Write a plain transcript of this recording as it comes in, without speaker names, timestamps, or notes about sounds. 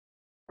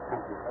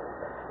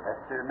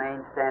Let's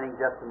remain standing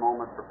just a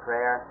moment for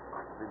prayer.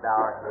 We bow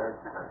our heads.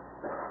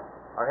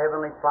 Our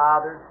Heavenly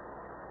Father,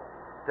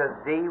 to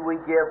Thee we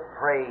give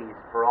praise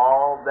for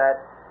all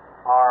that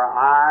our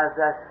eyes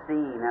have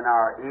seen and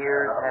our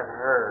ears have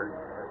heard.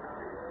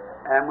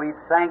 And we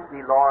thank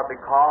Thee, Lord,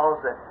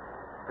 because that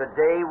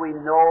today we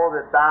know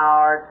that Thou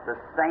art the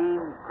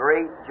same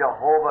great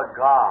Jehovah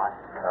God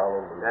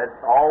that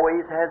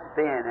always has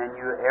been and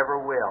You ever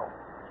will.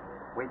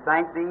 We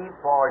thank Thee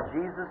for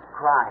Jesus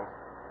Christ,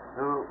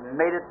 who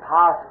made it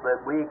possible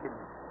that we could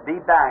be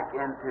back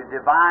into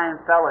divine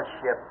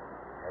fellowship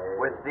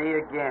with Thee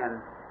again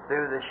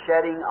through the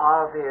shedding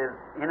of His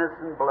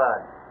innocent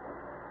blood.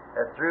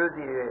 That through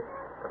the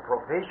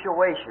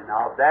propitiation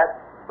of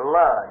that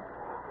blood,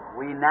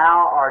 we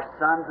now are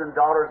sons and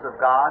daughters of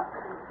God.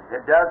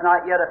 It does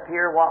not yet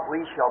appear what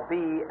we shall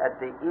be at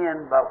the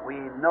end, but we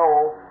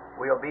know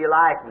we'll be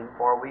like Him,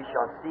 for we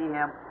shall see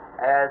Him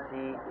as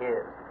He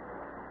is.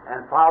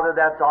 And Father,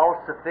 that's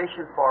all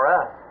sufficient for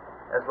us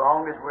as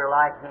long as we're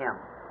like Him,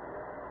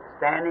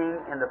 standing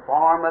in the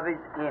form of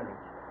His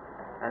image.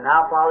 And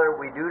now, Father,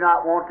 we do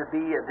not want to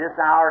be at this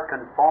hour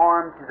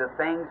conformed to the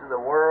things of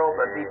the world,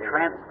 but be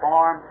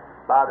transformed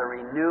by the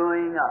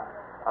renewing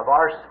of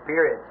our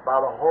spirits, by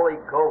the Holy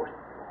Ghost,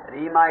 that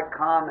He might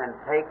come and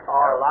take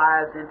our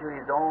lives into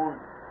His own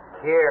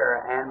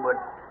care and would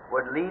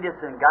lead us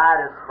and guide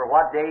us for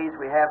what days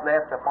we have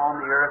left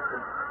upon the earth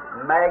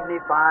and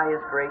magnify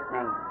His great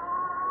name.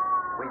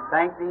 We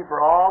thank Thee for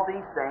all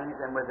these things,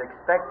 and with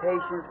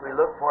expectations we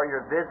look for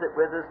Your visit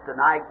with us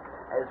tonight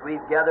as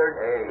we've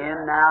gathered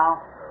in now,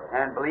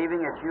 and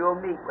believing that You'll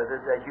meet with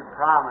us as You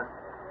promised.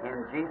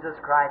 In Jesus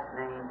Christ's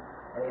name,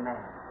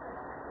 amen.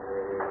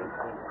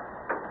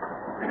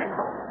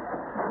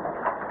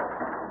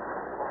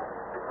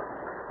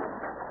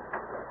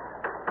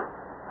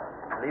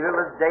 I believe it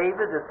was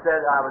David that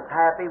said, I was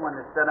happy when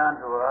they said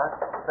unto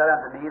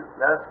me,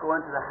 let us go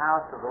into the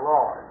house of the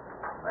Lord.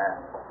 Amen.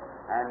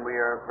 And we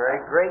are very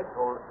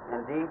grateful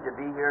indeed to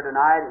be here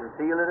tonight and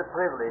feel it a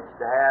privilege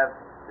to have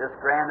this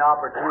grand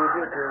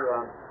opportunity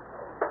to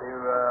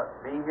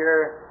be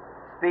here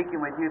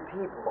speaking with you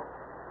people.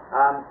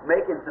 I'm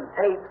making some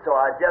tapes, so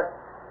I just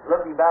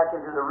looking back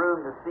into the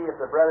room to see if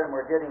the brethren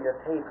were getting the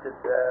tapes.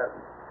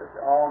 It's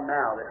on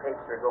now. The tapes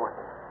are going.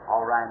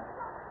 All right.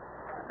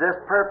 This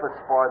purpose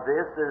for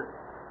this is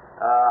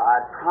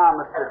I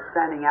promised that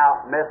sending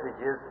out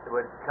messages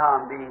would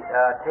be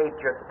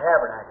taped here at the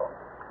tabernacle.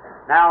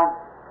 Now,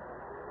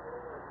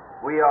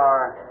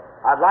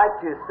 I'd like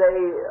to say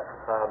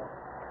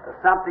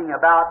something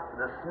about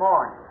this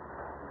morning.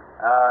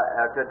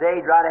 Today,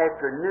 right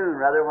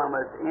afternoon, rather, when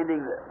I was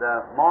ending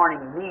the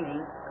morning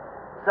meeting,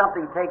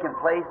 something taking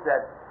place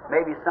that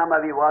maybe some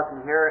of you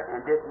wasn't here and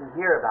didn't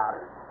hear about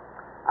it.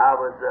 I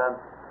was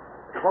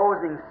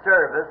closing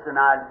service, and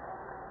I'm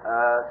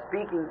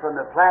speaking from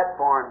the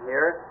platform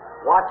here,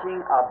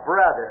 watching a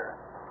brother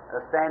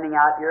standing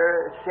out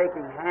here,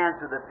 shaking hands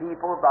with the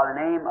people by the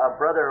name of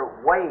Brother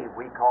Way,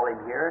 we call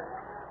him here.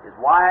 His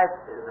wife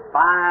is a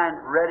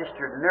fine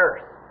registered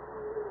nurse.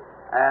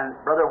 And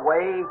Brother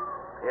Way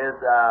is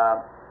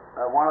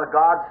one of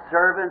God's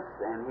servants,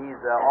 and he's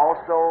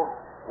also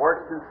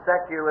works in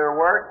secular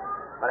work,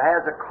 but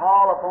has a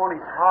call upon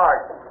his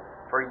heart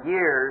for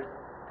years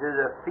to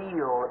the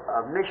field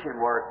of mission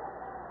work.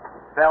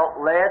 Felt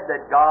led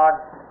that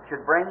God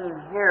should bring him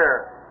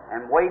here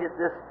and wait at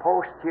this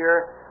post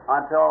here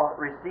until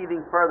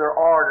receiving further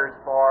orders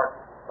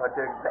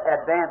to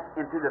advance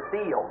into the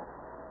field.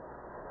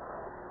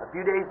 A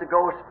few days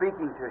ago,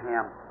 speaking to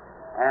him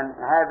and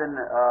having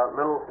a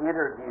little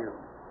interview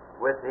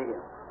with him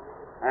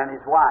and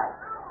his wife.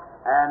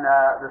 And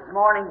this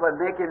morning, by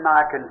making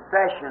my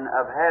confession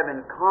of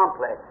having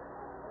complex,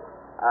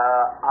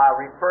 I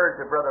referred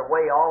to Brother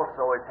Way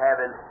also as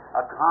having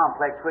a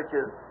complex, which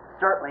is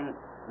certainly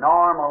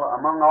normal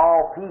among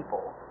all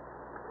people.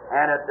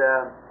 And at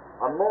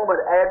a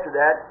moment after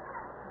that,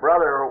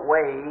 Brother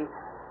Way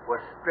was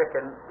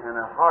stricken in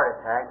a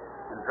heart attack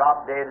and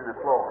dropped dead in the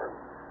floor.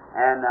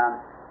 And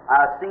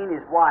I've seen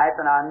his wife,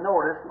 and I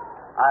noticed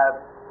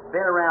I've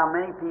been around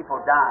many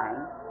people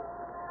dying,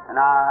 and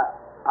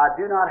I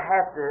do not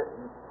have to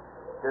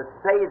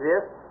say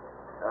this.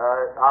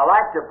 I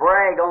like to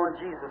brag on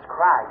Jesus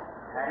Christ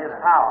and His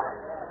power.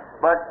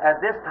 But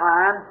at this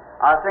time,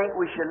 I think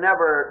we should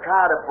never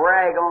try to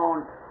brag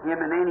on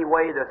Him in any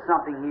way that's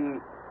something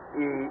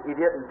He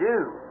didn't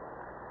do.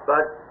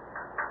 But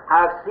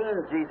I've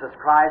seen Jesus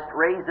Christ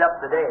raise up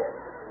the dead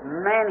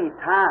many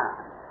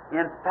times.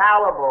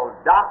 Infallible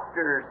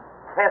doctors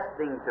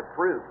testing to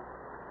prove.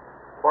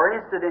 For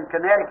instance, in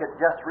Connecticut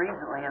just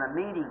recently in a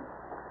meeting,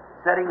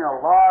 sitting in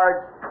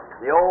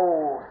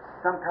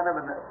some kind of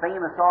a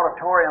famous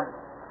auditorium,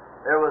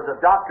 there was a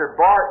Dr.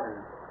 Barton,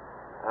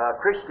 a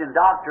Christian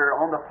doctor,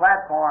 on the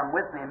platform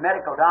with me, a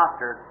medical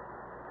doctor,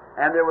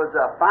 and there was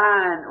a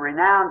fine,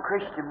 renowned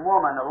Christian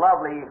woman, a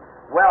lovely,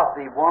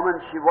 wealthy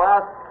woman she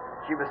was.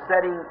 She was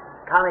sitting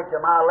kind of to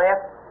my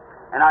left,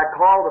 and I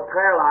called the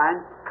prayer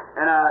line,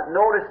 and I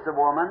noticed the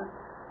woman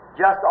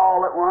just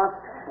all at once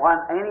when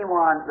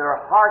anyone,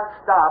 their heart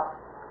stops,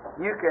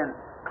 you can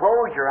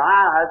close your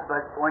eyes,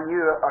 but when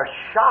you are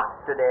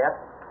shocked to death,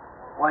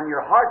 when your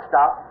heart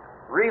stops,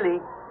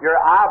 really your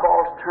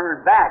eyeballs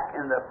turn back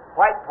and the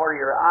white part of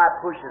your eye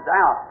pushes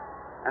out.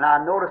 And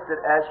I noticed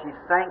it as she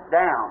sank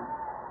down.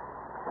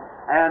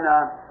 And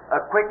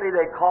quickly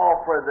they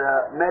called for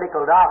the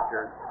medical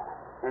doctor.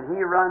 And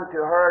he run to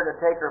her to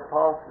take her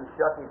pulse and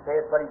shook his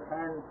head, put his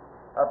hand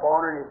up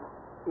on her, his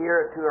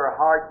ear to her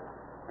heart,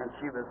 and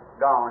she was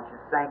gone. She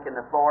sank in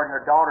the floor, and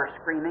her daughter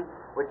screaming,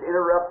 which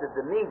interrupted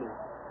the meeting.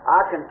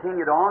 I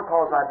continued on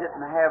because I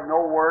didn't have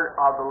no word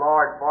of the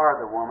Lord for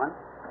the woman.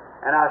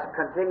 And I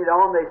continued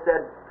on. They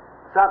said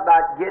something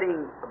about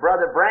getting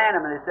Brother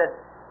Branham, and they said,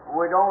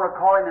 we don't want to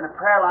call him in a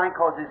prayer line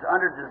because he's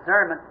under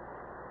discernment.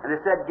 And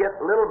they said, get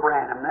little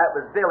Branham. That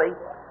was Billy.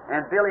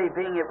 And Billy,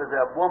 being it was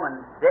a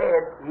woman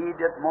dead, he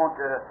didn't want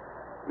to...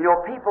 You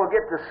know, people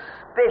get the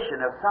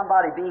suspicion of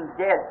somebody being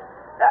dead.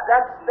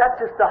 That's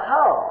just a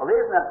hull.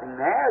 There's nothing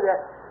there that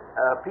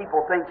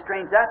people think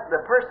strange. That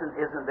the person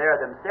isn't there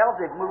themselves.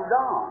 They've moved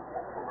on.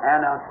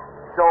 And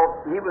so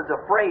he was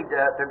afraid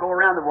to go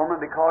around the woman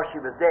because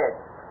she was dead.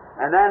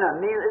 And then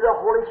immediately the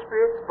Holy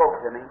Spirit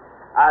spoke to me.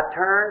 I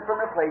turned from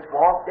the place,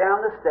 walked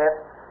down the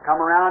steps, come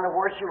around to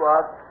where she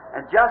was,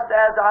 and just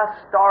as I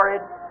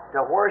started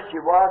to where she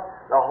was,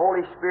 the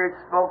Holy Spirit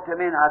spoke to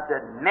me, and I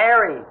said,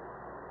 Mary!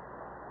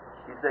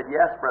 She said,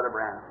 yes, Brother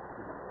Branham.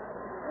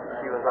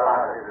 She was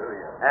alive.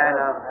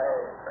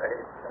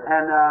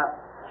 And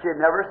she had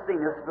never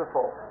seen us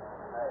before.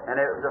 And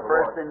it was the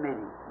first in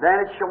meeting.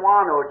 Then at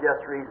Shawano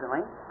just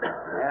recently,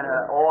 and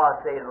I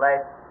say the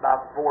last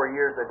about 4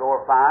 years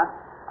ago or 5,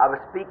 I was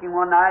speaking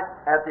one night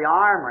at the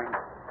Armory,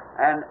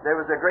 and there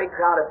was a great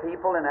crowd of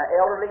people, and an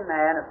elderly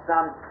man of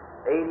some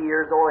 80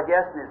 years old, I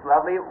guess, and his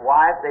lovely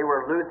wife. They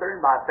were Lutheran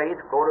by faith,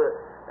 go to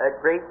a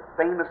great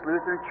famous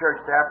Lutheran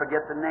church there. I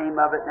forget the name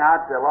of it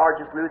now. It's the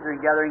largest Lutheran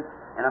gathering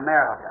in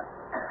America.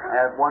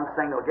 One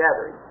single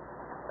gathering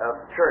of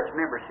church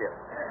membership.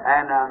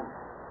 And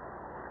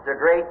it's a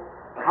great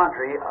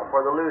country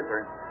for the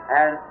Lutheran.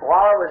 And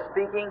while I was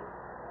speaking,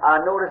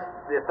 I noticed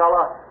the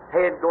fellow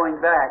head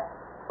going back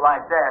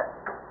like that,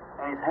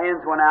 and his hands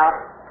went out,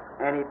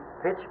 and he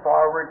pitched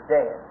forward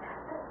dead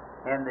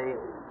in the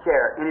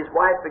chair. And his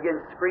wife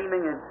began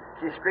screaming, and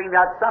she screamed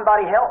out,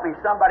 somebody help me,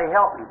 somebody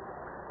help me.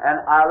 And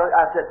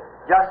I said,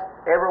 just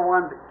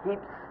everyone keep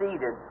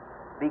seated,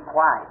 be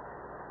quiet.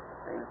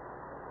 See?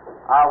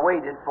 I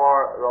waited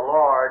for the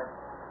Lord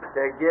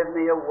to give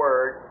me a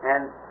word,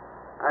 and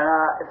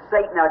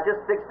Satan now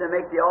just fixed to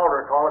make the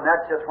altar call, and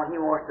that's just when he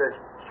wants to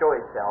show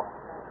himself.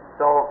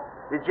 So,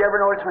 did you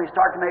ever notice when he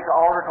starts to make an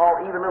altar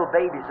call, even little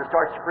babies will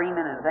start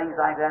screaming and things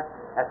like that?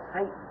 That's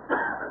Satan.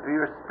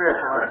 You're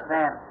spiritual,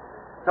 understand.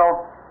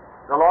 So,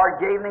 the Lord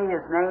gave me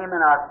His name,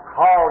 and I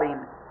called Him,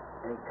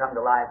 and He come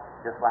to life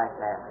just like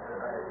that.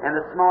 And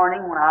this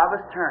morning, when I was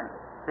turning,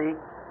 see,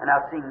 and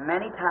I've seen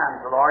many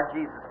times the Lord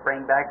Jesus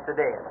bring back the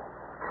dead.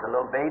 The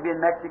little baby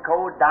in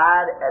Mexico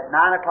died at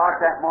 9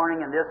 o'clock that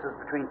morning, and this was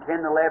between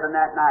 10 and 11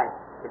 that night.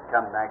 It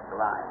come back to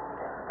life.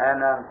 And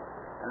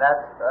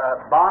that's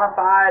bona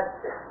fide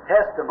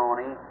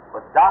testimony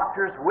with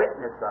doctor's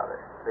witness of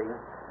it, see,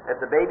 that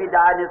the baby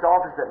died in his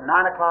office at 9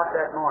 o'clock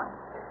that morning.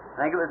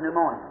 I think it was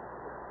pneumonia.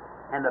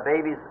 And the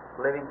baby's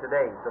living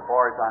today, so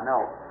far as I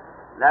know.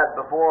 That's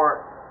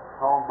before,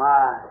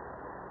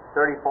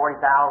 30,000,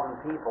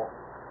 40,000 people.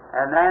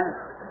 And then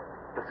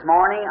this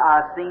morning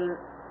I seen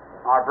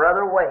our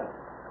brother Wade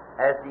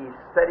as he's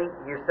sitting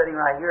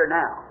right here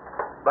now.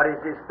 But as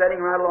he's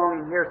sitting right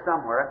along in here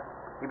somewhere,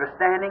 he was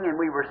standing and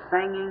we were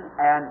singing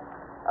and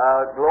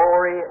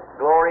glory,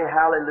 glory,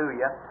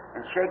 hallelujah,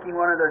 and shaking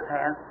one of those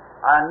hands.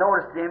 I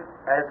noticed him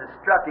as it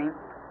struck him,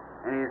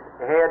 and his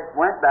head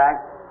went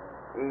back.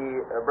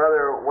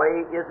 Brother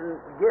Wade isn't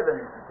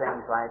given to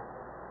things like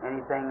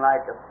anything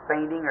like a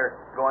fainting or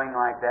going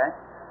like that.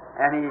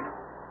 And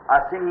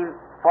I seen him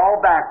fall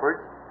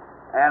backwards,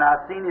 and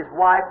I seen his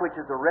wife, which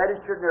is a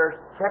registered nurse,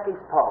 check his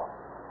pulse,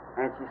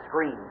 and she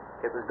screamed.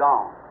 It was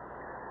gone.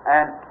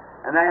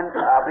 And then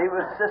I believe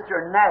it was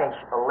Sister Nash,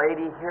 a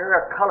lady here,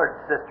 a colored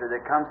sister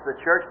that comes to the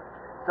church.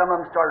 Some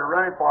of them started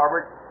running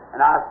forward,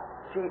 and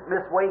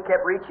Miss Wade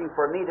kept reaching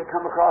for me to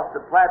come across the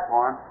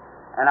platform,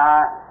 and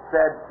I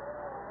said,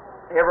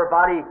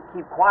 everybody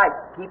keep quiet,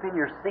 keep in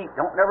your seat.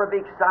 Don't never be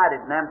excited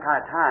in them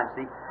kind of times.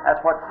 See, that's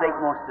what Satan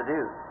wants to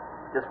do.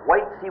 Just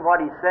wait and see what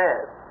he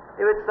says.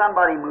 If it's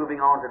somebody moving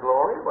on to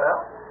glory,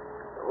 well,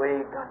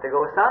 we got to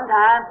go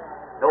sometime.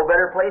 No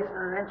better place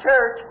than in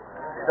church.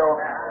 So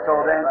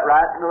then,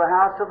 right into the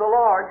house of the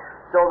Lord.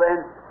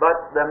 But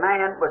the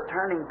man was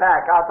turning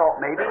back. I thought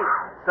maybe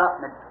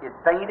something had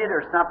fainted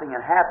or something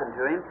had happened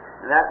to him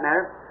in that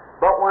manner.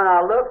 But when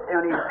I looked,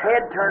 and his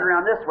head turned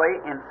around this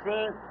way, and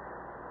seeing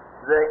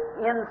the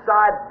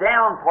inside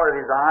down part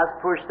of his eyes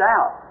pushed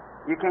out.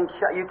 You can't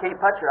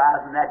put your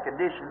eyes in that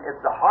condition.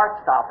 It's the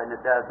heart stopping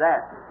that does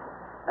that.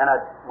 And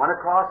I went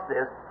across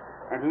this,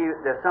 and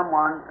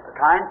someone, a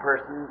kind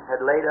person,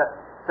 had laid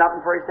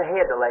something for his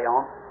head to lay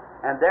on,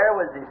 and there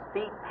was his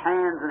feet,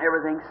 hands, and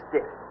everything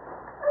stiff.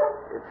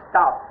 it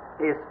stopped.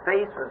 His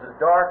face was as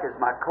dark as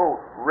my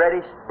coat,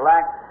 reddish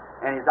black,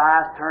 and his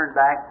eyes turned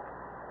back.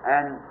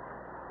 And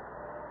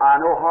I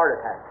know heart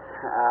attacks.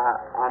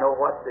 I know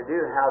what they do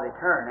and how they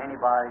turn.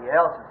 Anybody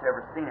else that's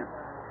ever seen him.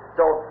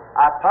 So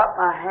I put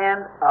my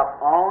hand up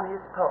on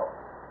his pulse,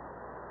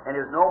 and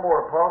there's no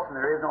more pulse than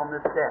there is on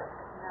this desk.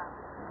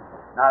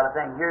 Not a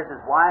thing. Here's his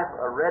wife,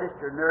 a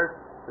registered nurse,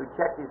 who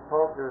checked his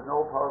pulse. There was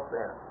no pulse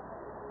there.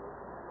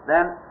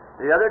 Then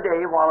the other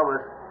day, while I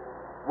was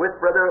with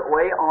Brother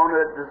Way on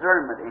a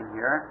discernment in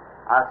here,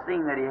 I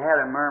seen that he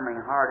had a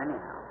murmuring heart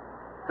anyhow.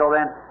 So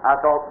then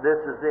I thought, this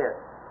is it.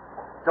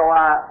 So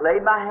I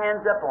laid my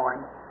hands up on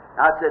him.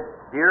 I said,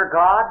 Dear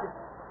God,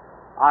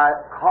 I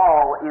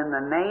call in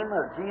the name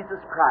of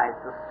Jesus Christ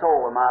the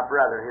soul of my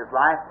brother, his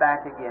life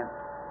back again.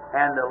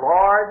 And the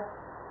Lord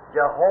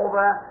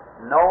Jehovah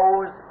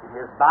knows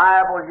his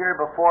Bible here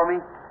before me.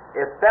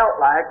 It felt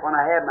like when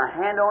I had my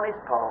hand on his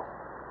pulse,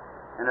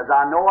 and as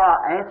I know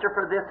I'll answer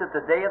for this at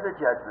the day of the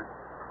judgment,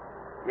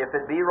 if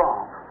it be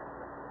wrong.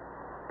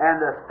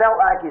 And it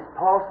felt like his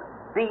pulse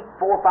beat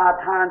 4 or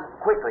 5 times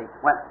quickly,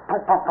 went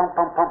pump, pump, pump,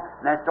 pump, pump,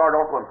 and then started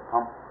off going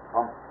pump,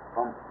 pump,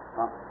 pump,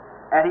 pump.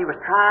 And he was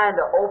trying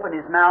to open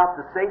his mouth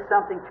to say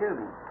something to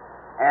me,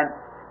 and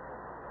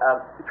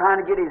trying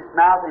to get his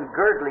mouth in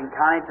gurgling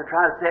kind to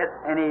try to say it,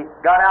 and he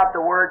got out the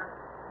word,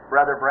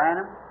 Brother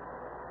Branham.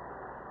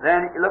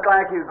 Then it looked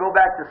like he would go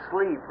back to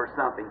sleep or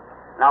something.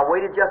 And I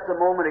waited just a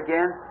moment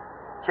again,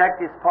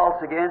 checked his pulse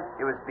again.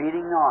 It was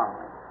beating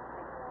normally.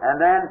 And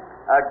then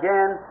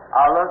again,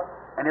 I looked,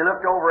 and he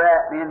looked over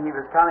at me, and he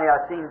was kind of, I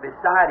seen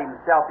beside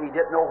himself. He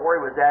didn't know where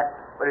he was at,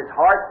 but his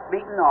heart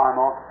beating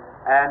normal,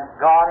 and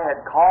God had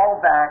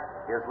called back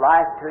his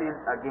life to him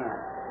again.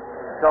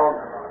 So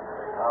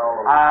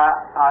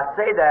I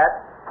say that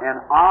in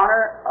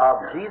honor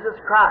of Jesus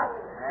Christ,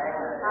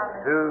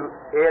 who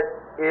it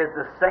is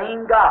the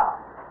same God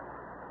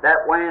that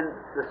when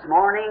this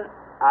morning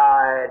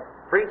I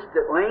preached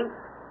at length,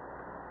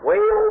 way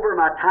over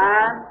my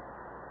time,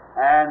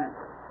 and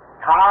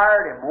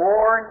tired and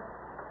worn,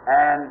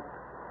 and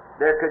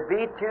there could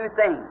be two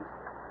things.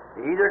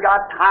 You either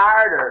got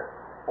tired, or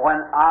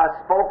when I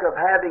spoke of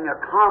having a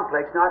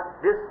complex,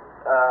 not this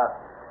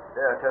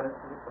to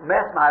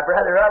mess my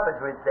brother up,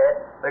 as we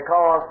said,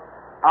 because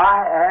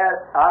I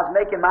was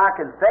making my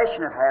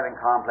confession of having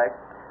complex,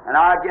 and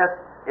I guess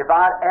if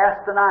I'd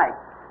asked tonight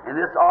in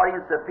this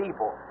audience of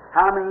people,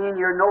 how many in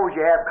your knows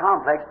you have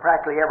complex,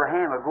 practically every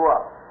hand would go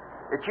up.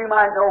 That you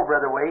might know,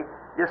 Brother Wade,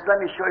 just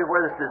let me show you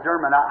where this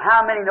discernment out.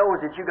 How many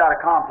knows that you got a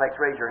complex?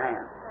 Raise your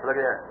hand. Look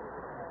at there.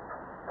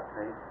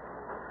 See?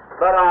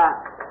 But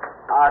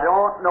I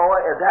don't know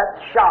if that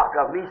shock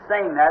of me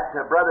saying that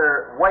to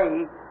Brother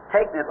Wade,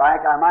 taking it like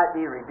I might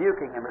be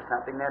rebuking him or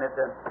something, then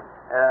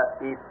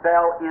he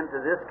fell into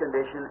this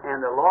condition,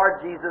 and the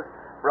Lord Jesus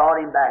brought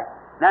him back.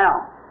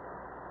 Now,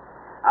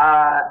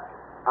 I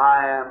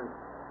am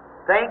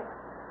thankful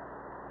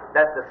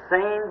that the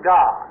same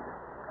God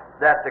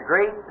that the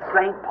great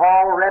St.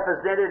 Paul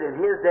represented in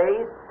his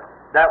days,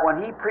 that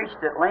when he preached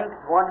at length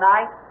one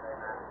night,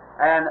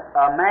 and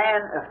a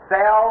man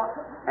fell,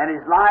 and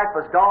his life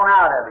was gone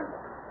out of him,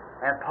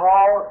 and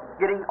Paul,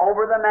 getting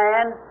over the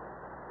man,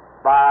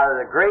 by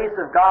the grace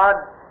of God,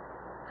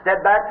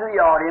 said back to the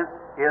audience,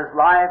 his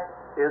life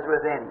is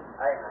within him.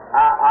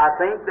 I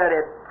think that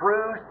it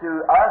proves to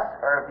us,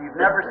 or if you've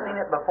never seen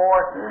it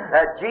before,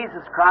 that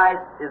Jesus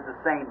Christ is the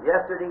same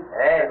yesterday,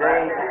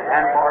 today,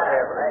 and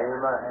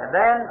forever. And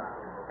then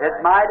it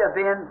might have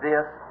been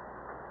this,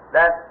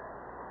 that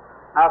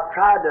I've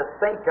tried to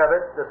think of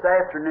it this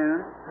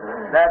afternoon,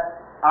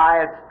 that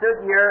I had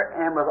stood here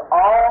and with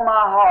all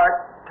my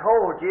heart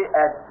told you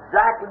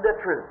exactly the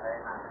truth,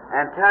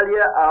 and tell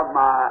you of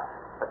my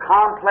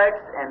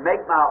complex, and make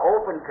my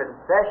open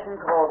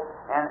confession,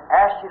 and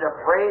ask you to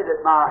pray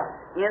that my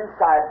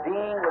inside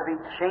being would be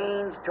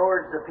changed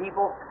towards the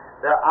people,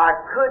 that I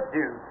could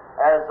do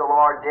as the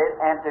Lord did,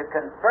 and to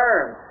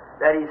confirm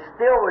that He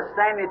still was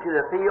sending me to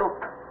the field.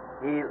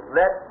 He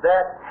let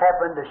that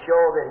happen to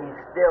show that He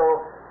still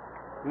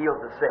heals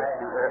the sick,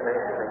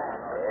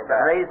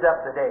 raised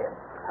up the dead.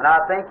 And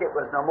I think it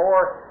was no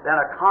more than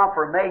a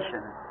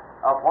confirmation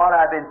of what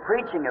I've been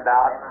preaching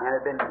about and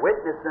have been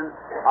witnessing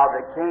of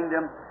the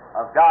kingdom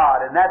of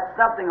God. And that's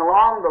something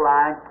along the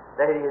line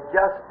that he had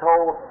just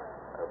told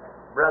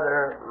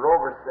Brother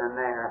Robertson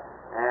there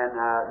and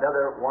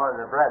another one of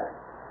the brethren.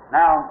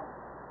 Now,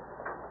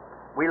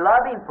 we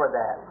love him for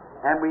that,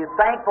 and we're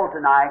thankful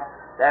tonight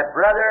that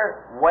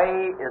Brother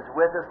Way is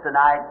with us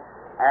tonight,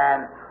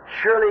 and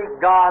surely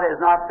God has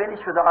not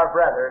finished with our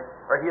brother,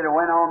 or he'd have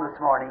went on this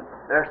morning.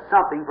 There's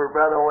something for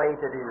Brother Way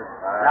to do.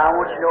 And I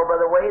want you to know,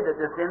 Brother Way, that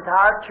this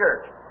entire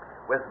church,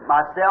 with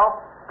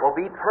myself, will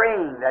be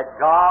praying that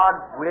God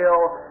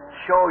will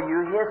show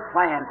you His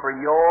plan for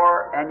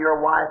your and your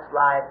wife's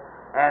life,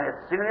 and as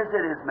soon as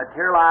it is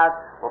materialized,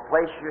 we'll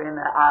place you in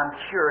that. I'm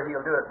sure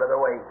He'll do it,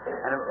 Brother Way.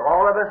 And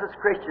all of us as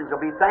Christians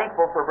will be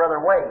thankful for Brother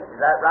Way. Is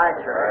that right,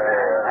 church?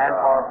 And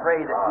for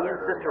pray that he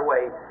and Sister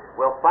Way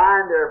will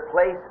find their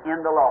place in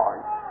the Lord.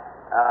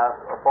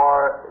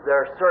 for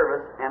their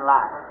service in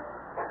life.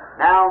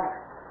 Now,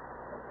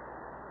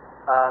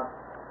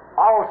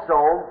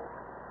 also,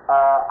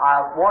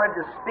 I wanted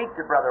to speak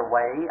to Brother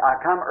Way. I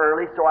come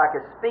early so I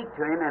could speak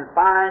to him and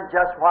find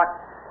just what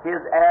his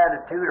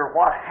attitude or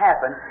what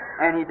happened,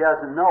 and he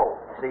doesn't know.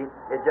 See,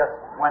 it just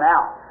went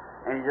out,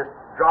 and he just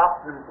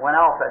dropped and went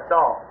off, that's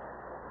all.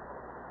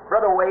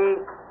 Brother Way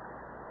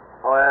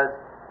was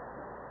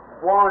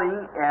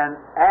wanting and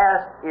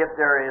asked if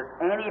there is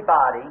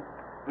anybody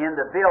in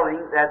the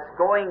building that's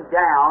going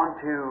down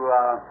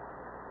to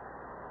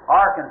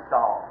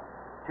Arkansas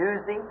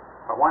Tuesday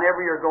or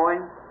whenever you're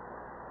going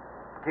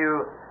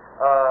to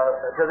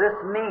this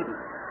meeting.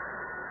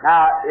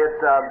 Now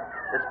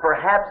it's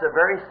perhaps a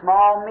very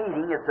small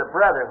meeting. It's a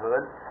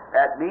brotherhood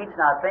that meets,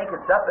 and I think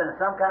it's up in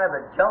some kind of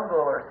a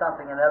jungle or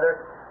something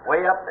another,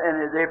 way up,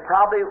 and there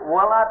probably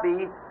will not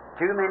be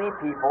too many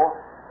people,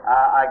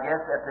 I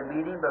guess, at the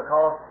meeting,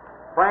 because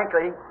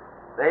frankly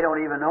they don't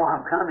even know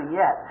I'm coming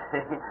yet.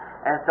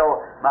 And so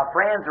my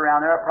friends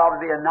around there will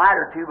probably be a night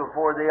or two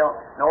before they'll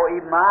know.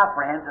 Even my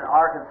friends in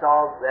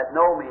Arkansas that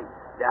know me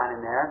down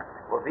in there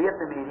will be at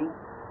the meeting.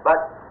 But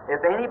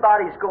if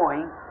anybody's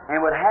going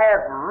and would have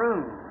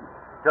room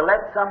to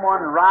let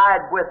someone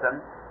ride with them,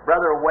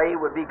 Brother Way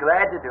would be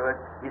glad to do it.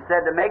 He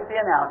said to make the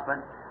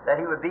announcement that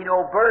he would be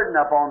no burden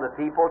upon the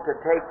people to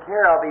take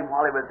care of him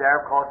while he was there,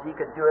 because he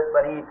could do it.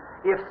 But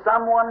if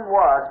someone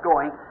was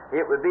going,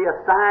 it would be a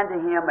sign to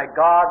him that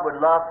God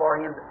would love for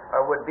him,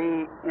 or would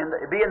be in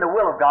the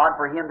will of God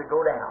for him to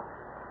go down.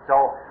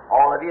 So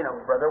all of you know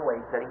Brother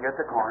Way sitting here at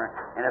the corner,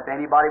 and if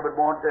anybody would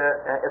want to,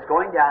 is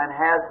going down and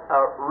has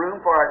a room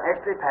for an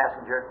extra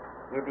passenger,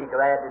 he'd be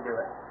glad to do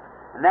it.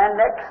 And then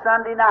next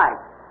Sunday night,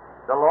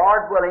 the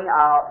Lord willing,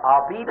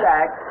 I'll be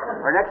back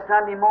for next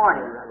Sunday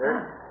morning,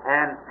 brother,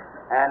 and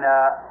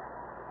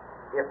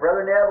if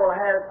Brother Neville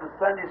has the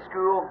Sunday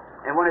school,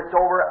 and when it's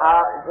over,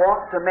 I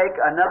want to make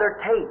another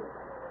tape,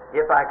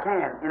 if I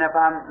can. And if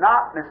I'm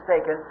not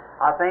mistaken,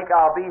 I think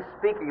I'll be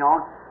speaking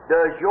on,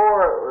 is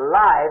your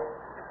life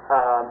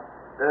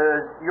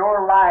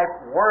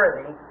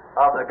worthy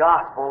of the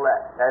gospel?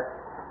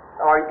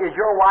 Or is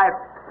your life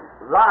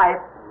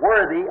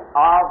worthy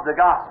of the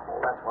gospel?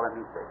 That's what I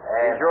mean to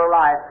say. Is your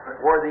life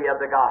worthy of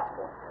the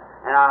gospel?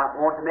 And I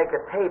want to make a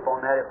tape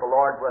on that, if the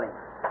Lord willing.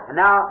 And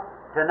now,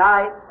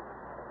 tonight,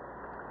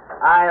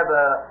 I have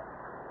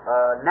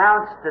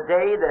announced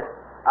today that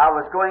I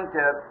was going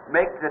to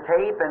make the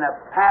tape, and a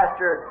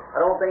pastor, I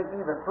don't think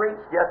even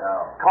preached, just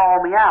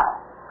called me out.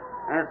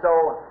 And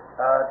so,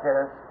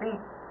 to speak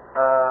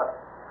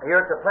here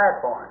at the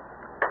platform.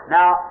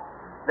 Now,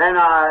 then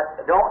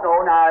I don't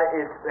know, now,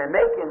 in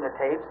making the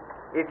tapes,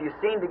 if you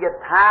seem to get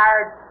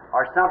tired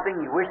or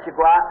something, you wish to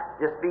go out,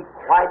 just be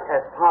quiet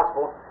as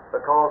possible,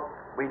 because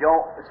we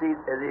don't see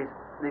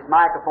these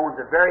microphones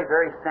are very,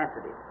 very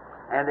sensitive,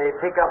 and they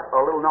pick up a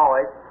little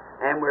noise,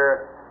 and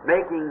we're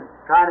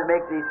trying to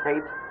make these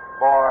tapes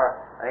for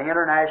an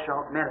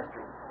international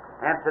ministry.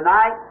 And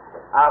tonight,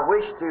 I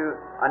wish to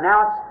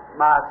announce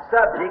my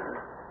subject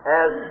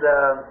as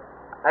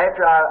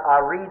after I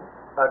read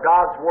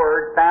God's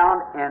Word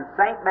found in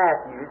St.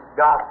 Matthew's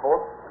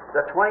Gospel,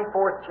 the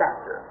 24th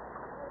chapter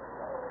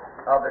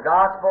of the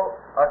Gospel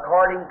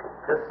according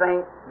to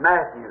St.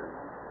 Matthew.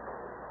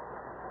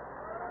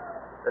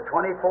 The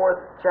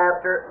 24th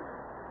chapter,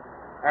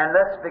 and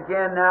let's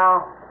begin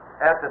now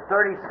at the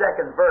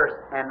 32nd verse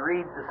and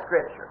read the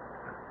Scripture.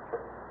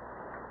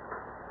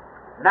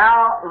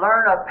 Now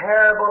learn a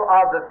parable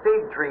of the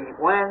fig tree.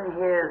 When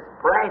his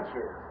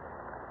branches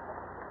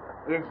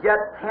is yet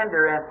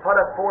tender and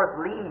putteth forth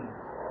leaves,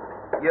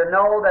 you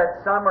know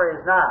that summer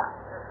is nigh.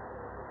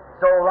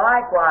 So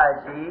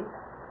likewise ye,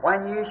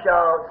 when you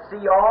shall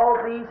see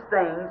all these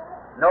things,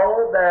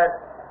 know that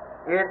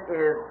it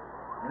is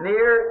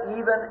near,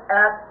 even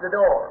at the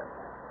door.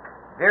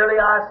 Verily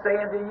I say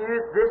unto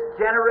you, this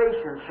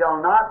generation shall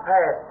not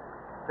pass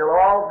till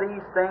all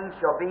these things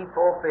shall be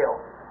fulfilled.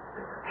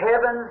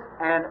 Heavens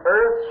and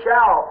earth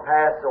shall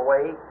pass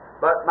away,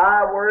 but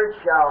my word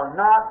shall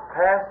not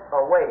pass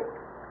away.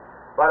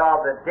 But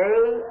of the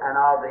day and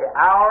of the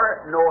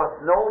hour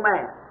knoweth no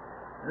man,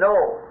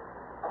 no,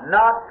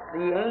 not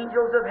the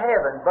angels of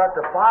heaven, but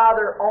the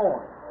Father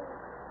only.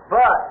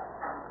 But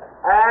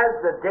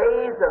as the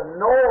days of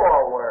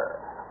Noah were,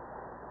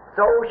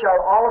 so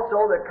shall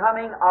also the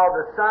coming of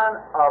the Son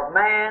of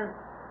Man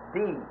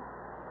be.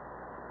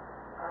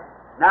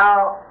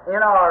 Now,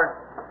 in our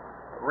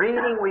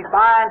reading, we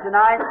find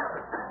tonight,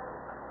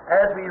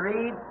 as we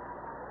read,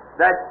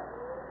 that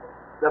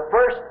the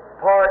first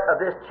part of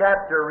this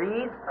chapter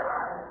reads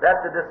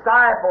that the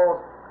disciples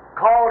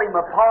called him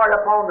apart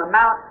upon the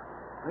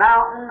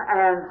mountain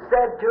and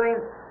said to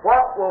him,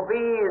 "What will be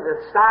the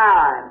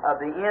sign of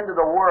the end of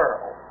the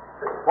world?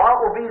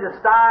 What will be the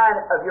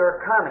sign of your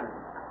coming?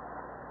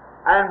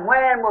 And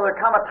when will there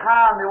come a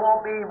time there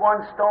won't be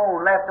one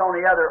stone left on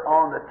the other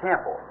on the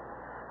temple?"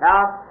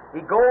 Now,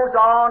 he goes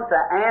on to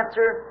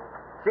answer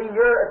See,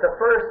 you're at the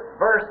first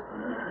verse.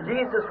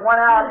 Jesus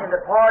went out and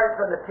departed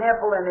from the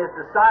temple, and His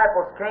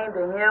disciples came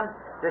to Him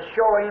to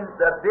show Him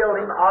the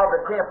building of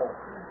the temple.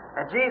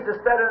 And Jesus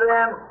said unto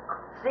them,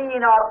 See ye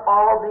not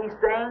all these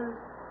things?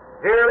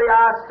 Verily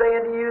I say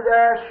unto you,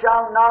 there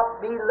shall not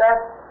be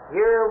left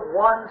here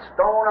one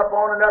stone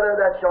upon another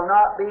that shall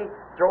not be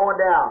thrown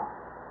down.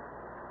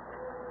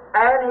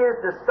 And His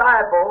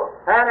disciple,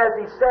 and as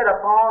He sat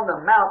upon the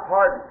Mount,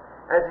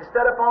 as He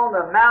sat upon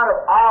the Mount of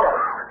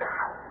Olives,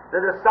 the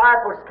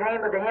disciples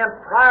came unto Him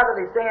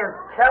privately, saying,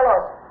 Tell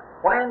us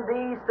when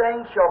these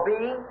things shall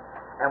be,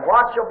 and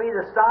what shall be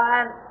the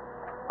sign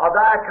of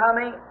Thy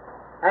coming,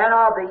 and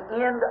of the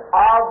end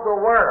of the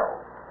world.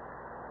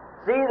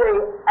 See, they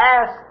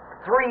asked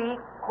 3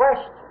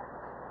 questions.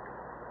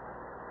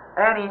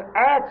 And He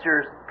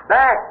answers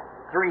back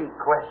 3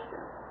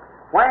 questions.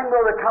 When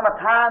will there come a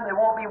time there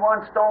won't be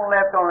one stone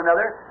left on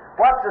another?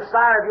 What's the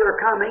sign of your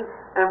coming?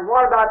 And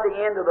what about the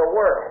end of the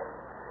world?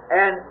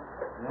 And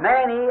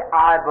many,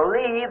 I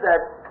believe,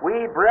 that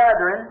we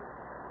brethren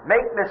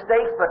make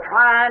mistakes by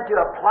trying to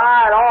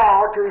apply it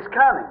all to His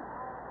coming.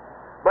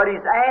 But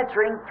He's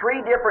answering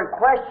 3 different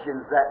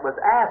questions that was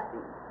asked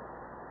Him.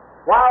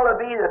 While there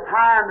be the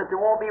time that there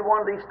won't be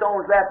one of these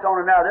stones left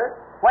on another,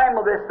 when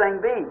will this thing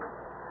be?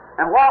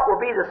 And what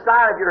will be the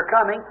sign of your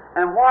coming?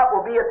 And what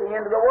will be at the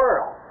end of the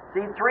world?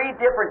 See, 3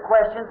 different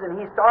questions, and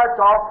He starts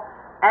off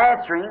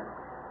answering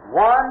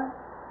one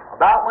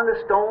about when the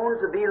stones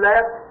will be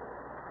left,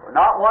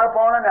 not one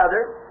upon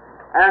another,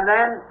 and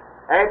then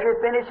after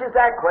He finishes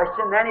that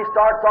question, then He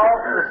starts off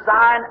with the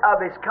sign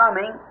of His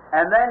coming,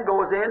 and then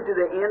goes into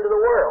the end of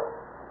the world.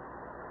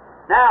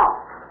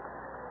 Now,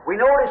 we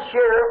notice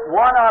here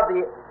one of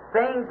the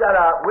things that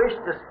I wish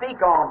to speak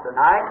on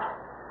tonight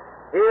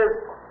is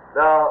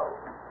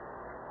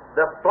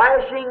the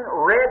flashing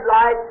red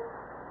light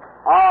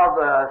of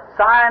the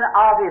sign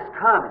of His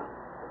coming.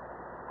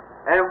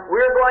 And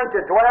we're going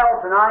to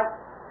dwell tonight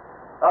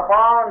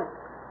upon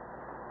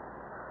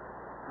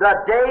the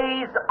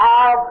days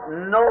of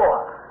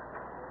Noah.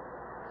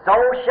 So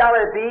shall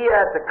it be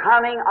at the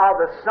coming of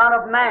the Son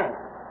of Man.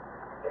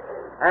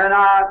 And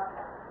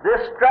this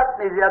struck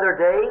me the other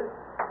day,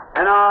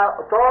 and I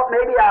thought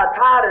maybe I'd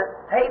try to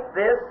tape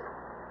this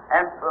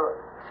and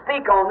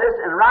speak on this,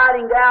 and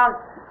writing down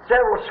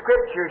several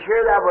scriptures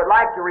here that I would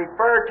like to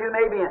refer to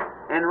maybe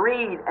and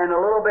read in a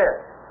little bit.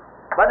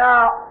 But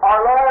now,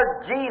 our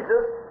Lord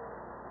Jesus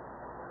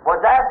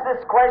was asked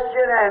this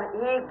question, and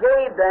He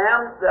gave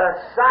them the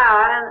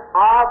sign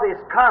of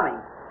His coming.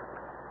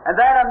 And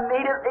then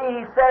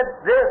immediately He said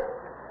this,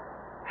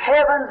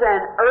 Heavens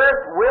and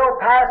earth will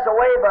pass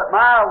away, but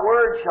my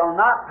word shall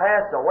not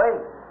pass away.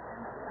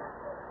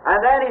 And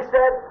then He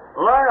said,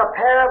 Learn a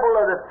parable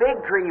of the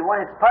fig tree when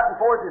it's putting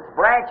forth its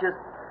branches.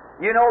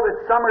 You know that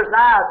summer's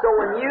nigh. So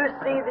when you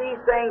see these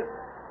things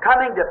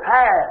coming to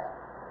pass,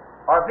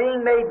 or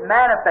being made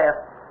manifest,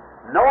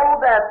 know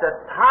that the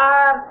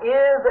time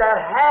is at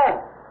hand,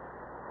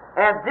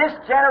 and this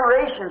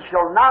generation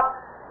shall not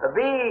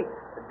be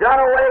done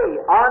away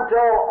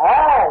until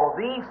all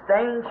these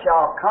things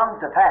shall come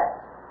to pass.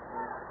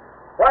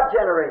 What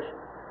generation?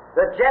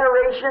 The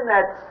generation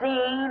that's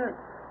seen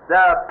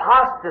the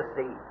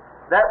apostasy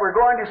that we're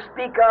going to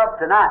speak of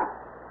tonight.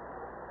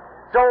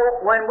 So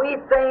when we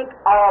think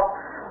of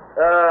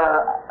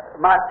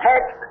my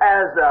text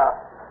as a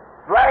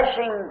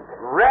flashing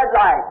red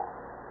light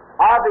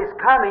of His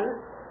coming,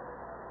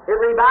 it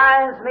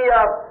reminds me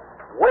of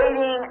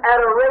waiting at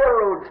a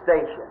railroad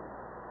station.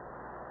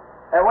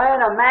 And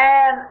when a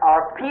man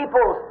or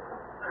people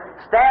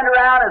stand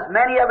around, as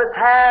many of us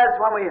has,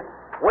 when we're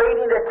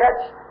waiting to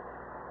catch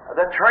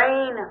the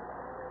train,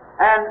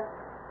 and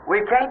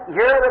we can't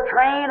hear the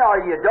train,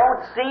 or you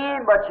don't see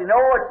him, but you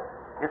know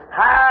it's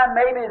time.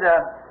 Maybe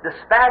the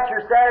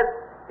dispatcher says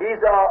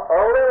he's a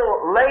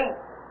little late.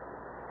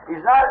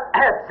 He's not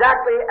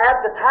exactly at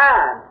the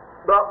time,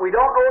 but we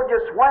don't know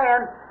just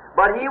when,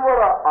 but he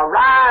will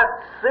arrive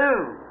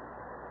soon.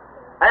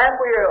 And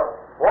we'll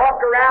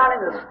walk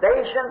around in the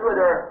stations with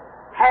our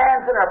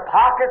hands in our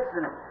pockets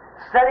and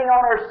sitting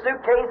on our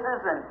suitcases,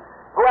 and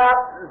go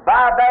out and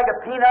buy a bag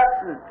of peanuts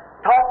and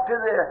talk to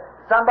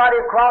somebody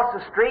across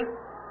the street.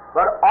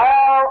 But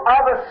all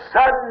of a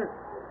sudden,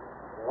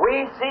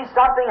 we see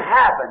something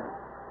happen.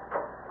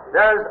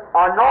 There's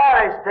a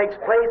noise takes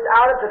place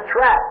out at the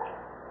track.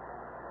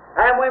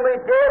 And when we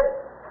did,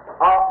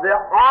 the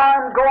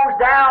arm goes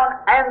down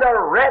and the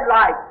red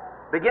light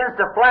begins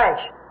to flash.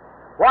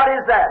 What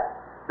is that?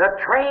 The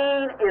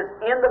train is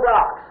in the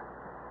blocks.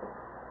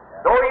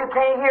 Though you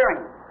can't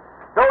hear him,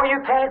 though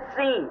you can't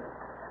see him,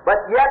 but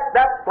yet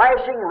that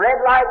flashing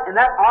red light and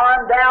that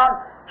arm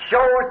down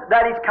shows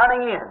that he's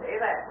coming in.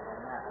 Amen.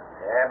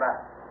 Amen.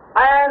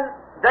 And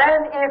then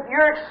if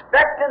you're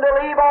expecting to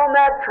leave on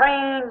that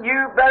train,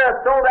 you better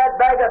throw that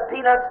bag of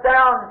peanuts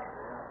down,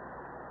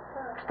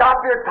 stop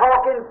your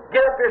talking,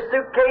 get up your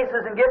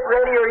suitcases and get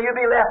ready, or you'll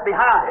be left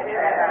behind.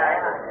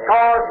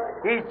 Because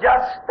he's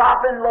just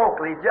stopping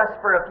locally, just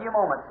for a few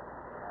moments.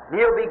 And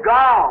he'll be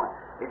gone.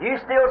 If you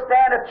still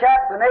stand a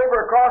chat with the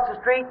neighbor across the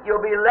street,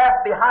 you'll be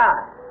left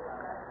behind.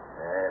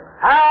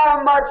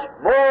 How much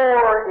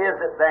more is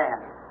it then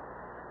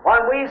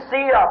when we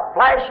see a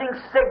flashing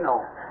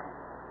signal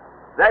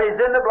that is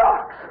in the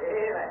blocks?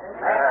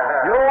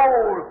 The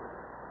old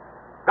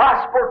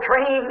gospel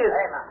train is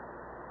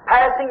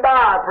passing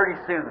by pretty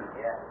soon.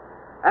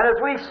 And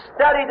as we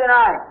study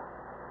tonight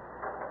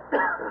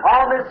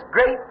on this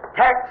great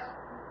text,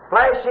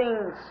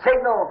 flashing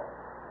signal,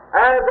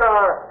 as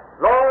our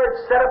Lord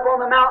set up on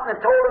the mountain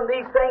and told them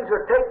these things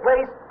would take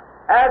place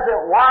as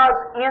it was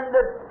in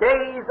the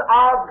days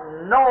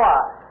of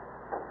Noah,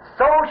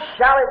 so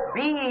shall it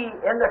be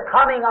in the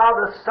coming of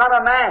the Son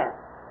of Man.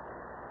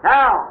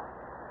 Now,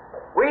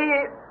 we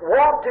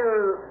want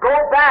to go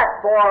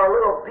back for a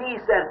little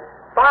piece and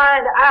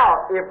find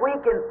out if we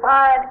can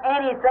find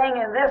anything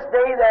in this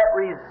day that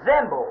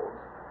resembles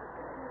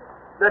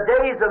the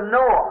days of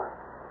Noah.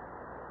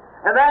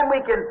 And then we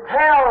can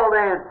tell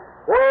then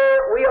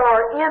where we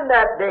are in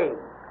that day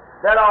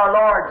that our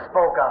Lord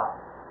spoke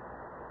of.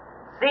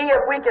 See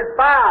if we can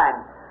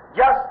find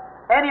just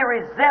any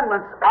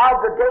resemblance of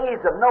the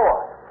days of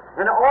Noah.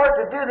 In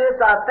order to do this,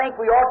 I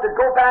think we ought to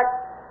go back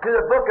to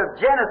the book of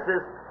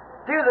Genesis,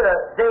 to the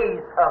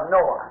days of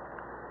Noah.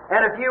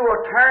 And if you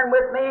will turn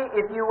with me,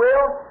 if you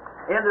will,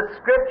 in the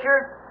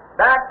Scripture,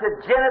 back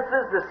to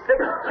Genesis, the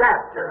 6th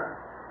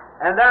chapter.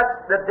 And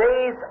that's the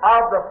days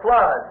of the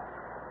flood,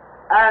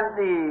 and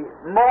the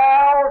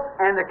morals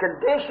and the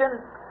condition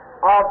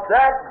of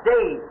that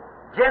day.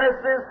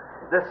 Genesis,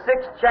 the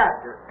 6th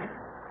chapter.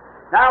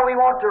 Now we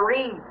want to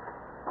read,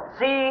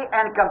 see,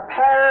 and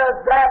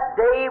compare that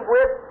day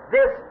with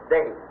this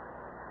day.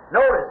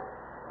 Notice,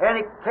 and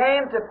it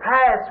came to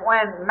pass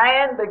when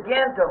man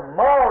began to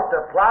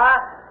multiply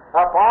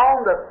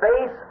upon the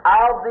face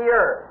of the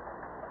earth.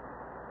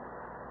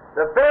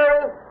 The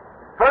very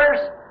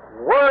first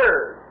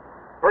word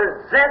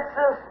presents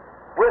us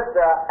with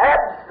the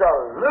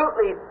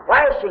absolutely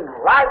flashing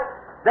light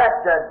that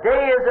the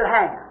day is at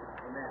hand.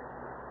 Amen.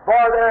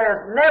 For there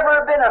has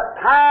never been a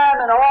time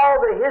in all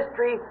the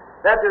history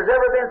that there's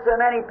ever been so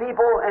many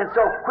people and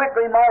so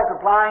quickly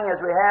multiplying as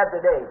we have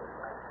today,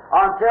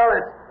 until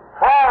it's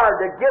hard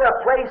to get a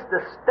place to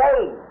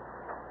stay.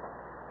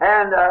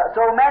 And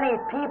so many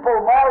people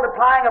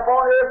multiplying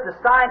upon earth, the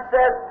science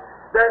says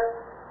that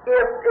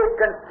if it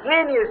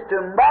continues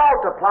to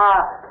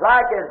multiply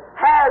like it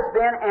has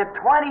been, in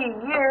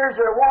 20 years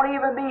there won't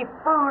even be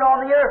food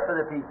on the earth for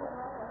the people.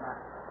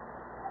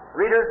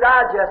 Reader's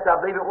Digest, I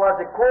believe it was,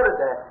 that quoted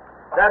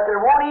that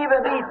there won't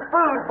even be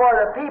food for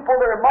the people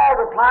that are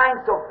multiplying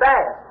so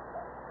fast.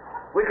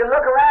 We can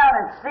look around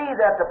and see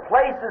that the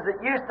places that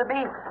used to be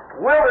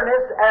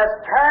wilderness has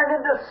turned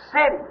into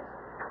cities.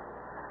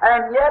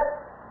 And yet,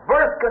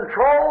 birth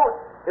control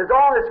is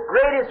on its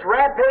greatest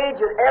rampage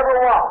it ever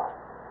was.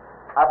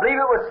 I believe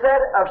it was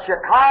said of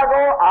Chicago,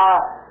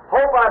 I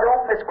hope I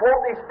don't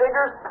misquote these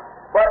figures,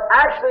 but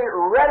actually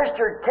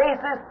registered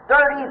cases,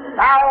 30,000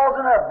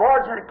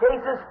 abortion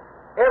cases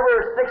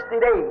every 60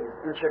 days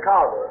in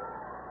Chicago.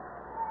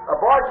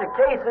 Abortion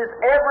cases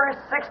every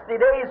 60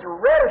 days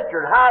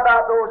registered. How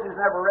about those who's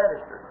never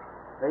registered?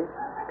 See?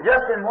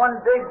 Just in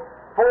one big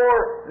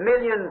 4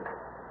 million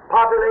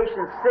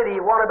population city,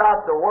 what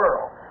about the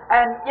world?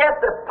 And yet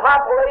the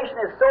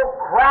population is so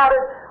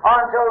crowded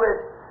until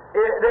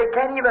they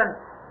can't even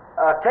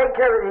take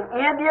care of it.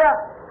 In India,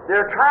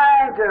 they're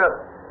trying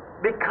to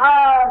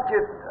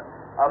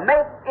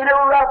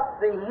interrupt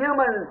the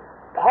human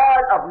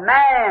part of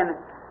man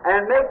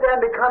and make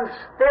them become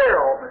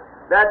sterile,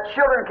 that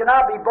children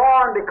cannot be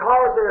born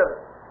because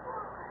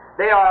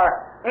they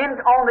are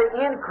on the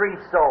increase.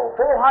 So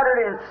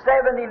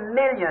 470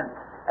 million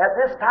at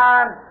this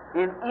time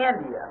in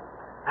India.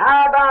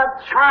 How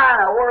about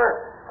China,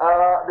 where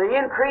the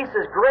increase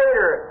is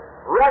greater?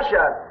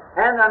 Russia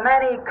and the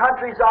many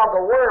countries of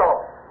the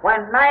world.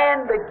 When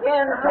man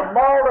begins to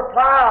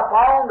multiply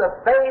upon the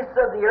face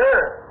of the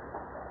earth.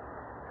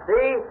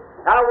 See,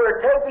 now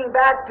we're taking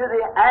back to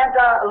the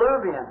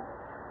antediluvian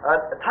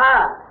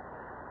time.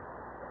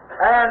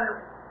 And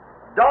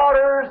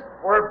daughters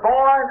were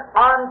born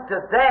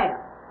unto them.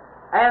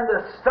 And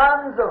the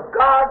sons of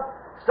God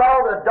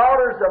saw the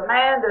daughters of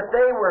man that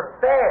they were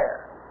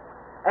fair.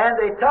 And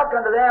they took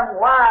unto them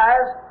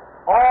wives,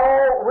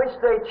 all which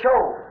they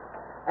chose.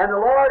 And the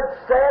Lord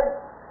said,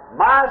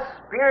 My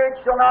spirit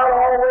shall not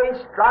always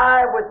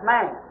strive with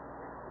man,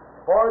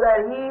 for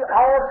that he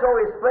also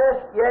is flesh,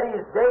 yet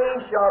his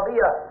days shall be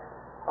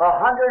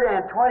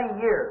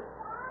 120 years.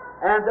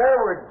 And there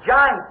were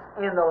giants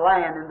in the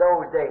land in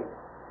those days.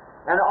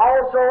 And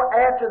also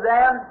after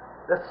them,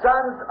 the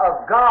sons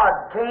of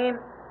God came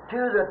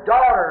to the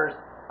daughters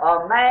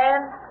of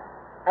man,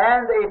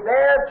 and they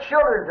bare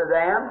children to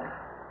them,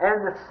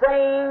 and the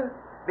same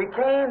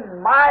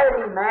became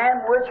mighty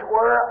men which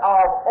were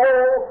of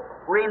old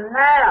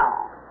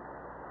renown.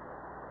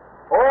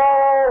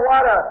 Oh,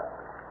 what a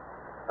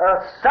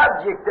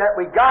subject that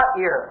we got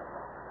here.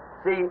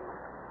 See,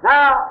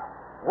 now,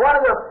 one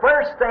of the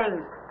first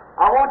things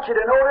I want you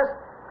to notice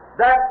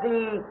that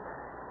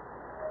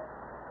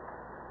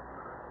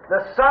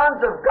the sons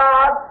of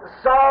God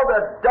saw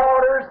the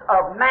daughters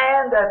of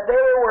man that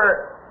they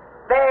were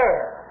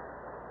fair.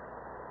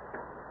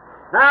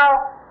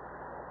 Now,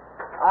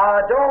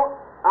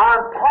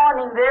 I'm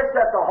pointing this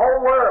at the whole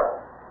world.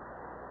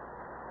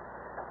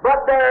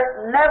 But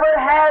there never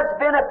has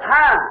been a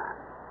time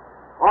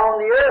on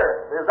the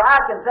earth, as I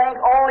can think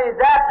only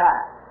that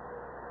time,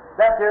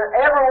 that there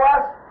ever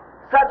was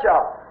such a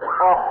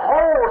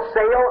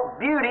wholesale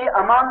beauty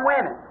among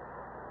women.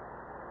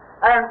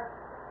 And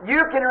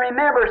you can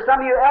remember, some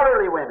of you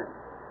elderly women,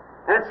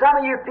 and some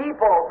of you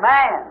people,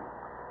 man,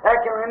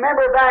 that can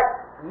remember back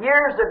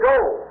years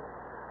ago,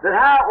 that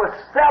how it was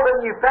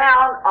seldom you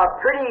found a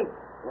pretty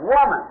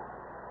woman.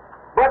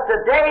 But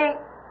today,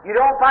 you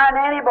don't find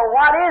any, but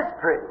what is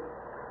pretty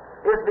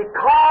is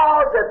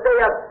because that they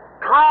have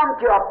come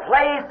to a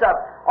place of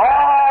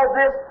all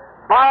this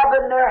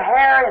bobbing their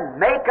hair and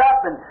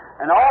makeup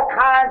and all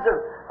kinds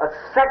of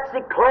sexy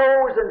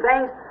clothes and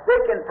things.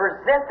 They can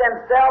present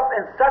themselves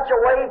in such a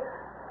way.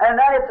 And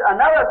then it's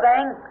another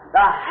thing,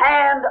 the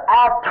hand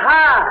of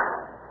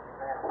time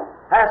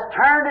has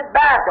turned it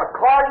back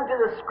according to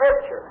the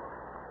Scripture.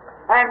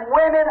 And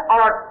women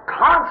are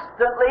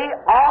constantly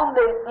on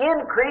the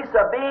increase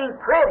of being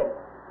pretty.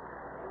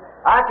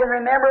 I can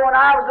remember when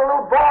I was a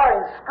little boy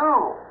in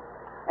school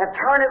and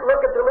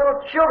look at the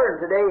little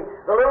children today,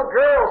 the little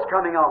girls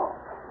coming on.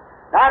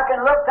 I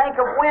can think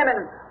of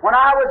women when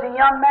I was a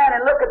young man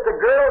and look at the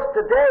girls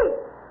today.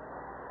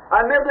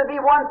 I remember there be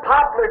one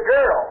popular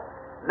girl.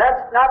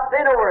 That's not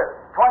been over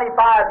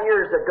 25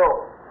 years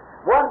ago.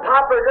 One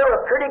popular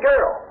girl, a pretty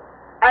girl.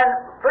 And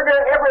figure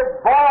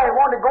every boy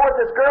wanted to go with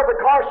this girl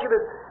because she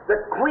was the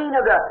queen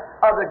of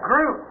the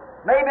group.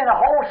 Maybe in the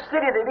whole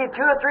city there'd be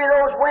 2 or 3 of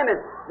those women.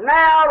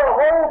 Now the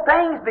whole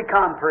thing's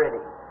become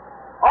pretty.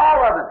 All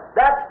of them.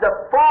 That's to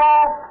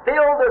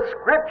fulfill the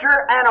Scripture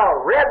and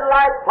a red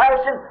light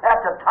flashing at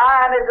the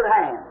time is at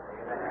hand.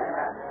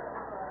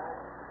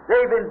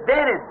 They've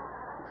invented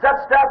such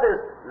stuff as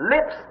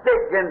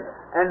lipstick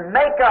and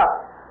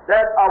makeup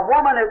that a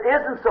woman that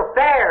isn't so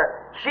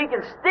fair, she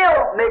can still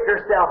make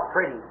herself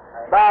pretty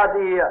by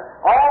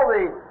all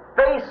the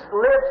face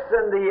lifts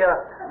and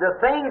the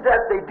things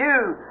that they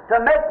do to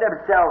make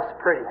themselves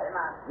pretty.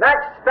 Max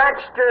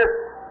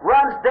Factor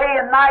runs day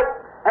and night,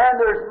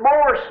 and there's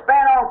more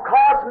spent on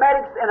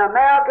cosmetics in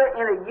America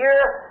in a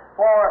year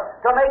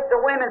to make the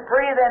women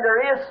pretty than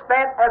there is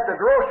spent at the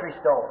grocery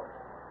store.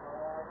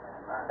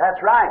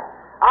 That's right.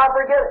 I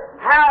forget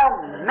how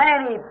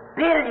many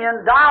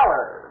 $billion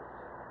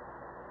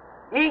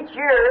each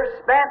year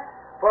spent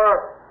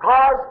for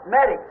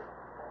cosmetics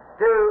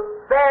to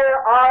fair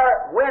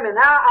our women.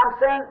 Now, I'm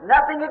saying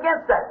nothing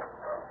against that.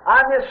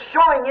 I'm just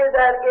showing you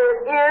that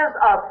it is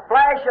a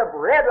flash of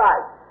red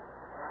light,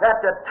 that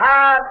the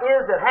time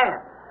is at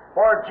hand.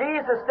 For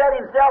Jesus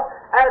said Himself,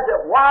 as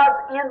it was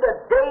in the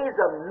days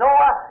of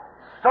Noah,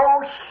 so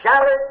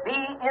shall it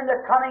be in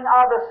the coming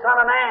of the Son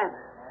of Man.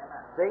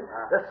 See?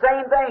 The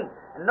same thing.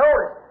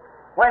 Notice,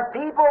 when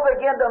people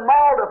begin to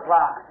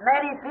multiply,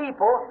 many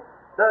people,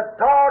 the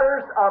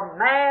daughters of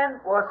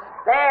man was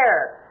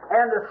fair,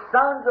 and the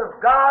sons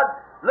of God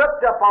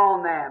looked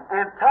upon them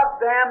and took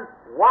them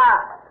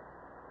wives.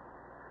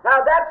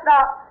 Now, that's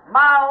not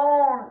my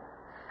own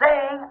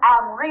saying.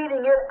 I'm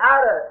reading it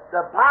out of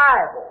the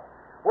Bible,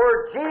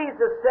 where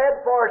Jesus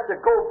said for us to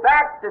go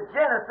back to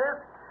Genesis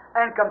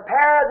and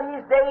compare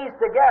these days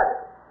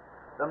together.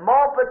 The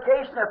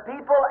multiplication of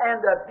people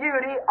and the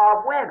beauty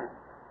of women.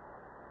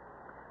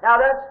 Now,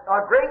 that's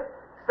a great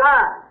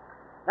sign.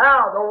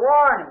 Now, the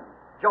warning,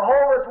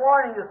 Jehovah's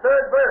warning, the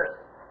 3rd verse.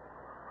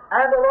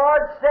 And the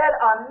Lord said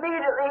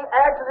immediately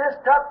after this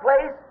took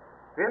place,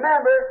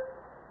 remember,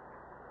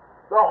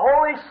 the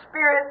Holy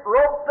Spirit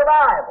wrote the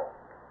Bible.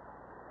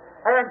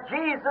 And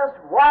Jesus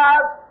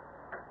was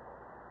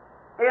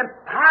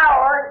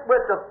empowered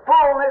with the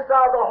fullness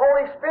of the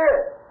Holy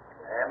Spirit.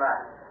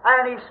 Amen.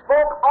 And He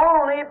spoke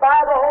only by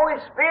the Holy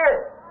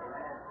Spirit.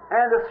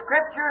 And the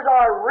Scriptures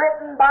are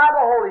written by the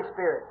Holy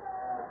Spirit.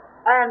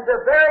 And the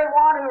very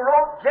one who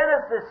wrote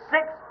Genesis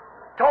 6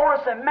 told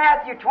us in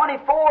Matthew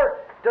 24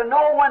 to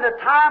know when the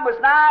time was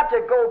nigh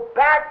to go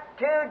back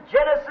to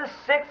Genesis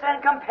 6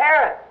 and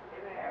compare it.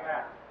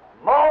 Amen.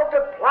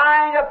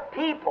 Multiplying of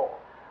people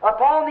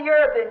upon the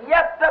earth, and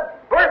yet the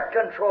birth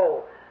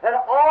control and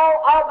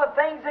all of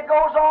the things that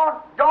goes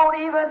on, don't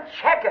even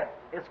check it.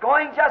 It's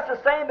going just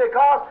the same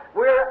because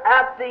we're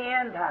at the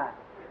end time.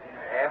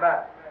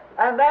 Amen.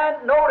 And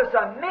then notice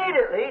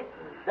immediately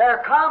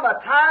there come a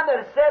time that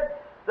it said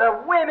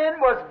the women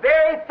was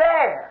very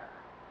fair,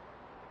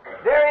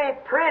 very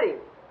pretty.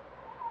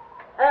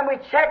 And we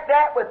check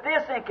that with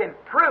this and can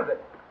prove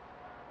it.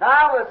 Now,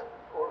 I was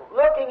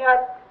looking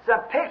at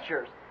some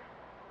pictures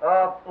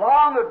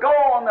long ago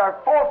on their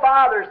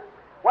forefathers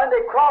when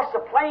they crossed the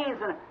plains,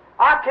 and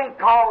I can't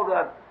call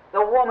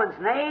the woman's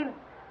name,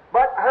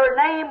 but her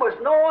name was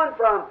known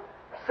from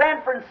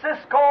San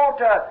Francisco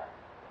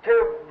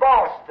to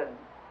Boston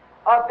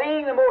of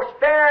being the most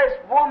fairest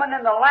woman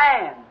in the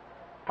land.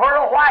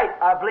 Pearl White,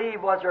 I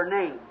believe, was her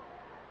name.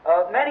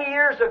 Many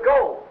years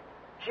ago,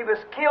 She was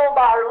killed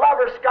by her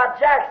lover, Scott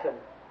Jackson.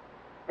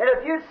 And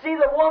if you'd see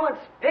the woman's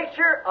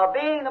picture of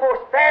being the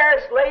most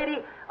fairest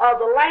lady of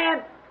the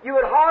land, you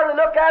would hardly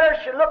look at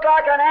her. She'd look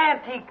like an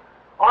antique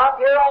out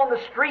here on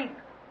the street.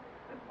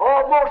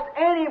 Almost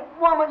any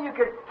woman you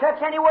could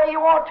catch any way you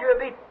want to would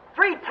be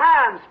 3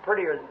 times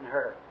prettier than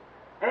her.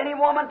 Any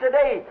woman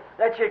today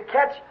that you'd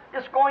catch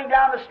just going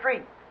down the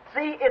street.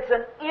 See, it's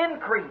an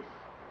increase.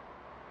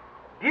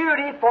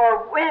 Beauty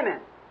for women.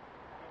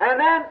 And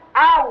then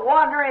I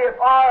wonder if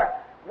our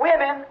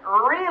women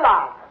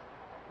realize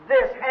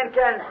this and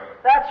can.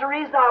 That's the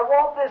reason I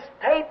want this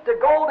tape to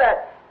go,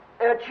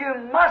 that you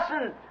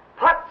mustn't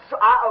put.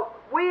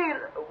 We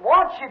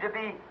want you to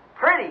be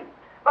pretty,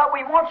 but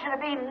we want you to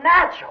be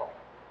natural.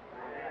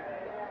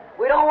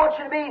 We don't want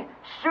you to be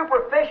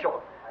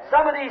superficial.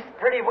 Some of these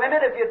pretty women,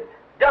 if you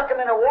duck them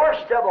in a wash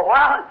tub a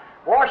while,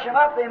 wash them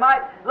up, they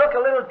might look a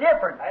little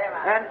different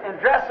and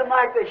dress them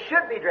like they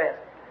should be dressed.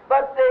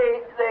 But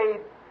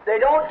they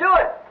don't do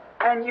it,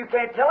 and you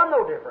can't tell them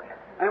no different.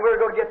 And we're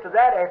going to get to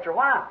that after a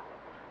while.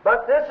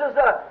 But this is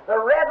the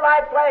red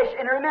light flash.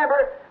 And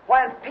remember,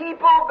 when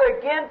people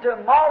begin to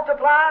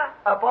multiply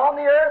upon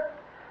the earth,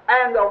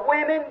 and the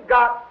women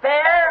got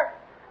fair,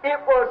 it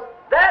was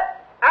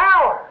that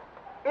hour.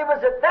 It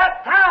was at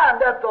that time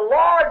that the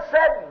Lord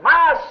said,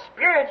 "My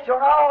spirit shall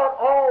not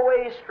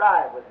always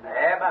strive with me."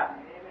 Amen.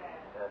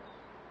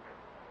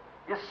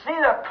 You see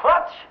the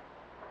clutch?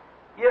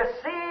 You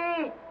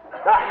see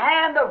the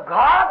hand of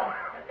God?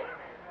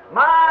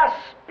 My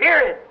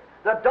spirit,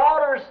 the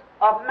daughters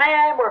of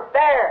man were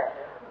fair,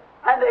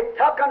 and they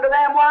took unto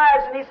them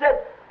wives, and he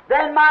said,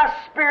 "Then my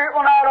spirit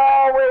will not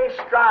always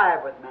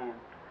strive with man."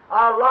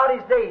 A lot of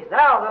these days.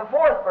 Now, the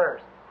 4th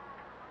verse.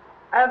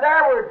 And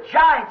there were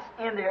giants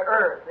in the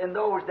earth in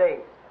those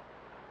days.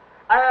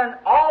 And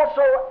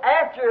also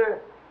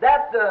after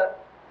that, the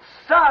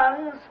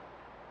sons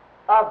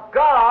of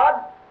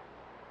God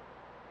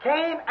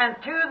came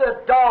unto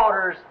the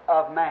daughters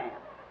of man,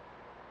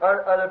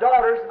 or the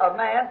daughters of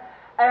man,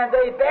 and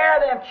they bare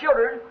them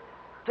children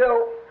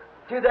to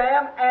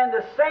them, and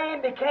the same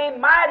became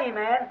mighty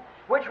men,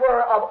 which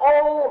were of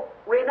old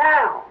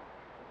renown.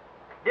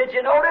 Did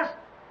you notice?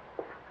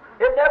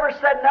 It never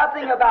said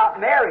nothing about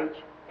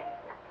marriage.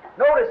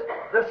 Notice,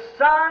 the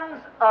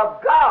sons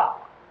of God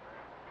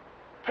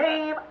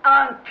came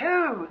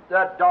unto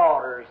the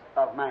daughters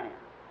of man.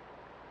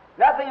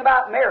 Nothing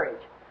about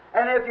marriage.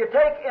 And if you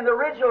take in the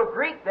original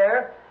Greek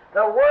there,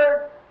 the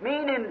word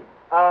meaning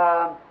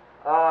says,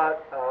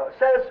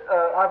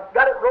 I've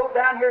got it wrote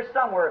down here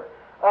somewhere,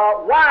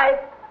 wife,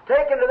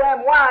 taken to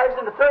them wives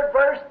in the 3rd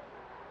verse,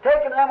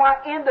 taken to them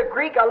wives. In the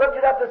Greek, I looked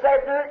it up this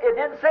afternoon, it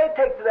didn't say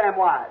take to them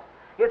wives.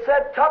 It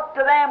said took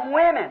to them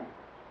women,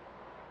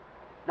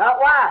 not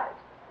wives.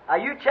 Now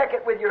you check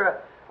it with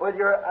your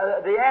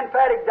the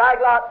emphatic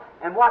diglot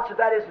and watch if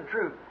that isn't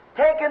true.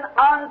 Taken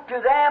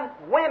unto them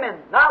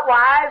women, not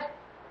wives.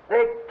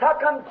 They took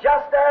them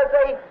just as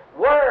they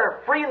were,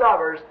 free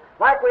lovers,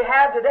 like we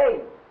have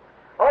today.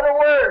 Other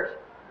words,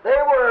 they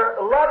were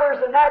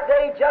lovers in that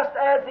day just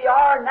as they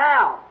are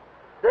now.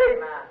 They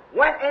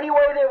went any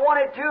way they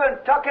wanted to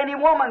and took any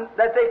woman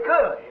that they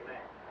could.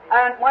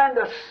 And when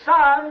the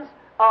sons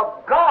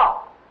of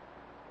God,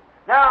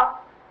 now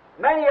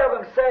many of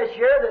them says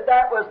here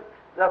that was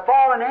the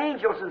fallen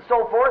angels and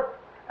so forth,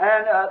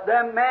 and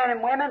them men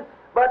and women,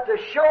 but to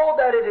show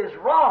that it is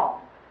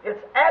wrong,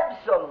 it's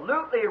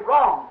absolutely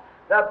wrong.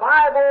 The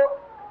Bible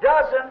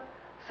doesn't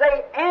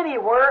say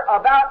anywhere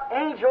about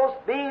angels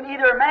being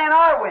either men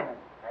or women.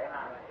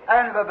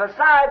 And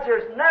besides,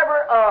 there's never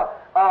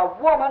a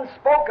woman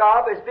spoke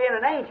of as being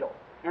an angel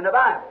in the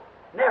Bible.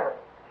 Never.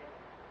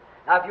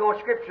 Now, if you want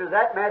scripture of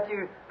that,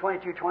 Matthew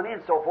 22:20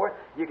 and so forth,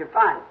 you can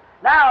find it.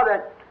 Now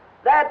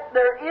that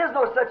there is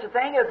no such a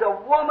thing as a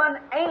woman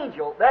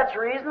angel. That's the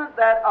reason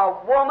that a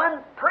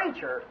woman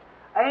preacher,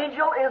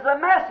 angel is a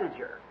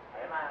messenger.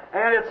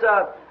 And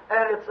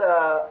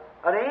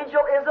an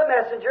angel is a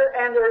messenger,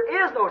 and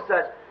there is no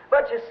such.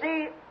 But you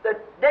see, the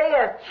day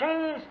has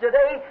changed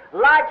today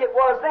like it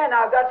was then.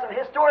 Now, I've got some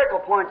historical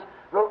points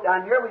wrote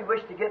down here we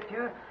wish to get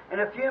to in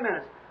a few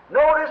minutes.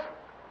 Notice,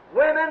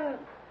 women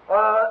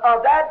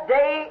of that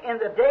day, in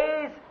the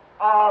days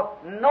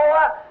of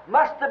Noah,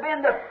 must have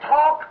been the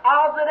talk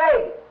of the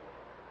day.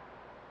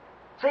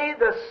 See,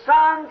 the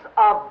sons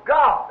of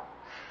God,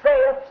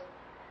 saith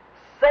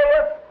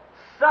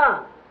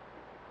sons,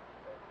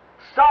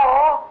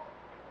 saw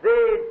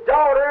the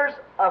daughters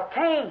of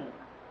Cain,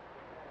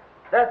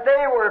 that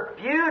they were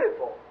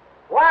beautiful.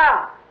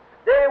 Wow!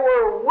 They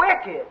were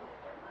wicked.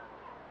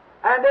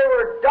 And they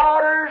were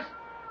daughters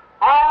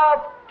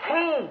of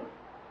Cain.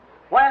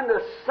 When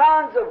the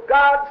sons of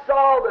God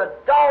saw the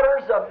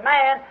daughters of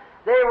man,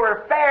 they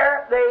were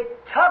fair, they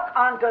took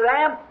unto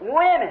them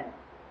women.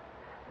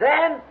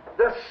 Then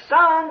the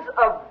sons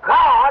of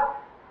God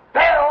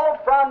fell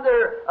from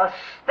their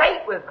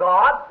estate with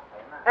God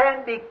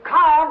and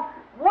become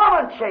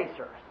woman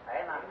chasers.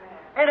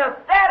 And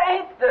if that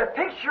ain't the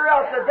picture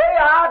of today,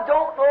 I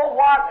don't know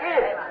what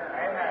is.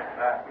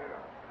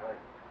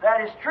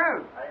 That is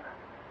true.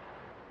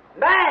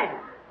 Man,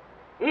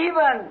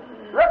 Even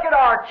look at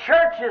our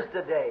churches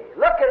today.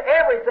 Look at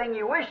everything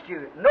you wish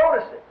to.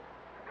 Notice it.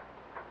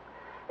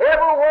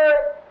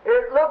 Everywhere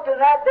it looked in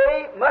that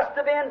day must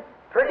have been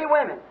pretty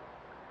women.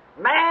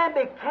 Man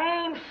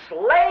became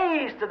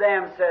slaves to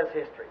them, says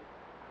history.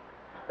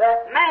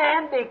 That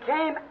man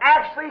became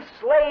actually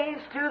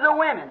slaves to the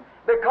women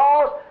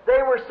because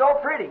they were so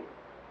pretty.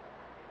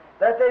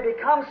 That they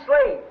become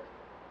slaves.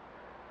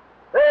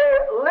 They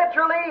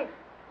literally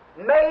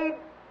made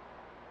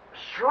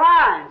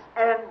shrines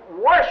and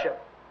worship.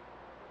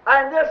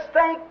 And just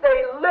think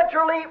they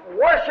literally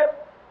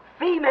worship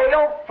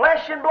female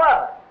flesh and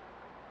blood.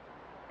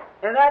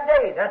 In that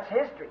day, that's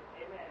history.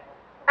 Amen.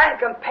 And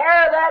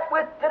compare that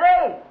with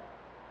today.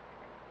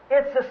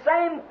 It's the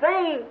same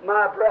thing,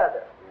 my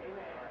brother.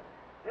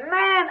 Amen.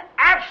 Man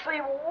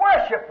actually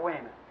worship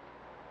women.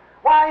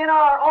 Why, in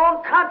our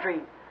own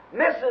country,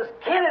 Mrs.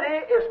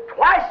 Kennedy is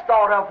twice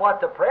thought of what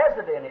the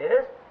president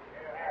is.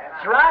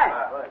 That's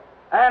right.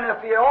 And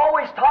if you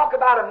always talk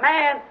about a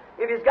man,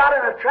 if he's got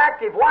an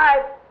attractive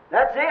wife,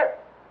 that's it.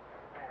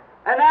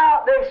 And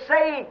now they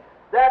say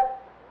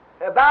that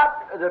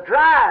about the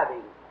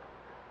driving.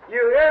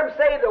 You hear them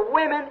say the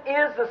women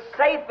is the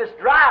safest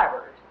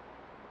drivers.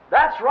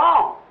 That's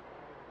wrong.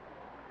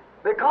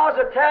 Because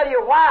I'll tell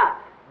you why.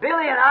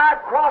 Billy and I,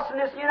 crossing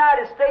this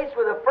United States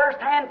with a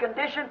first-hand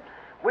condition,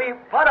 we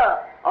put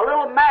a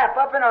little map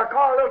up in our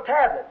car, a little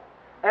tablet,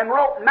 and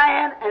wrote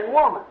man and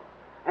woman.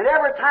 And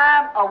every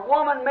time a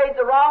woman made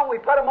the wrong, we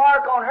put a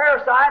mark on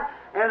her side,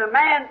 and a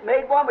man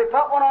made one, we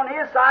put one on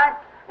his side,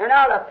 and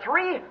out of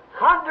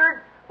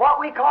 300 what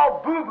we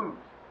call boo-boos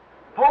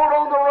pulled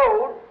on the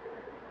road,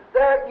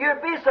 that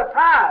you'd be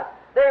surprised.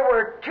 There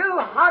were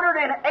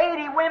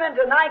 280 women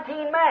to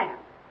 19 men.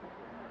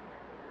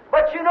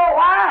 But you know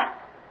why?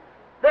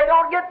 They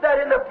don't get that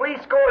in the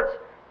police courts.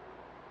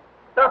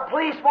 The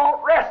police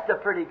won't arrest a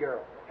pretty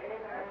girl.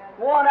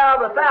 1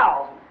 out of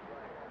 1,000.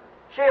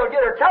 She'll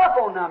get her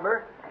telephone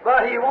number,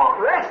 but he won't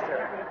arrest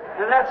her.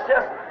 And that's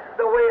just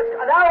the way it's...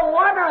 No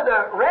wonder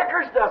the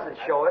records doesn't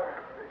show it.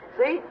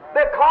 See?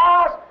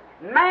 Because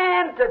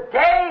man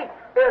today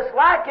is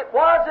like it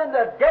was in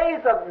the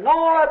days of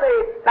Noah.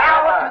 They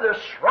bow to the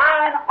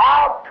shrine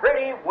of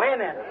pretty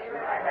women.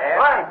 Amen.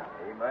 Right.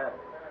 Amen.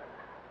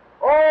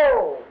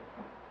 Oh,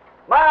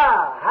 my,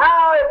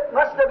 how it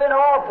must have been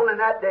awful in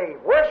that day.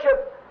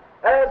 Worship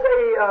as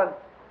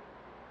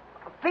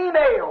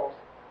females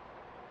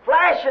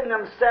flashing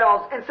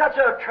themselves in such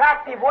an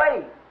attractive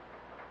way.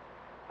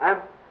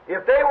 And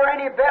if they were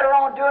any better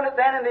on doing it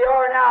then than they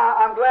are now,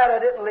 I'm glad I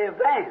didn't live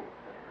then.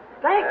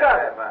 Think of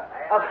it,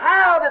 of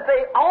how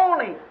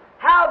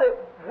the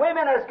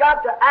women has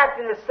got to act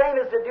in the same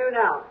as they do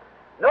now.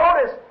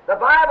 Notice, the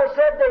Bible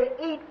said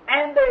they eat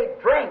and they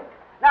drink.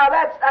 Now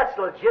that's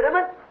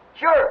legitimate.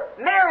 Sure,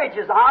 marriage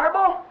is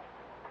honorable.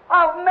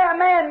 A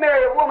man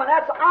marry a woman,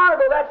 that's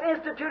honorable, that's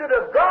instituted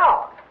of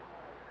God.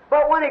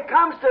 But when it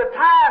comes to a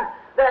time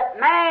that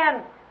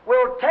man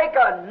will take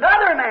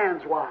another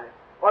man's wife,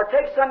 or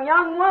take some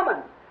young woman,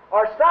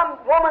 or some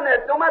woman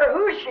that, no matter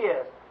who she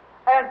is,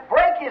 and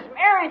break his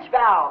marriage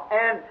vow,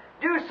 and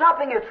do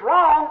something that's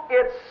wrong,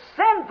 it's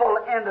sinful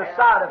in the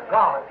sight of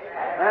God.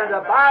 And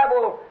the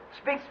Bible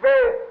speaks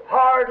very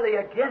hardly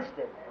against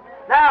it.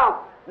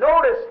 Now,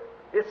 notice,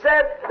 it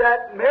said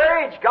that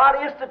marriage, God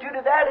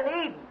instituted that in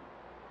Eden.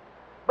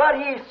 But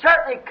He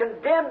certainly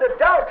condemned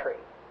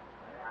adultery.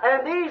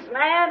 And these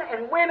men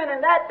and women in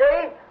that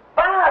day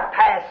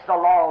bypassed the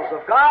laws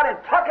of God and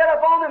took it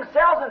upon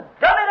themselves and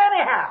done it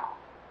anyhow.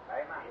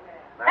 Amen.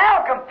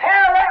 Now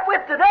compare that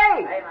with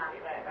today. Amen.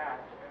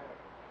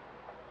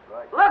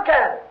 Look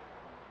at it.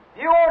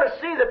 If you want to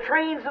see the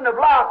trains in the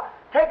block,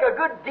 take a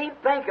good deep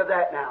think of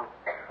that now.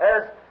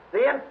 As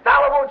the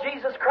infallible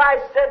Jesus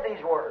Christ said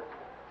these words.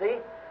 See?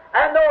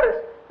 And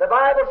notice, the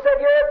Bible said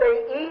here,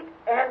 they eat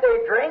and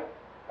they drink,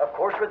 of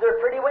course with their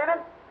pretty women.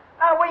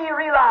 Now, will you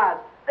realize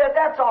that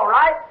that's all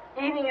right?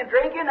 Eating and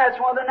drinking, that's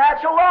one of the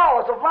natural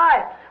laws of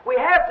life. We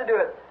have to do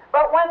it.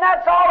 But when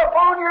that's all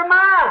upon your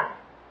mind,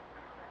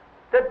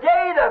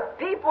 today the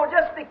people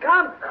just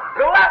become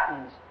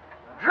gluttons,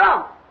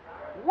 drunk,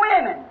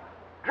 women,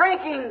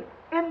 drinking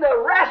in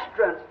the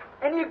restaurants,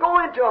 and you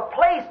go into a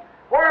place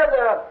where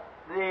the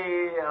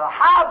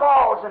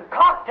highballs and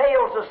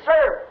cocktails are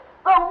served.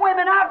 The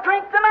women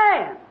outdrink the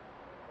man.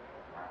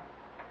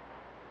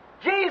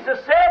 Jesus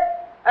said,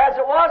 as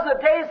it was in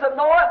the days of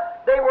Noah,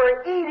 they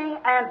were eating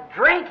and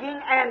drinking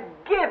and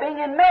giving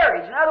in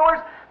marriage. In other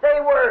words,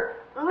 they were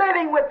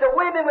living with the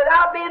women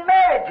without being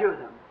married to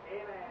them.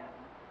 Amen.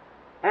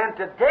 And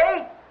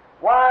today,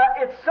 why,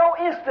 it's so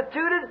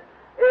instituted,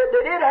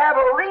 they did have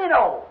a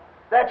Reno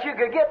that you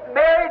could get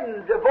married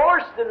and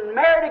divorced and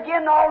married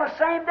again all the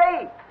same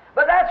day.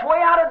 But that's way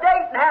out of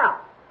date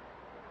now.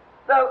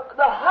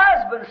 The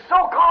husbands,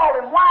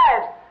 so-called, and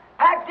wives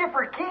pack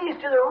different keys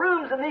to the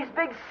rooms in these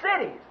big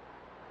cities.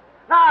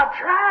 Now, I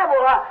travel,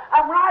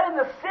 I'm right in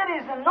the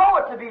cities and know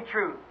it to be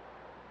true.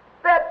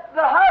 That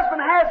the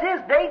husband has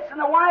his dates and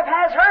the wife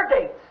has her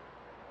dates.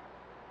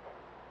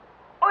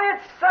 Oh,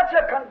 it's such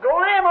a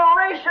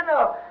conglomeration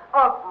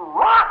of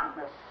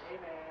rottenness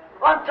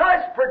until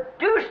it's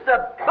produced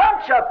a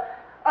bunch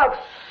of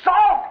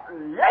soft,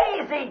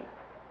 lazy,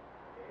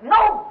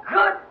 no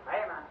good,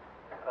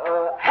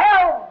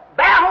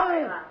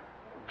 hell-bound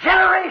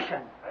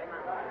generation.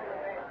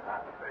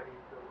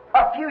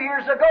 A few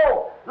years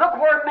ago, look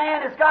where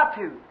man has got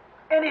to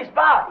in his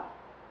body.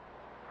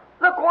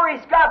 Look where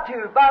he's got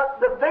to about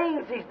the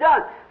things he's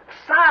done.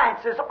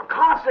 Science is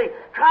constantly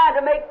trying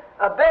to make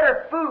a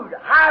better food,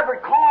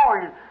 hybrid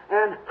corn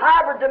and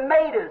hybrid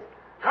tomatoes,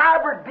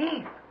 hybrid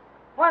beef,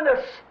 when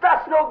the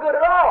stuff's no good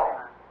at all.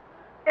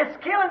 It's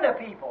killing the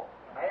people,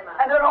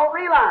 and they don't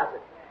realize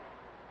it.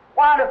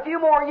 Why, in a few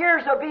more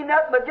years, there'll be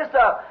nothing but just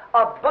a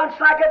bunch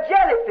like a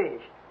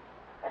jellyfish.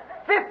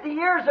 50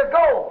 years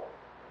ago,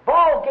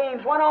 ball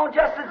games went on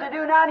just as they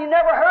do now, and you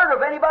never heard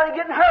of anybody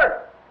getting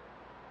hurt.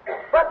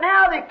 But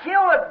now they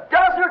kill a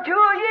dozen or two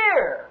a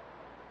year.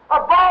 A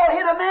ball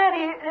hit a man,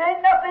 there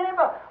ain't nothing in him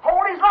but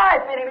hold his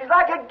life in him. He's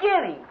like a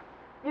guinea.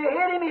 You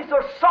hit him, he's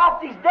so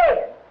soft he's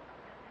dead.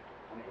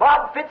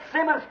 Bob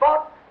Fitzsimmons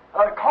fought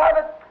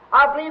Corbett.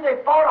 I believe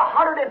they fought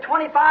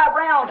 125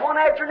 rounds one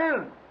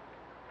afternoon.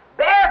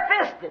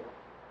 Bare-fisted.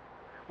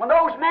 When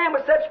those men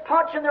with such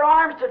punch in their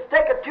arms to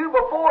take a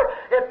 2x4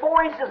 at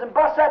 4 inches and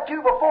bust that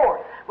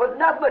 2x4 with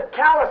nothing but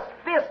callous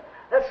fists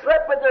that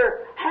slept with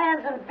their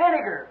hands in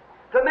vinegar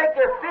to make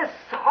their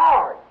fists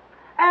hard.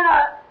 And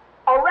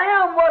a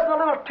round wasn't a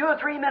little 2 or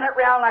 3 minute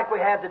round like we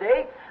have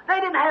today. They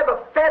didn't have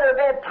a feather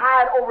bed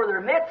tied over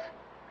their mitts.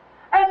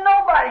 And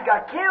nobody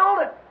got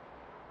killed.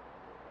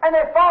 And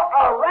they thought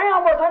a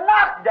round was a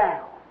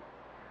knockdown.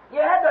 You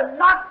had to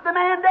knock the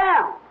man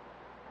down.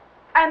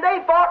 And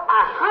they fought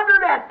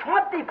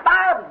 125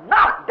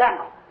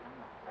 knockdowns.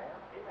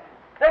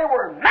 They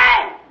were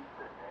mad.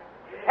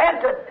 And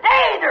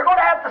today they're going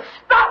to have to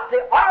stop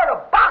the art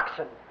of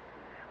boxing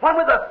when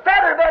with a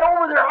feather bed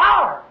over their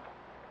arm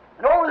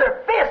and over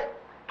their fist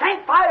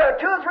can't fight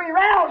 2 or 3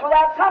 rounds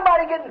without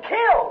somebody getting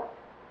killed.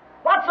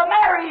 What's the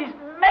matter? He's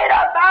made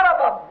up out of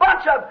a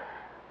bunch of,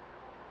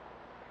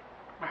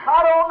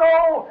 I don't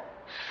know,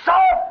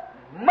 soft,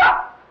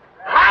 muck,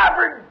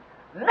 hybrid,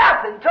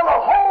 nothing till the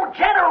whole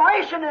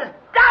generation is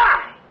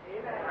dying.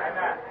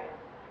 Amen.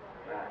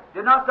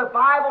 Did not the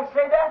Bible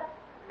say that?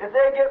 If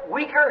they get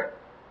weaker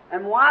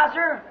and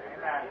wiser,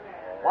 amen,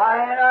 why,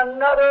 ain't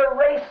another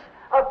race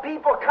of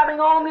people coming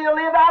on, they'll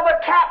live out of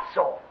a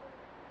capsule.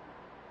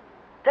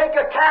 Take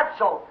a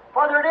capsule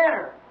for their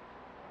dinner.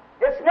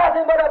 It's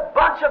nothing but a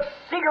bunch of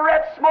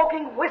cigarette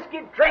smoking,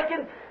 whiskey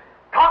drinking,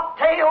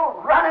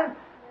 cocktail running,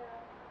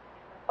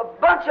 a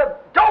bunch of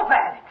dope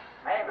addicts,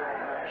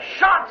 amen,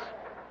 shots,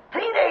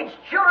 teenage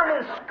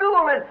children in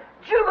school and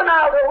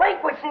juvenile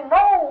delinquency.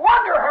 No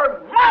wonder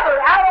her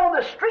mother out on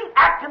the street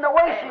acting the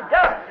way she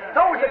does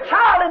throws a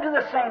child into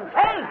the same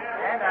thing.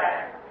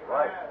 Amen.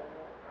 Right.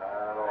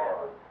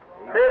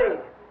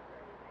 Pity.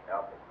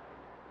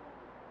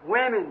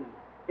 Women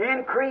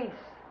increase.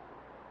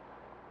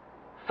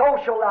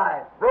 Social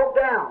life broke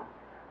down.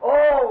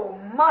 Oh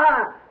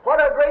my, what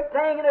a great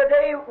thing in the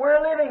day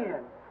we're living in.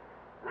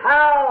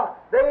 How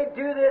they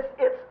do this,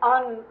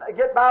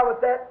 get by with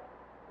that.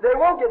 They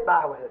won't get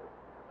by with it.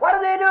 What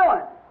are they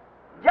doing?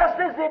 Just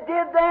as they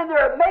did then,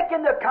 they're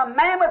making the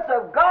commandments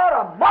of God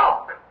a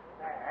mock.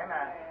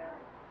 Amen.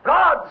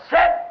 God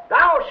said,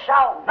 "Thou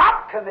shalt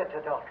not commit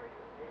adultery."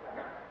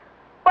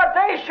 But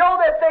they show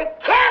that they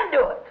can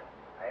do it.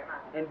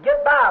 Amen. And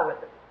get by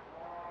with it.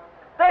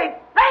 They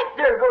think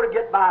they're going to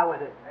get by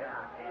with it,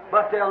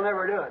 but they'll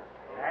never do it.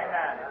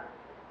 Amen.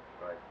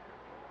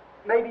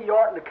 Maybe you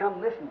oughtn't to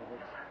come listen to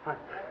this.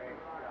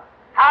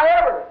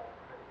 However,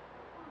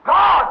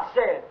 God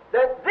said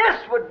that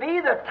this would be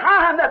the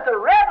time that the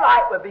red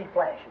light would be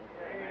flashing.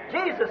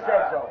 Jesus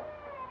said so.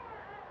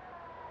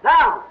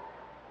 Now,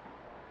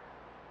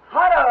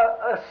 what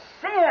a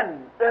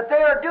sin that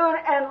they are doing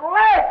and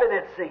laughing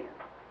at sin.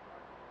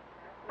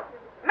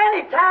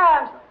 Many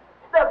times,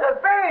 the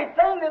very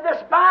thing that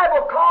this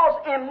Bible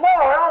calls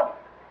immoral,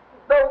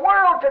 the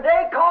world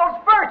today calls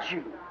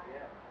virtue.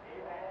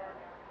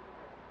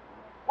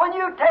 When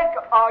you take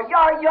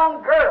your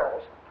young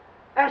girls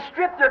and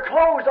strip their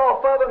clothes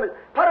off of them and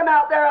put them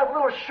out there with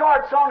little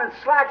shorts on and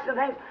slacks and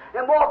things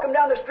and walk them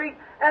down the street,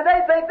 and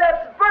they think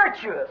that's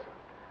virtuous,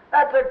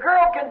 that the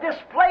girl can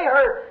display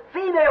her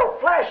female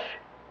flesh,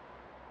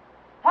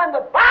 when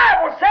the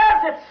Bible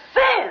says it's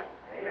sin.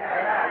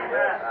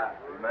 Amen.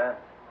 Amen.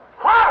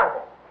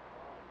 Horrible.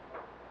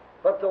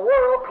 But the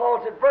world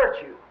calls it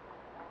virtue.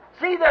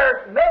 See,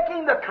 they're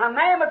making the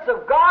commandments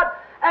of God,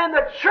 and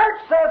the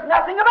church says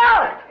nothing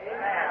about it.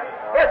 Amen.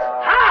 It's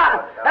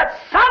time that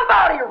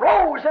somebody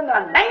rose in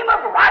the name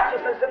of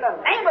righteousness, in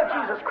the name of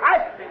Jesus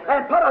Christ,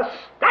 and put a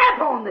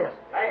stamp on this.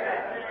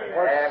 Amen.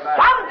 Or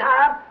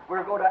sometime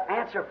we're going to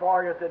answer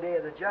for it at the day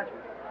of the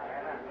judgment.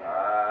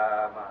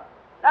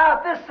 Now,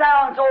 if this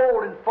sounds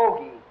old and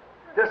fogey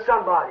to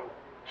somebody,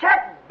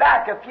 check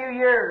back a few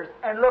years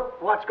and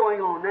look what's going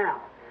on now.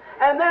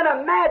 And then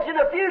imagine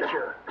a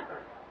future.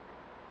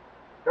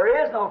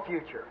 There is no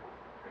future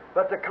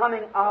but the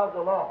coming of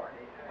the Lord.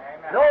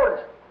 Amen.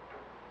 Notice,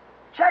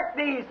 Check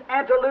these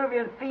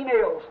antediluvian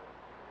females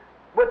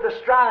with the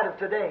stride of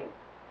today.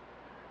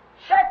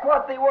 Check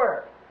what they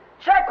were.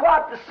 Check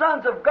what the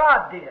sons of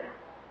God did.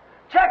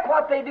 Check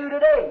what they do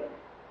today.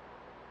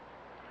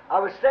 I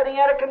was sitting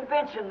at a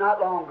convention not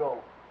long ago,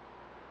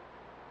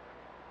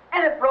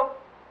 and it broke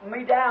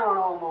me down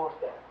almost.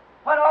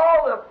 When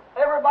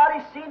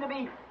everybody seemed to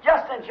be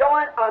just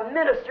enjoying a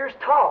minister's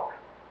talk.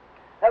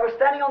 I was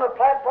standing on the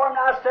platform, and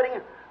I was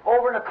sitting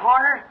over in a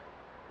corner,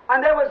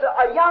 and there was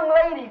a young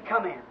lady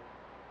come in,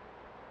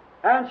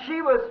 and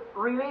she was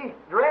really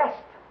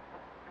dressed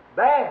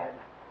bad.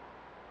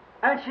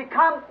 And she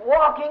come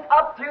walking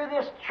up through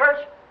this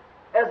church,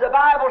 as the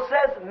Bible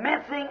says,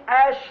 mincing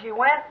as she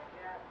went.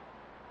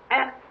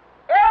 And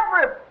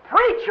every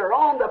preacher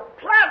on the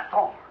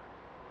platform,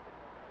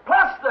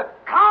 plus the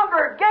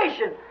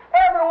congregation,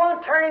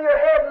 everyone turning their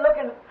head and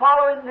looking,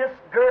 following this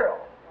girl.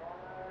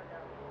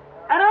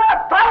 And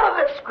I thought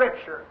of this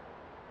scripture.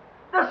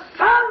 The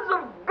sons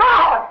of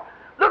God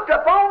looked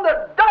upon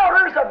the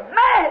daughters of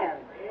man.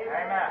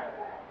 Amen.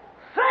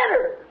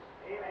 Sinners.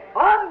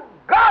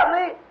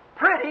 Ungodly,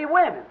 pretty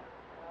women.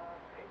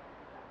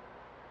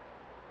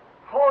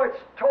 Oh, it's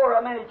tore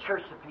a many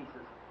churches to pieces.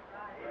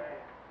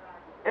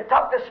 It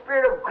took the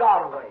Spirit of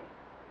God away.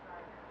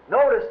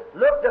 Notice,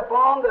 looked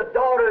upon the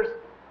daughters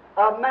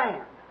of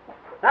man.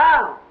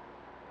 Now,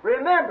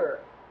 remember,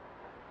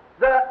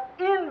 the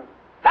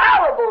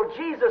infallible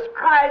Jesus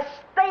Christ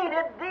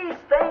stated these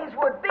things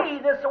would be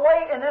this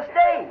way in this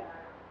day.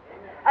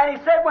 And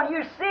He said, when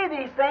you see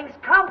these things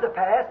come to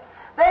pass,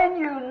 then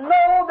you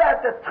know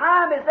that the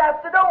time is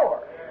at the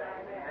door.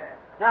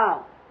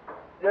 Now,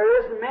 there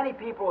isn't many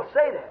people who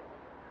say that.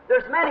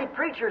 There's many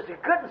preachers who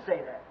couldn't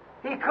say that.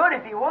 He could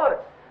if he would.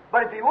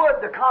 But if he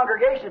would, the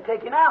congregation would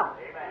take him out.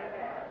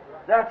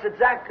 That's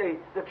exactly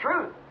the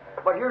truth.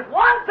 But here's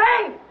one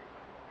thing.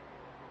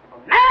 If a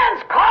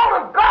man's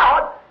called of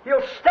God,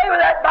 he'll stay with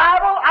that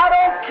Bible. I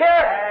don't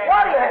care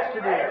what he has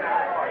to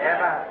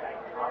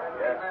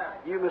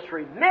do. You must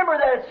remember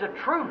that it's the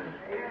truth.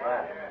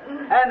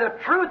 And the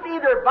truth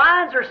either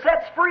binds or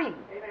sets free.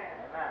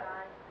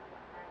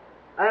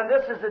 And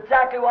this is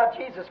exactly what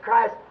Jesus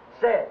Christ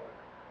said.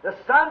 The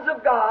sons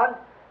of God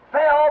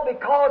fell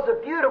because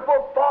of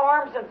beautiful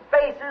forms and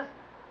faces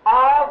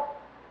of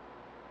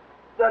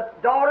the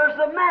daughters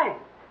of man.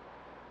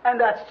 And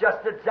that's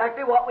just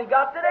exactly what we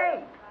got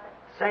today.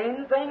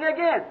 Same thing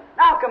again.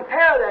 Now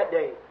compare that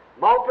day.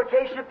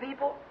 Multiplication of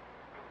people,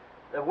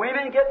 the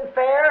women getting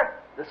fair,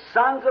 the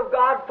sons of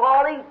God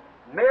falling,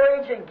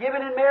 marriage and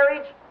giving in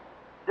marriage,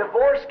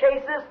 divorce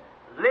cases,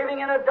 living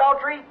in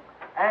adultery,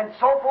 and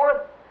so forth.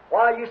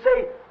 Why, you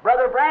say,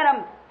 Brother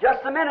Branham,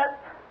 just a minute.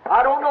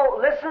 I don't know.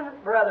 Listen,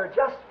 brother,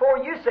 just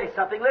before you say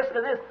something, listen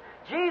to this.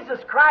 Jesus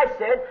Christ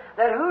said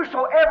that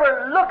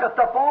whosoever looketh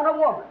upon a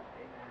woman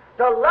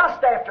to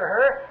lust after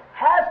her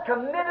has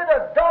committed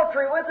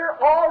adultery with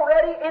her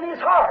already in his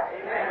heart.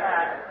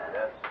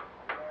 Amen.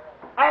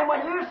 And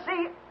when you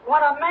see,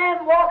 when a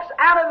man walks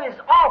out of his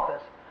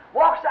office,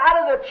 walks out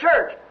of the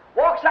church,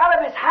 walks out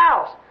of his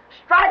house,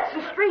 strikes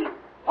the street,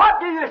 what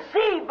do you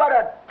see but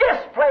a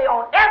display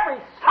on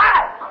every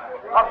side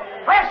of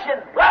flesh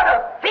and blood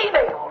of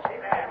females?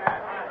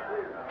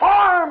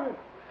 Form,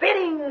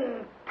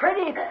 fitting,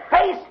 pretty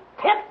face,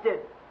 tempted.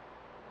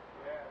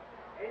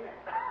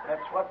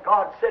 That's what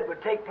God said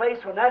would take place.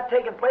 When that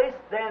taken place,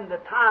 then the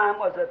time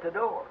was at the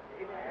door.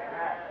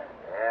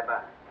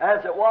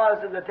 As it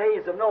was in the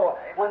days of Noah,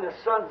 when the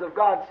sons of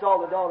God saw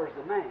the daughters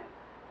of man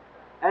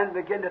and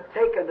began to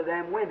take unto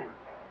them women.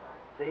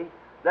 See?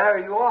 There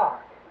you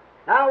are.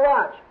 Now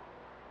watch.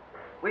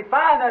 We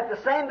find that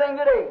the same thing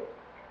today.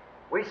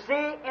 We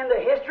see in the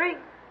history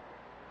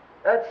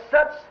that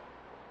such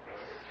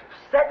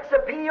sex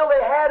appeal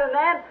they had in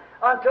them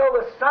until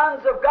the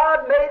sons of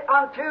God made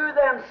unto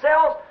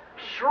themselves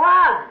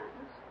shrines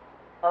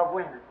of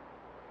women.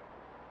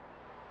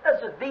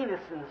 This is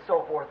Venus and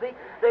so forth.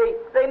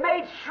 They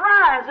made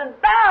shrines and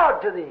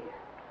bowed to thee.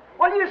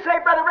 Well, you say,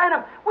 Brother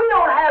Branham, we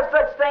don't have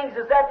such things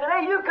as that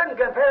today. You couldn't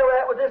compare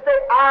that with this day.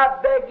 I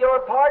beg your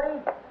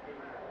pardon.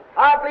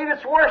 I believe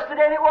it's worse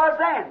today than it was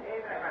then.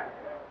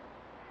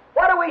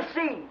 What do we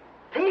see?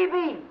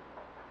 TV.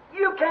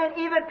 You can't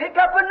even pick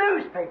up a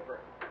newspaper.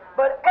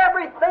 But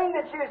everything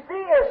that you see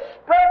is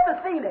spread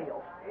to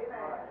females.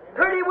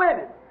 Pretty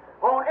women.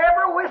 On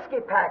every whiskey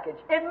package,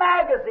 in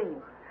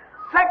magazines,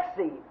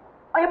 sexy,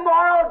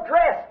 immoral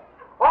dress.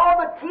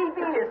 All the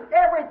TV is,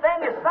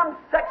 everything is some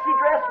sexy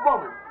dressed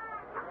woman.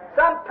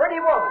 Some pretty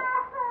woman.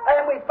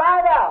 And we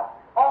find out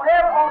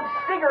on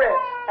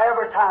cigarettes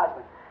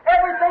advertisement.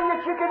 Everything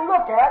that you can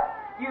look at,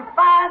 you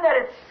find that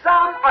it's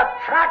some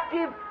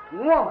attractive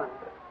woman.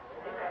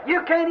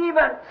 You can't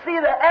even see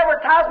the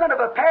advertisement of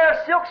a pair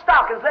of silk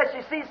stockings unless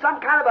you see some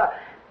kind of a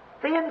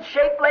thin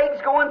shaped legs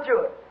going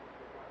through it.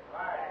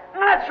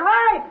 That's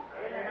right.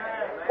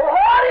 Well,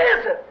 what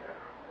is it?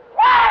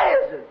 Why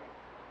is it?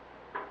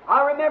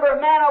 I remember a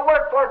man I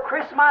worked for,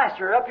 Chris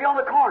Meister, up here on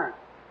the corner.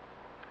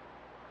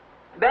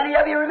 Many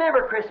of you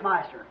remember Chris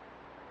Meister.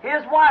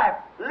 His wife,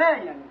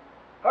 Lillian,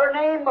 her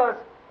name was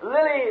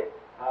Lily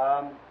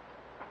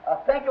I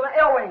think of an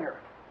Ellwinger.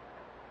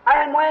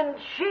 And when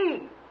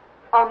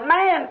a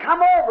man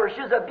come over,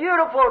 she's a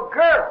beautiful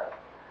girl,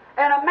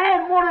 and a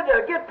man wanted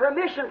to get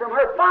permission from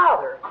her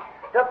father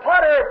to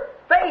put her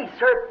face,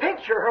 her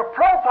picture, her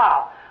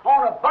profile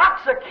on a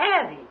box of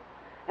candy.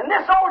 And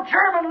this old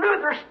German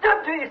Luther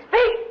stood to his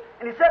feet,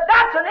 and he said,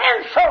 "That's an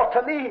insult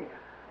to me,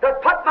 to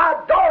put my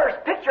daughter's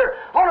picture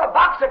on a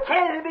box of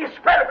candy to be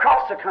spread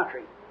across the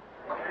country."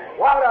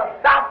 What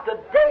about the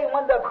day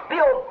when the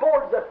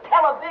billboards, the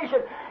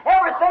television,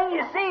 everything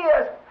you see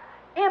is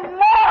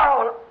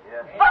immoral,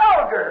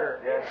 vulgar,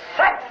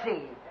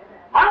 sexy,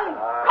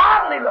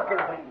 ungodly looking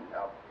things?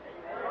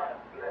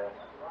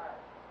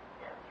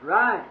 That's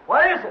right.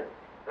 What is it?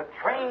 The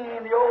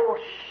train, the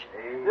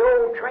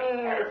old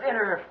train is in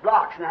her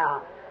blocks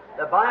now.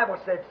 The Bible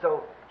said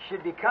so.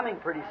 Should be coming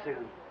pretty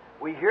soon.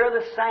 We hear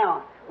the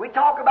sound. We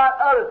talk about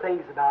other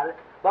things about it,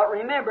 but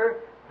remember,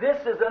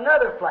 this is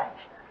another flash.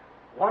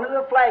 One of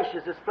the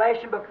flashes is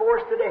flashing before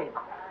us today.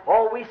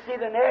 Oh, we see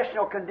the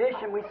national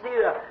condition. We see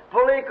the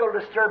political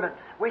disturbance.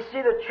 We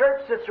see the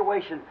church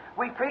situation.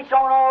 We preach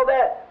on all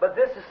that, but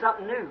this is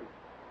something new.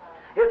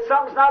 It's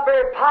something that's not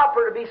very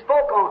popular to be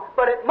spoke on,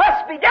 but it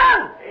must be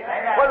done.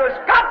 Amen. Well,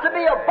 there's got to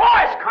be a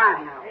voice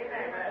crying out.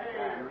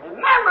 Amen.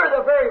 Remember,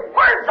 the very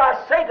words I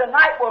say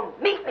tonight will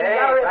meet me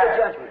out at the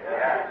judgment.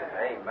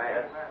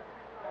 Amen.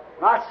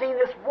 And I seen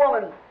this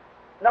woman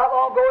not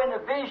long ago in the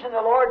vision.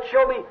 The Lord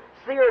showed me,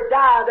 see her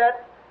die.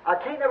 That I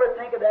can't never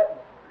think of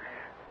that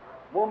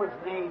woman's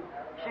name.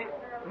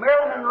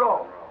 Marilyn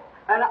Monroe.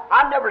 And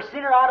I've never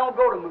seen her. I don't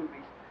go to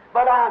movies,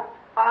 but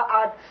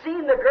I'd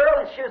seen the girl,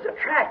 and she was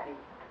attractive.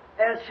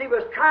 And she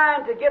was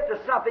trying to get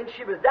to something.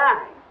 She was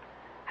dying.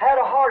 Had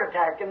a heart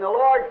attack. And the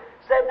Lord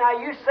said, "Now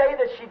you say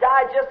that she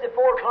died just at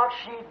 4 o'clock.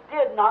 She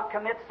did not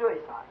commit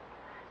suicide."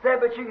 Said,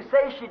 "But you can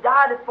say she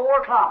died at 4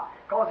 o'clock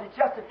because it's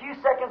just a few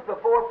seconds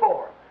before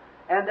 4.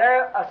 And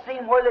there I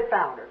seen where they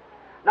found her.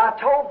 And I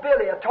told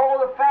Billy, I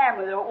told the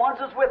family, the ones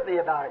that was with me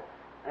about it.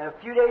 And a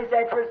few days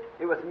afterwards,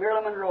 it was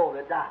Marilyn Monroe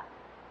that died.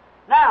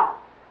 Now,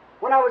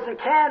 when I was in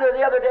Canada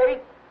the other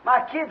day,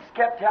 my kids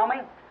kept telling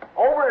me,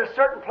 over at a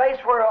certain place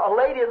where a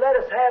lady let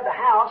us have the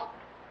house,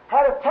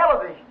 had a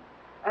television.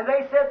 And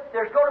they said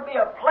there's going to be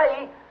a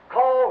play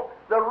called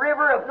The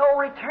River of No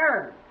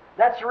Return.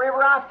 That's the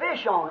river I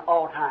fish on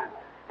all the time.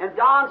 And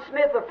Don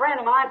Smith, a friend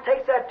of mine,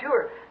 takes that to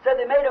her. Said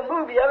they made a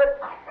movie of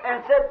it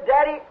and said,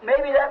 "Daddy,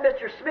 maybe that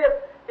Mr. Smith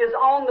is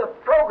on the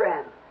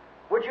program.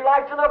 Would you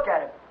like to look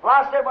at it?" Well,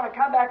 I said, when I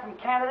come back from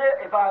Canada,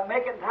 if I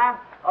make it in time,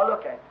 I'll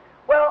look at it.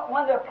 Well,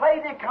 when the play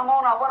did come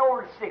on, I went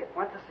over to see it,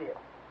 went to see it.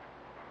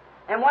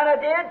 And when I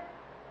did,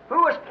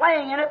 who was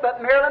playing in it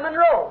but Marilyn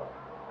Monroe?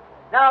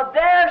 Now,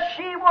 there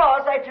she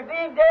was, after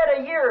being dead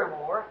a year or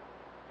more.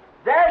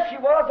 There she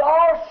was,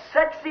 all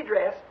sexy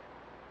dressed.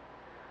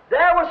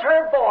 There was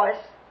her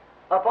voice,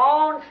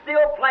 upon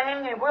still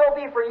playing, and will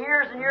be for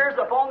years and years,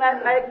 upon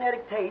that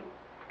magnetic tape.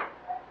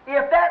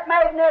 If that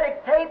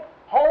magnetic tape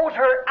holds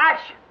her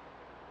action,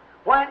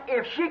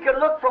 if she could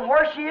look from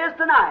where she is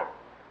tonight,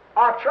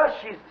 I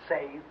trust she's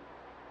saved,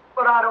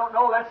 but I don't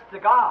know, that's to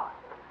God.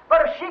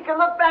 But if she can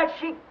look back,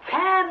 she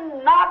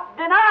cannot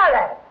deny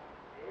that.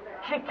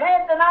 She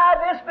can't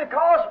deny this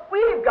because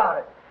we've got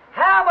it.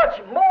 How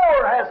much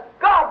more has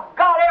God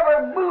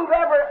ever moved,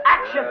 ever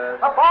action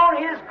upon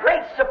His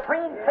great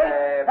supreme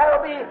faith?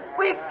 That'll be,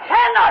 we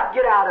cannot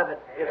get out of it.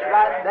 It's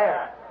right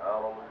there.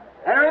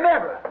 And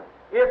remember,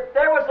 if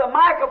there was a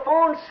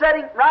microphone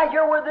sitting right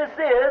here where this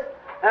is,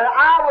 and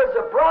I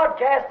was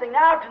broadcasting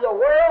now to the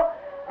world,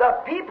 the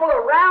people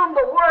around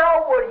the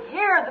world would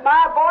hear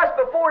my voice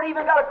before it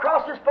even got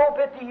across this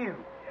pulpit to you.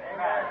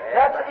 Amen.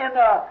 That's in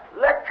the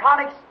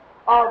electronics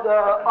of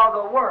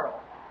the world.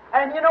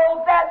 And you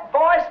know, that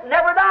voice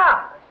never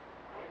dies.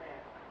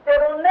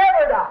 It'll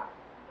never die.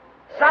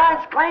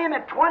 Science claim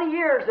in 20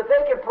 years, if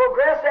they can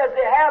progress as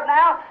they have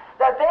now,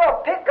 that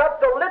they'll pick up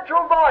the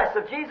literal voice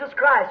of Jesus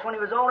Christ when He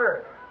was on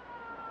earth.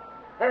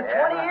 In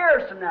 20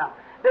 years from now.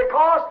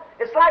 Because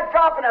it's like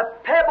dropping a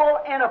pebble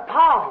in a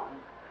pond.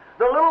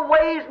 The little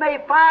waves may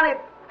finally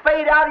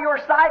fade out of your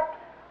sight,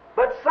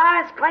 but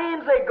science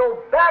claims they go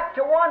back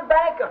to one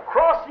bank,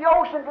 across the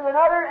ocean to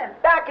another, and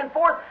back and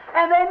forth,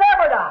 and they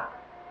never die.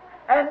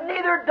 And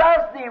neither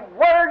does the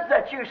words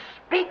that you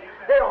speak.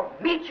 They'll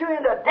meet you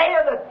in the day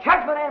of the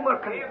judgment and will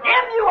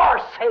condemn you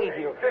or save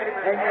you.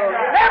 And you'll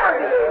never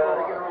be able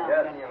to get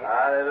around any of it.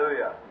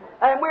 Hallelujah.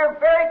 And we're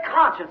very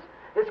conscious.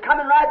 It's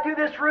coming right through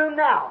this room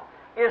now.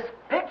 It's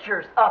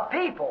pictures of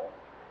people.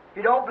 If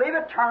you don't believe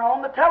it, turn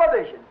on the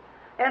television.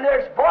 And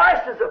there's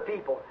voices of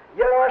people,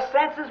 yet our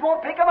senses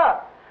won't pick them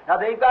up. Now,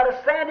 they've got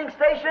a sanding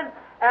station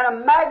and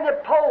a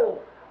magnet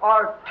pole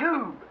or a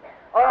tube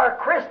or a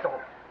crystal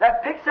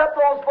that picks up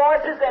those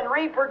voices and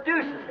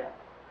reproduces them.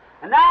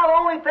 And now the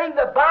only thing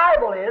the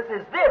Bible is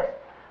this,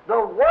 the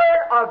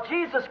Word of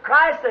Jesus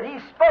Christ that He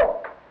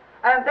spoke.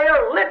 And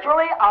they're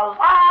literally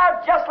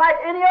alive just like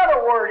any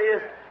other Word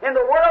is in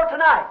the world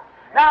tonight.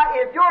 Now,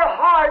 if your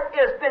heart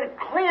has been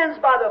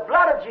cleansed by the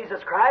blood of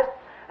Jesus Christ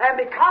and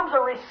becomes a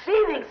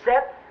receiving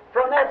set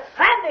from that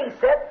sanding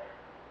set,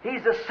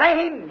 He's the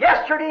same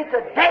yesterday,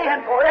 today,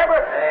 and forever,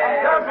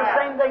 and does the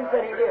same things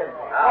that He did.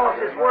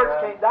 Because His words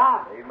can't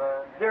die.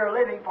 They're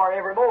living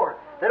forevermore.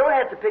 They don't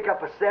have to pick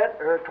up a set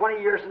or 20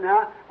 years from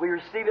now. We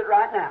receive it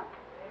right now.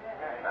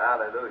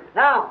 Hallelujah.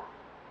 Now,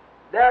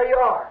 there you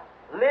are,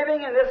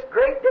 living in this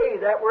great day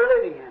that we're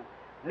living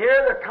in,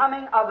 near the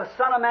coming of the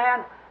Son of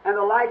Man, and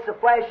the lights are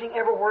flashing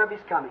everywhere of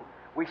His coming.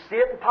 We see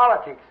it in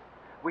politics.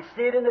 We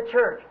see it in the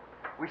church.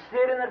 We see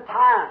it in the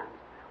times.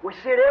 We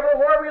see it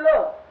everywhere we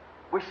look.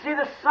 We see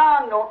the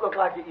sun don't look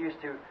like it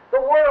used to.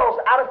 The world's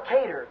out of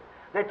cater.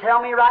 They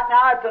tell me right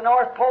now at the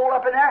North Pole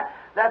up in there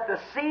that the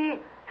sea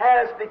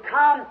has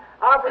become,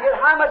 I forget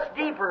how much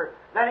deeper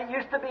than it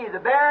used to be. The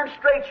Barren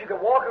Straits, you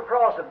could walk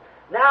across them.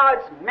 Now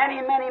it's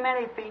many, many,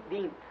 many feet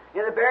deep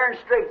in the Barren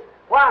Straits.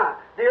 Why?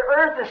 The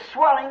earth is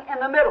swelling in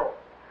the middle.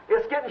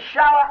 It's getting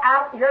shallow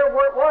out here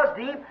where it was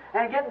deep,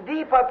 and getting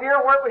deep up here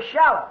where it was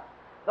shallow.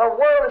 The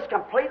world is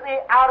completely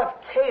out of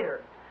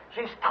cater.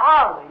 She's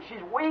toddling,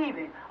 she's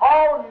weaving.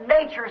 All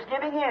nature is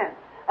giving in.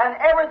 And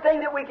everything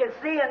that we can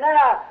see, and then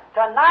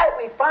tonight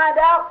we find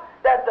out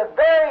that the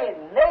very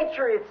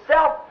nature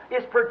itself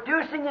is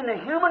producing in the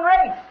human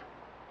race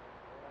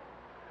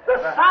the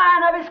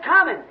sign of His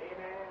coming.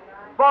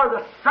 For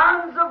the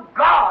sons of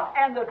God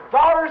and the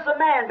daughters of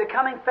man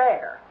becoming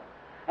fair.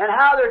 And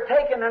how they're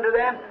taken unto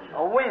them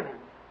women.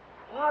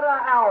 What an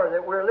hour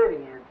that we're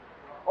living in.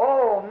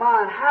 Oh,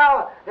 my,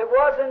 how it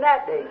was in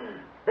that day.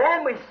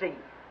 Then we see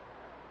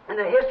in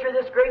the history of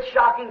this great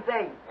shocking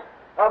thing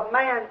of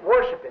man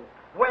worshiping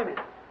women.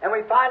 And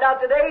we find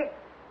out today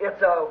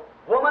it's a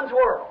woman's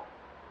world.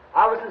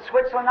 I was in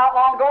Switzerland not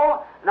long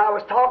ago, and I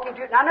was talking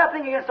to, now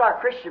nothing against our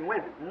Christian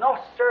women. No,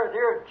 sir,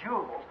 they're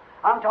jewels.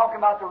 I'm talking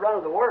about the run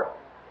of the world.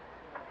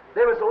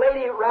 There was a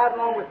lady riding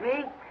along with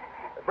me,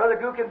 Brother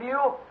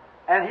Gukenbuhl,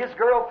 and his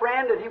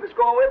girlfriend that he was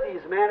going with.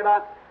 He's a man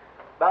about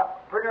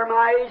pretty near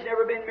my age,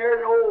 never been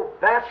married, an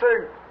old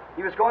bachelor.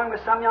 He was going with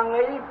some young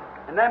lady,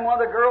 and then one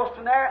of the girls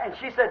from there, and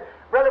she said,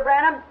 Brother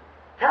Branham,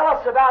 tell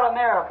us about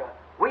America.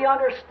 We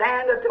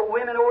understand that the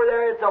women over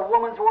there, it's a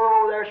woman's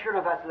world over there. Sure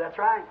enough, I said, that's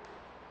right.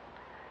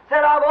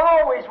 Said, I've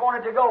always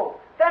wanted to go.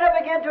 Then I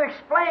began to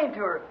explain to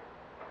her.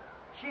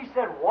 She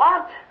said,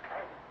 what?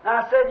 And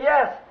I said,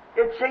 yes.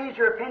 It changed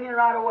her opinion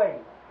right away.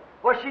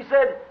 Well, she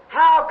said,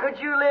 how could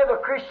you live a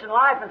Christian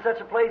life in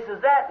such a place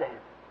as that then?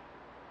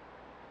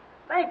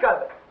 Think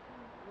of it.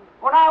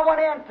 When I went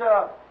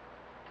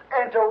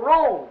into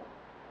Rome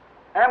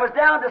and was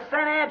down to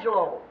St.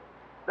 Angelo,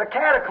 the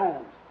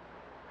catacombs,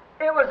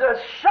 it was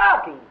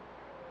shocking.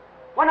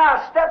 When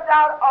I stepped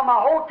out of my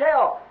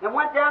hotel and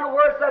went down to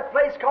where's that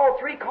place called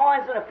Three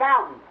Coins and a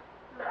Fountain,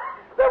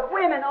 the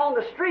women on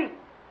the street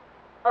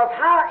of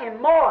how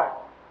immoral.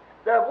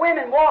 The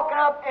women walking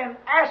up and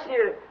asking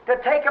you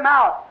to take them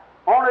out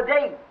on a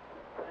date.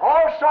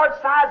 All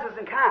sorts, sizes,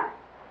 and kinds.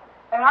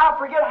 And I'll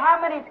forget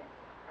how many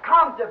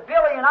come to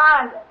Billy and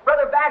I and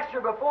Brother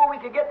Baxter before we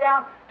could get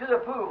down to the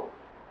pool.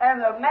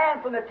 And the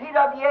man from the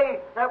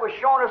TWA that was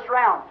showing us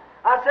around.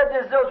 I said,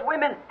 does those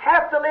women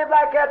have to live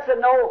like that? Said,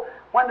 no.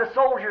 When the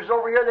soldiers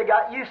over here, they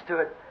got used to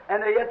it.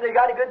 And yet they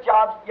got a good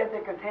job, yet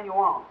they continue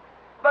on.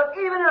 But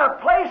even in a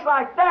place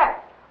like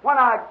that, when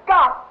I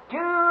got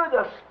to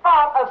the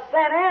spot of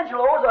San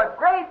Angelo, there was a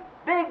great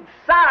big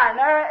sign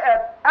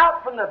there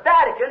out from the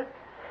Vatican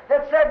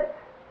that said,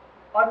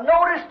 a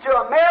notice to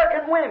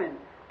American women,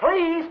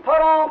 please put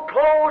on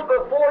clothes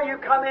before you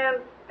come in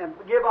and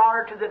give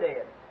honor to the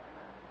dead.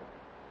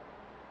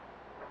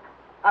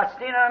 I've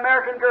seen an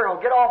American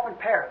girl get off in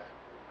Paris,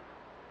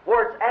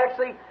 where it's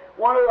actually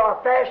one of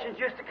our fashions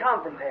used to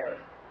come from Paris.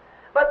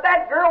 But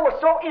that girl was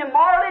so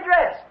immorally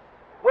dressed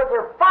with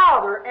her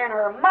father and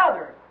her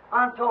mother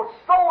until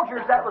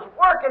soldiers that was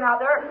working out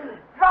there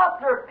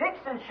dropped their picks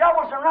and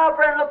shovels and ran up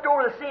there and looked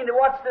over the scene to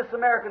watch this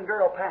American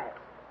girl pass.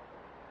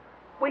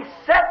 We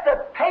set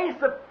the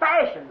pace of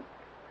fashion.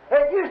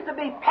 It used to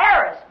be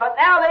Paris, but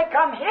now they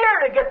come here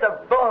to get the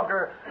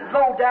vulgar,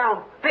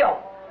 low-down filth.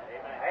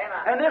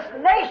 And this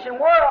nation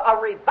where a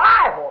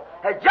revival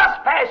had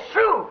just passed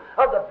through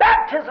of the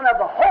baptism of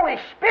the Holy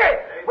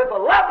Spirit with the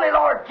lovely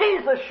Lord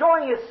Jesus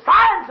showing His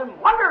signs and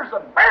wonders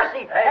of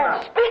mercy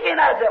and speaking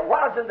as it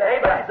was in the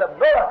days of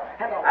Noah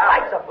and the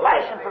lights of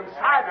flashing from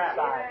side to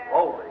side.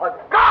 A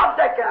God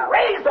that can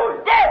raise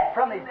the dead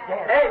from His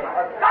dead.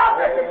 A God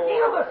that can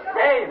heal the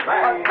sick.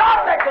 A God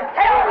that can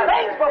tell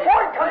things before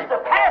it comes to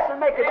pass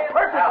and make it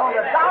perfect on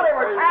the dot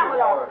every time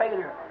without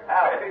failure.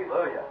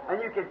 Hallelujah.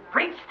 And you can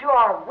preach to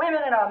our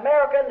women in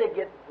America and they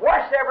get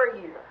worse every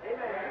year.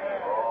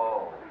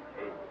 Oh.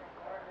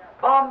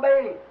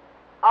 Bombay,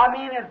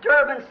 in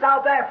Durban,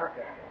 South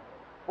Africa,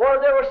 where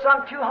there were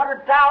some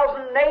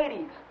 200,000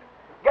 natives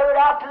gathered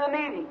out to the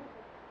meeting.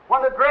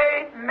 One of the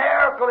great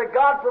miracles that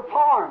God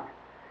performed.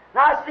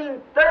 And I've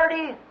seen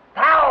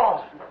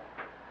 30,000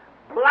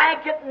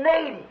 blanket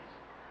natives,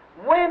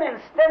 women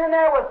standing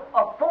there with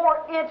a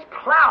 4-inch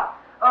clout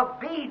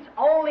of beads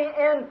only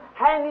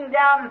hanging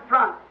down in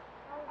front.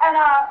 And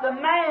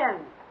the man,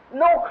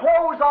 no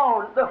clothes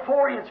on, the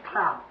 4-inch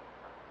clout,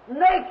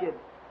 naked,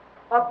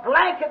 a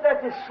blanket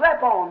that they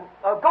slept on,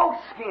 a goat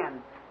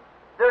skin.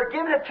 They're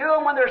giving it to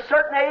them when they're a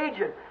certain age,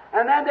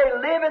 and then they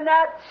live in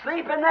that,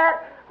 sleep in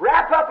that,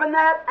 wrap up in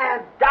that,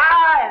 and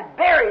die and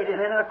buried it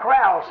in a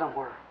corral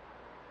somewhere.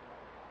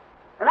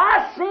 And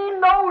I've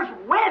seen those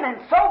women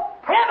so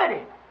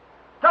primitive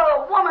till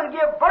a woman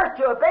give birth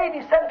to a baby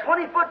sitting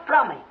 20 foot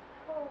from me.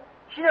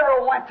 She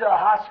never went to a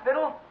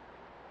hospital.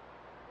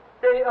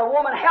 A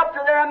woman helped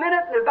her there a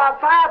minute, and in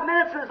about 5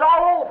 minutes it was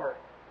all over.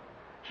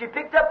 She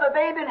picked up the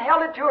baby and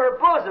held it to her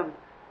bosom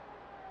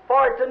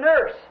for it to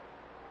nurse.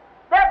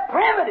 They're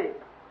primitive.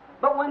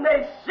 But when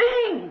they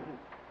see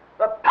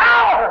the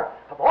power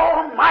of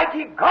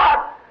Almighty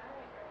God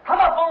come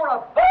upon a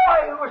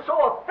boy who was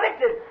so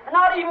afflicted and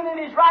not even in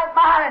his right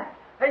mind,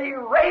 that he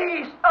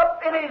raised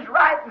up in his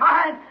right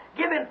mind,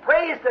 giving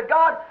praise to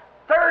God,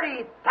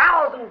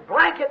 30,000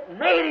 blanket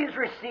natives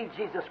received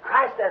Jesus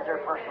Christ as their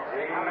personal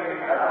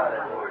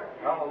Savior.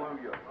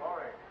 Hallelujah.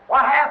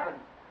 What happened?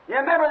 You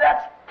remember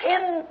that's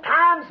 10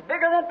 times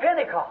bigger than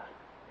Pentecost.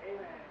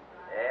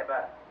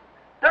 Amen.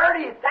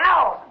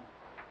 30,000.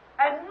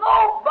 And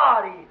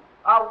nobody,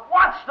 I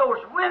watched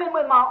those women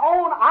with my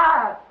own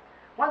eyes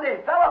when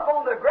they fell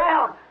upon the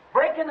ground,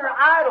 breaking their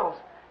idols,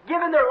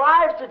 giving their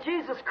lives to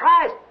Jesus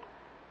Christ.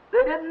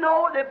 They didn't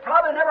know, they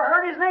probably never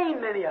heard His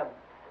name, many of them.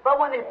 But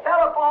when they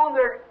fell upon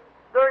their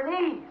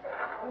knees,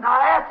 and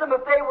I asked them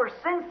if they were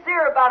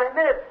sincere about it a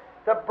minute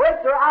to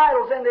break their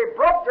idols, and they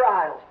broke their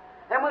idols.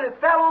 And when they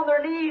fell on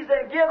their knees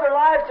and gave their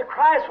lives to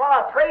Christ while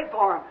I prayed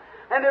for them,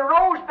 and they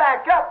rose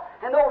back up,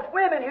 and those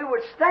women who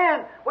would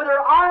stand with their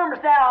arms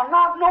down,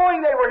 not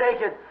knowing they were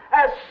naked,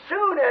 as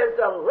soon as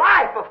the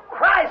life of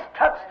Christ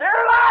touched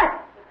their life,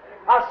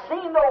 I've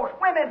seen those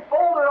women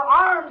fold their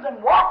arms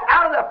and walk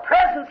out of the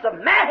presence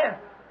of man.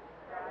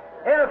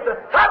 And if the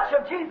touch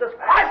of Jesus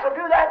Christ will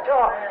do that to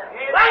a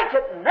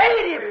blanket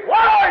native, what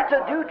are it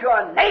to do to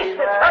a nation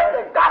that's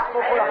heard the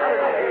gospel for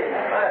 100 years?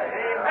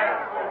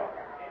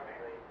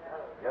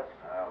 Yes,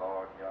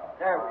 Lord God.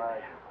 There we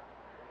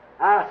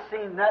go. I've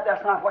seen that.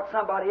 That's not what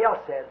somebody else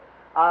said.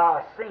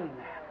 I've seen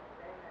that.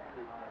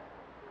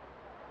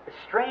 It's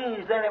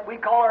strange then that we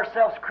call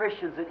ourselves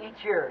Christians and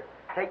each year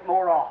take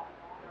more off.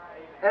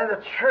 And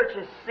the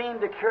churches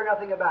seem to care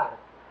nothing about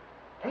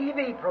it.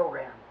 TV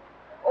program.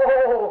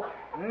 Oh,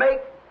 make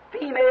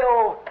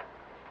female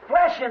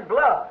flesh and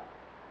blood.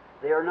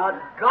 They are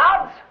not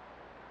gods.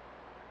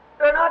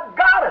 They're not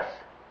goddess.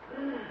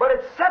 But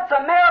it sets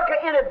America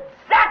in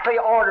exactly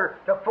order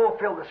to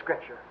fulfill the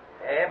Scripture.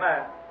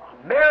 Amen.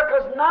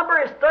 America's number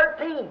is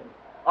 13.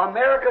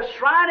 America's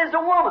shrine is a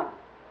woman.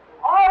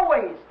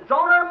 Always. It's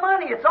on her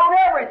money. It's on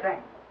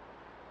everything.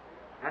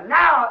 And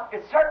now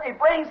it certainly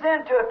brings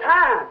into a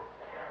time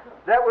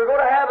that we're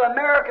going to have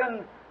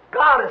American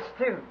goddess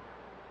too.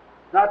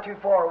 Not too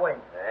far away.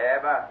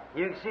 Amen.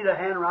 You can see the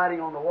handwriting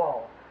on the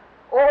wall.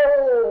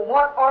 Oh,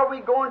 what are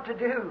we going to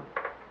do?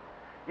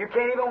 You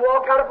can't even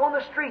walk out upon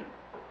the street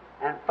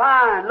and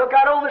find, look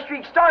out on the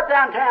street, start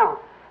downtown,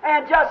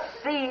 and just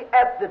see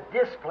at the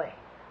display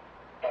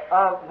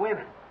of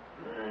women.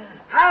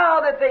 How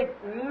that they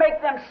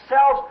make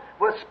themselves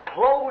with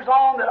clothes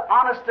on that,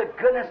 honest to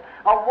goodness,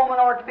 a woman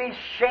ought to be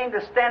ashamed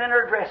to stand in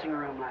her dressing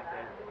room like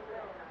that.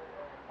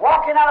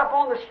 Walking out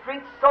upon the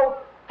streets so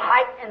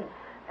tight and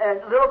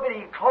little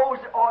bitty clothes,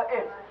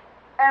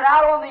 and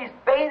out on these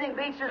bathing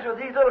beaches with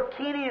these little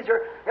bikinis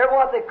or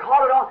what they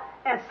call it on,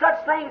 and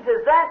such things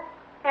as that,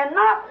 and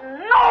not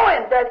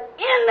knowing that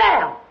in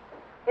them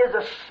is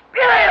a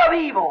spirit of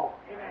evil.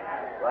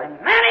 And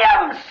many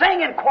of them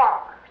sing in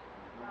choirs.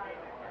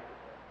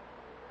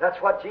 That's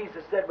what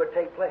Jesus said would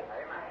take place.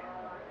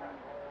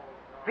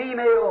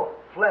 Female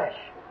flesh.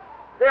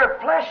 They're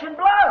flesh and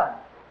blood.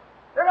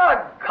 They're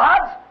not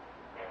gods.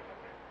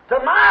 To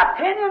my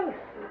opinion,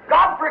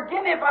 God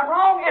forgive me if I'm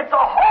wrong, it's a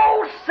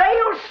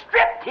wholesale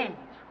striptease.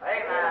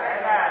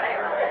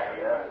 Amen.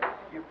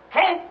 You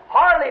can't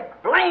hardly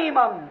blame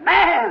a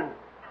man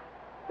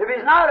if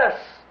he's not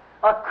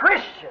a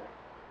Christian.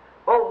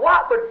 But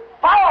what would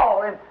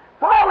fall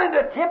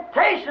into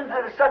temptations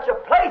in such a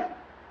place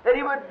that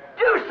he would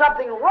do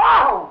something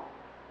wrong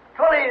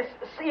till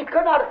he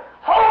could not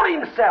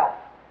hold himself.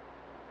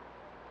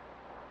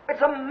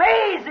 It's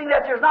amazing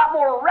that there's not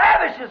more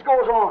ravishes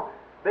goes on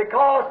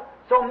because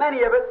so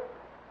many of it,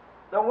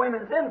 the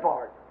women's in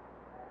for it.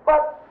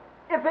 But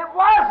if it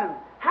wasn't,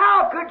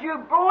 how could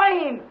you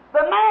blame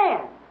the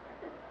man?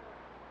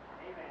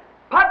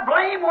 Put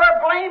blame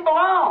where blame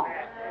belongs.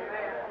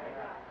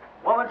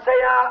 Woman say,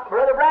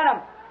 Brother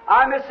Branham,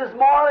 I'm Mrs.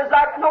 Morley,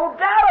 there's no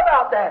doubt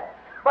about that.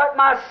 But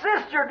my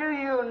sister, do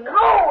you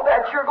know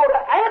that you're going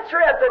to answer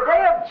at the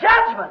day of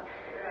judgment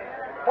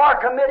for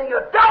committing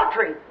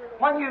adultery?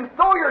 When you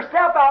throw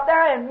yourself out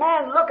there and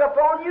man look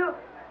upon you,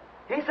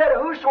 he said,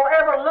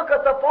 whosoever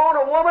looketh upon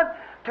a woman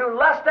to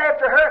lust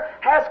after her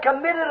has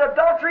committed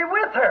adultery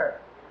with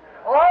her.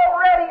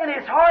 Already in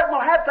his heart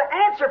will have to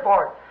answer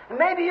for it. And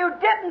maybe you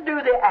didn't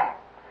do the act.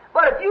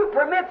 But if you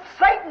permit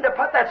Satan to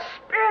put that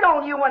spirit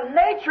on you when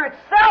nature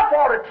itself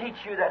ought to teach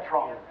you that's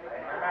wrong.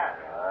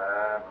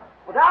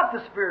 Without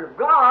the Spirit of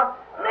God,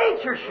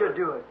 nature should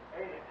do it.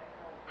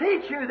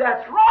 Teach you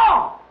that's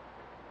wrong.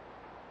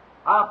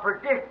 I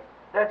predict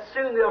that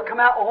soon they'll come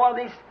out with one of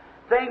these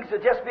things to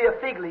just be a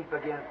fig leaf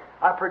again.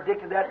 I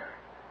predicted that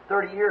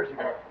 30 years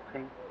ago.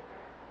 See?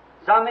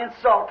 Some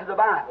insult to the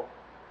Bible.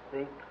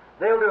 See?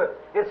 They'll do it.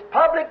 It's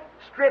public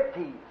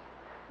striptease.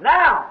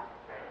 Now,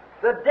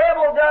 the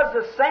devil does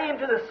the same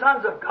to the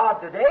sons of God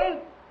today.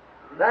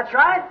 That's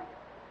right.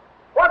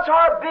 What's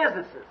our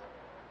businesses?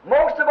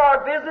 Most of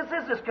our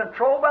businesses is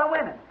controlled by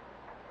women.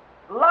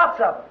 Lots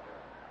of them.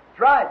 That's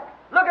right.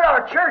 Look at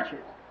our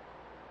churches.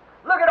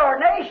 Look at our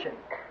nation.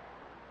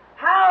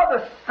 How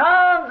the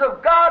sons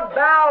of God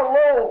bow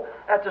low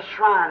at the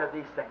shrine of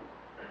these things,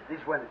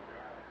 these women.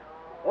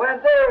 When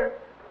they're,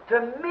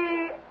 to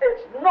me,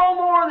 it's no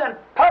more than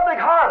public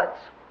harlots.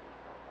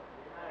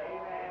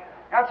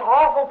 That's an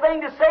awful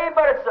thing to say,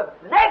 but it's the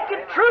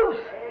naked truth.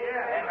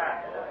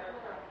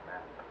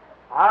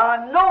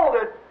 I know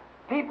that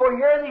people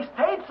hear these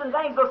tapes and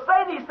things will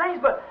say these things,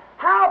 but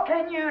how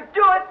can you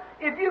do it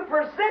if you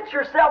present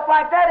yourself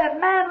like that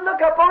and man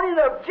look upon you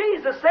that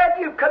Jesus said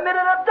you've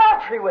committed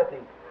adultery with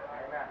him?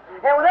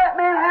 And when that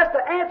man has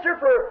to answer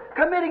for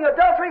committing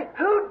adultery,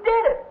 who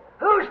did it?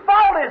 Whose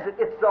fault is it?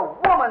 It's the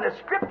woman that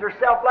stripped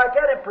herself like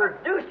that and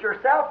produced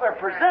herself or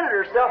presented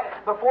herself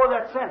before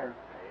that sinner.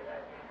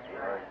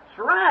 That's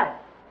right.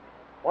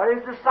 What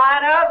is the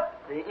sign of?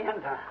 The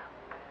end time.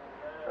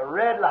 The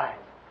red light.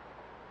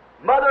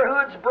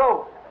 Motherhood's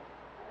broke.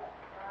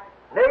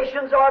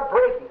 Nations are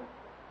breaking.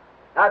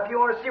 Now, if you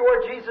want to see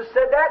where Jesus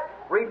said that,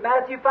 read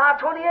Matthew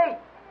 5:28.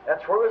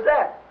 That's where it was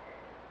at.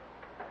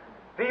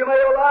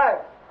 Female life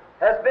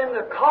has been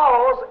the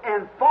cause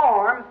and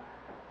form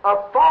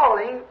of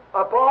falling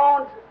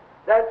upon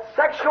that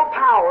sexual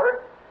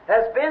power,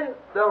 has been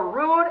the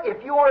ruin.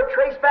 If you want to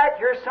trace back,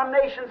 here's some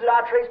nations that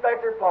I trace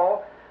back their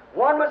fall.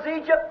 One was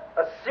Egypt,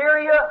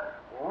 Assyria,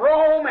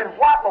 Rome, and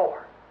what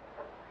more?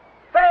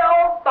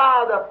 Fell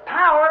by the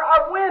power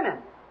of women.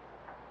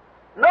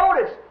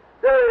 Notice,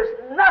 there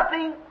is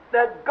nothing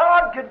that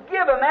God could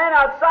give a man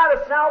outside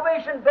of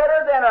salvation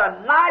better than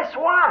a nice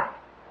wife.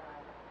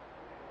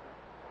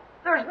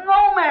 There's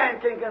no man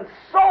can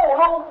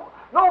console,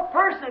 no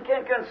person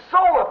can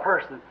console a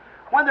person.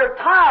 When they're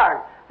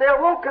tired, they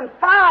won't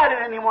confide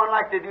in anyone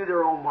like they do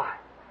their own wife.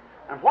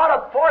 And what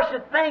a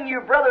fortunate thing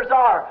you brothers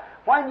are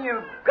when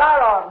you've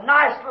got a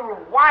nice little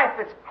wife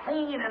that's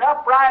clean and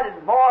upright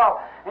and moral,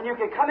 and you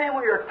can come in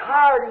when you're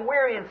tired and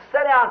weary and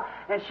sit down,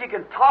 and she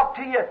can talk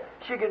to you.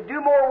 She can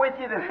do more with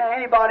you than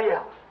anybody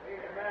else.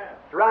 Amen.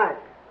 That's right.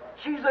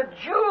 She's a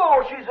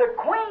jewel. She's a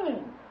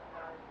queen.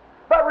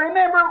 But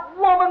remember,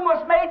 woman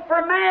was made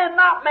for man,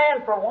 not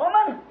man for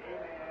woman.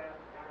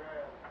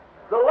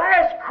 The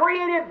last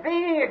created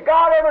being that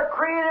God ever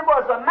created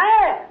was a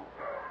man.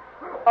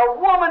 A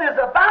woman is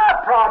a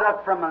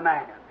byproduct from a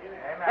man.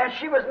 And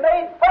she was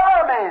made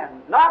for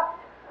man, not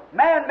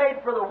man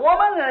made for the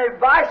woman, and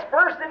vice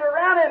versa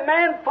around, and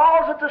man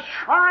falls at the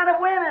shrine of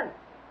women.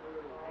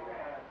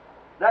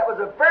 That was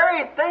the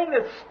very thing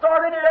that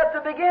started it at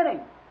the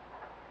beginning.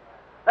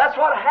 That's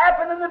what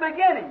happened in the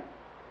beginning.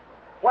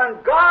 When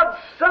God's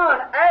son,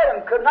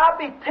 Adam, could not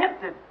be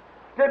tempted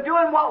to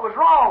doing what was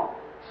wrong,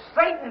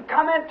 Satan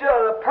come into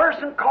a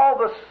person called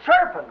the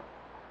serpent,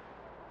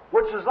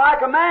 which is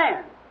like a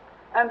man.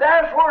 And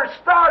that's where it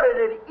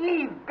started. And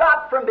Eve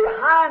got from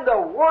behind the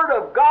Word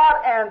of God,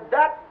 and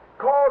that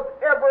caused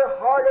every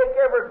heartache,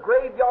 every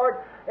graveyard,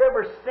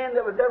 every sin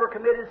that was ever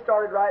committed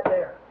started right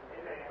there.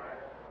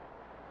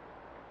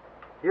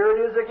 Here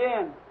it is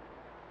again.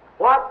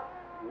 What?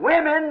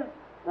 Women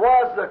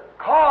was the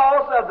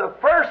cause of the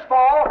first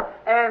fall,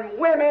 and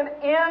women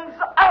ends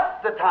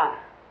up the time.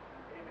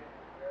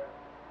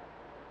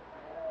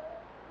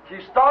 She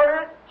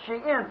started it, she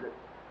ends it.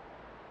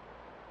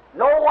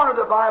 No wonder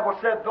the Bible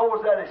said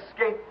those that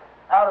escape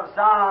out of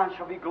Zion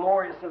shall be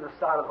glorious in the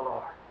sight of the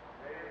Lord.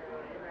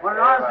 When in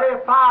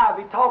Isaiah 5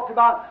 he talked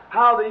about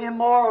how the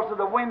immorals of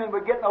the women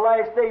would get in the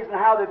last days and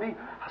how there'd be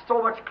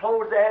so much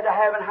clothes they had to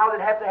have and how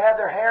they'd have to have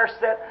their hair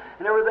set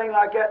and everything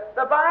like that.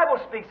 The Bible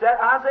speaks that,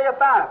 Isaiah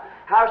 5.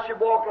 How she'd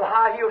walk with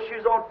high heel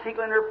shoes on,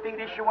 tinkling her feet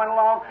as she went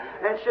along,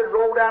 and she'd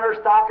roll down her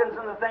stockings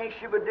and the things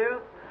she would do.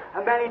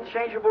 And many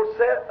changeable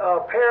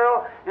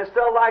apparel and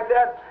stuff like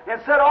that.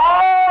 And said,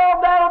 all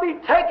that'll be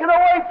taken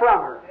away from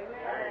her.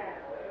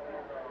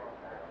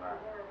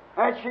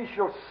 And she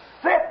shall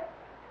sit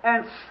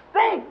and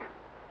stink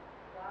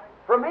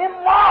from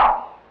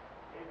immoral.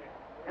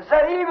 And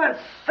said, even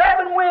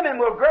 7 women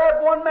will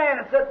grab one man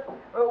and said,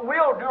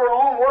 we'll do our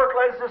own work,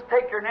 let us just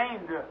take your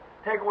name to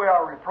take away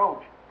our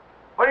reproach.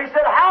 But he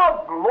said,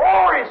 how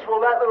glorious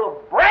will that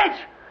little branch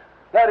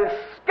that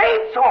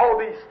escapes all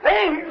these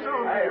things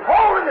will be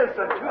holiness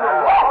unto the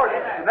Lord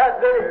in that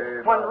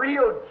day when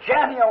real,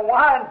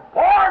 genuine,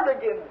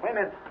 born-again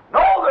women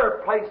know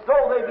their place,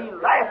 though they be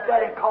laughed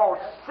at and called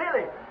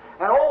silly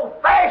and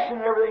old-fashioned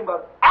and everything,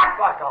 but act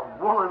like a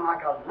woman,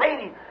 like a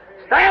lady,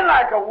 stand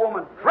like a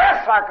woman,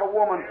 dress like a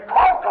woman,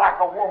 talk like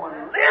a woman,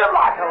 live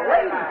like a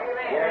lady.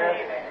 Yes.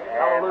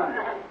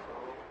 Hallelujah.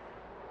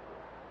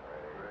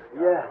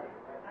 Yeah.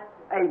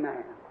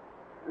 Amen.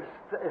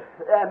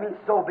 That means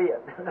so be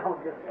it.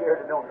 Don't get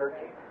scared. It don't hurt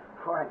you.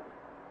 All right.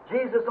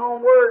 Jesus'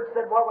 own words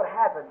said what would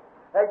happen.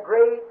 That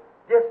great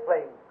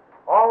display.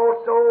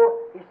 Also,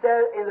 he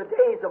said in the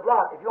days of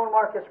Lot, if you want to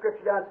mark that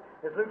scripture down,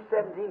 it's Luke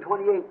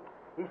 17:28.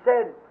 He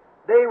said,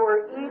 they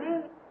were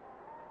eating,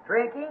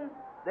 drinking,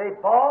 they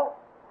bought,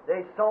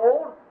 they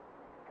sold.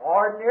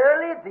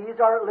 Ordinarily, these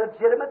are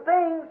legitimate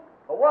things.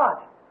 But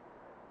watch.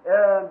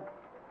 And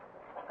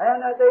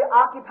they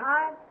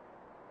occupied.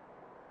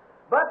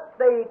 But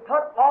they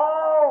put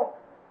all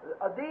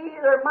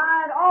their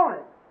mind on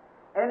it.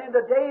 And in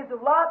the days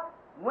of Lot,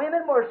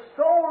 women were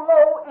so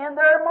low in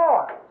their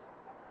morals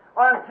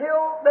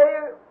until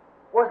they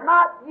was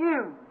not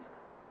used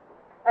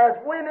as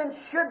women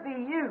should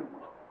be used,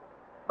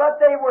 but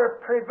they were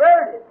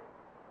perverted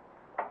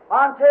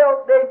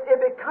until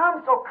it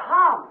becomes so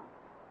common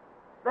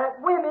that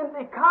women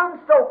become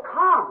so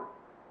common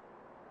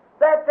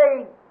that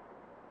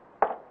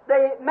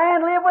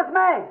man live with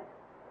man.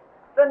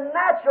 The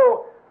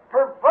natural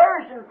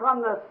perversion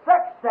from the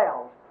sex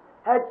cells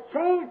had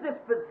changed this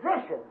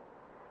position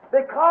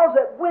because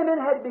that women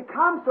had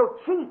become so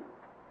cheap.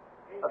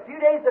 A few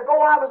days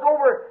ago, I was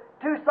over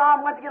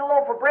Tucson, went to get a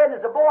loaf of bread, and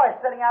there's a boy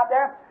sitting out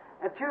there,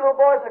 and two little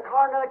boys in the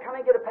car, and another come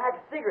and get a pack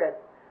of cigarettes.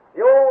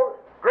 The old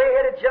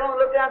gray-headed gentleman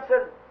looked down and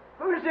said,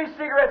 "Who's these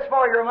cigarettes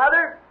for, your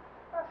mother?"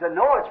 I said,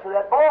 "No, it's for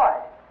that boy."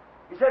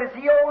 He said, "Is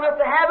he old enough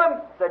to have them?"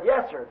 I said,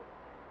 "Yes, sir."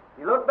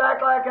 He looked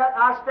back like that,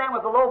 and I stand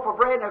with a loaf of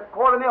bread and a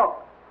quart of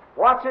milk,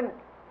 watching,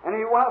 and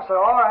he went,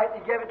 said, "All right," he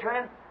gave it to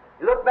him.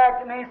 He looked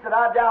back to me and said,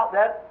 "I doubt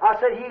that." I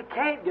said, "He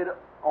can't get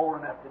old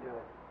enough to do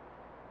it.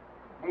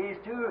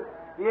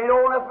 He ain't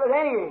old enough at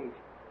any age."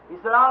 He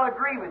said, "I'll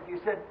agree with you."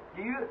 He said,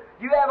 Do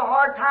you have a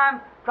hard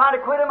time trying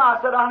to quit him?" I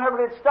said, "I never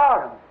did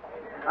start him."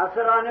 I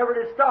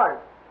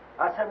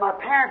said, "My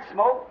parents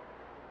smoked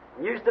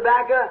and used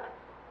tobacco,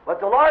 but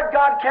the Lord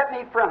God kept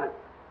me from it."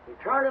 He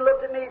turned and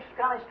looked at me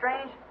kind of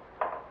strange,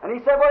 and he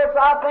said, "Well,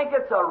 I think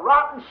it's a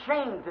rotten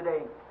shame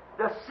today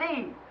to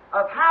see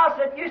of how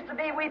it used to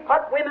be we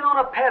put women on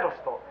a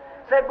pedestal.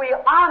 Said we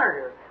honored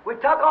her. We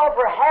took off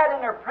her hat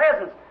in her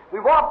presence. We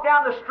walked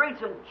down the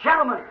streets and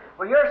gentlemen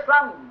will hear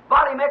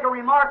somebody make a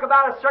remark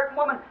about a certain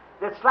woman,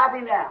 they'd slap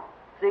him down.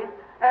 See?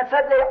 And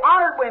said they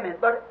honored women.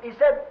 But he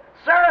said,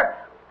 "Sir,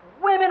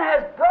 women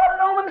has brought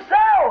it on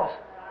themselves."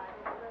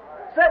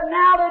 Said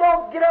now they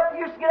don't get up.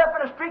 Used to get up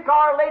in a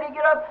streetcar, a lady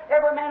get up,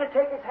 every man would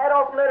take his hat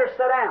off and let her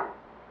sit down.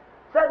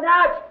 Said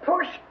now it's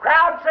push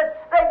crowd. Said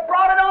they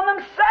brought it on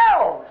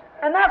themselves.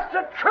 And that's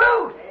the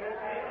truth.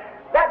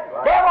 That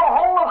devil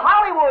hole of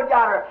Hollywood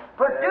got her,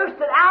 produced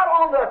it out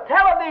on the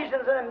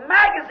televisions and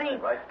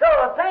magazines, so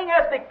the thing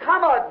has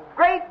become a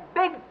great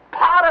big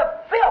pot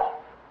of filth.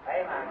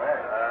 Amen.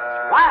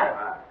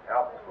 Right.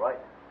 Help us right.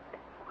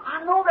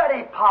 I know that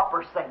ain't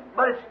pauper saying,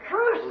 but it's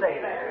true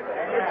saying.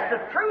 It's the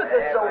truth.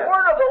 It's the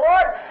word of the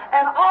Lord,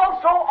 and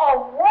also a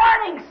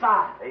warning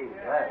sign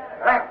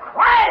that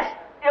Christ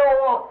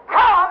will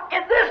come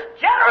in this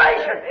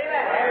generation.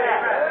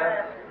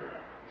 Amen.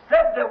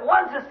 Said the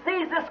ones that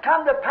sees this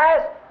come to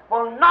pass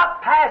will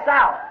not pass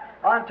out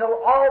until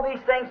all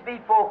these things be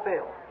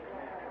fulfilled.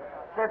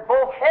 Said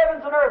both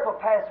heavens and earth will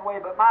pass away,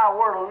 but my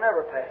word will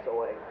never pass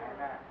away.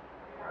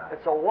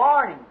 It's a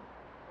warning.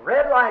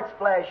 Red lights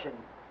flashing.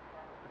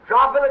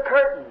 Drop of the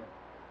curtain.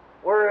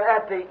 We're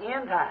at the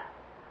end time.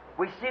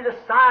 We see the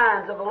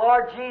signs of the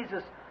Lord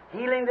Jesus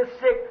healing the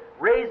sick,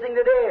 raising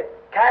the dead,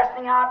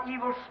 casting out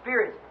evil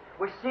spirits.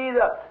 We see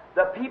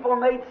the people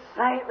made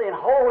saintly and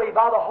holy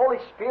by the Holy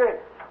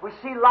Spirit. We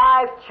see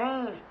lives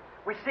changed.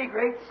 We see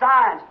great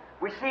signs.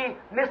 We see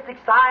mystic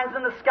signs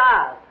in the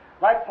skies,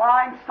 like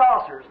flying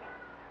saucers.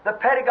 The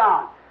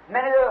Pentagon.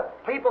 Many of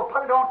the people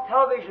put it on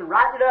television,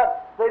 write it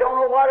up. They don't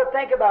know what to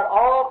think about.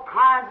 All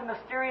kinds of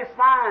mysterious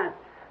signs.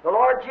 The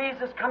Lord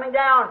Jesus coming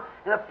down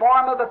in the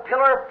form of a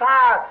pillar of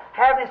fire,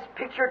 having His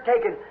picture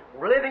taken,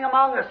 living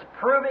among us,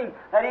 proving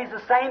that He's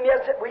the same.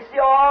 Yes, we see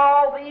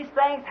all these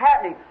things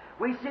happening.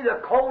 We see the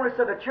coldness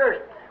of the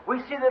church. We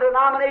see the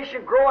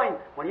denomination growing.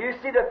 When you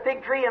see the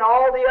fig tree and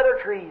all the other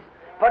trees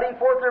putting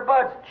forth their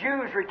buds,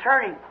 Jews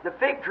returning, the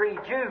fig tree,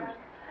 Jews,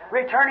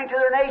 returning to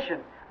their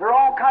nation, their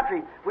own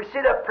country. We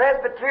see the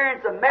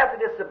Presbyterians, the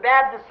Methodists, the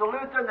Baptists, the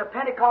Lutheran, the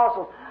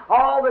Pentecostals,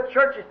 all the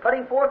churches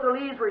putting forth the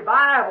leaves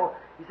revival.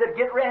 He said,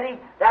 "Get ready.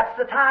 That's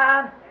the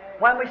time."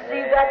 When we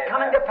see that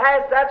coming to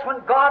pass, that's when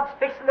God's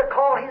fixing to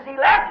call His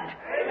elect.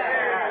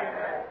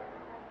 Amen.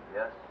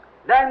 Yes.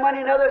 Then when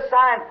another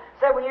sign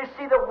said, when you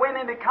see the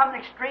women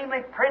becoming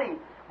extremely pretty,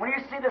 when you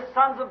see the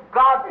sons of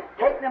God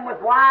taking them with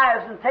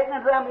wives and taking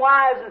them to them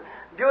wives and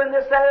doing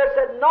this, that, they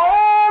said,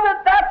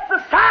 "No, that's the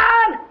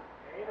sign."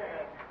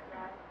 Amen.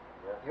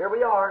 Here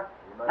we are.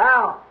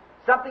 Now,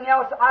 something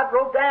else I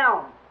wrote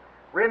down.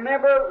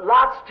 Remember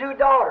Lot's two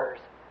daughters.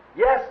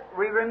 Yes,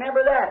 we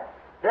remember that.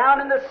 Down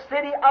in the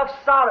city of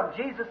Sodom,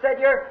 Jesus said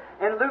here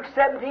in Luke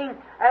 17,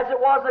 as it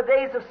was in the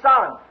days of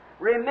Sodom.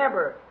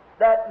 Remember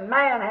that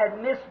man had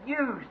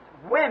misused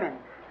women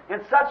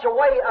in such a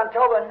way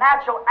until the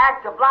natural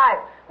act of life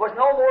was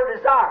no more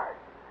desired.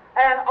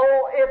 And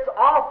oh, it's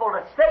awful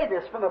to say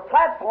this from a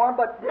platform,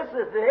 but this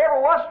is, if there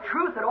ever was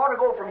truth, it ought to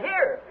go from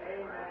here.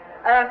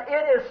 And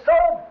it is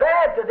so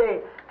bad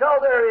today, till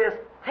there is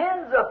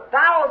tens of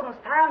thousands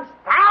times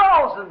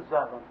thousands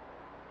of them.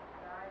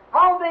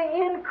 On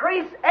the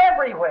increase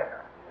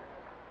everywhere.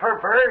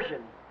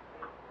 Perversion.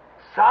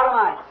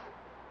 Sodomites.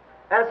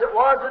 As it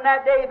was in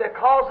that day,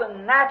 because of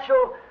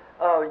natural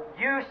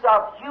use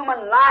of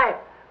human life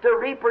to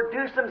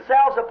reproduce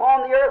themselves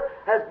upon the earth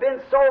has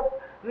been so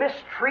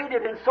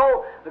mistreated and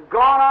so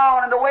gone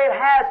on in the way it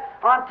has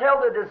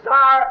until the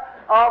desire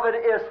of it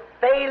is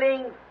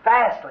failing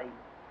fastly.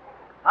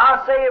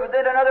 I'll say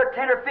within another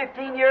 10 or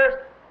 15 years,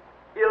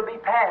 it'll be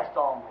past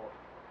almost,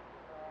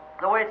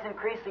 the way it's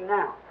increasing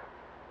now.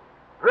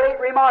 Great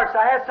remarks.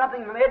 I had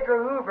something from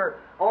Edgar Hoover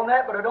on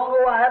that, but I don't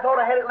know why. I thought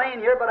I had it laying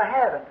here, but I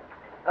haven't.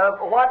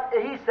 What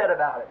he said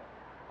about it.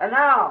 And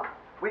now,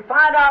 we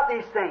find out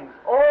these things.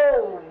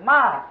 Oh,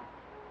 my!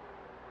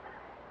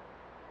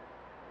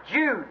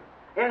 Jude,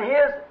 in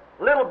his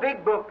little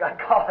big book, I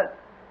call it,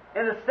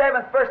 in the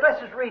 7th verse,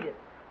 let's just read it.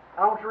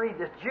 I want to read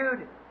this.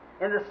 Jude,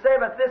 in the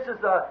 7th, this is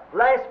the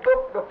last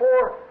book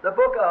before the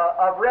book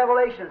of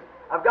Revelations.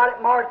 I've got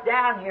it marked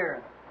down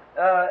here.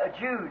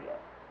 Jude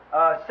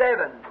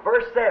 7,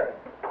 verse 7.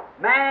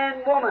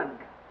 Man, woman,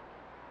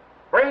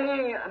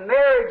 bringing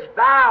marriage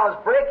vows,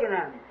 breaking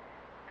them,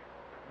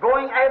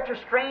 going after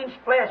strange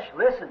flesh,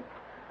 listen,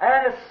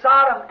 and as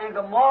Sodom and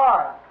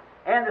Gomorrah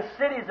and the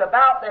cities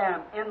about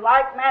them, in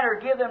like manner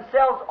give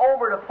themselves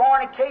over to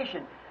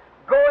fornication,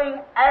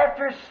 going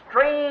after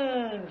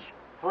strange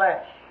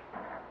flesh.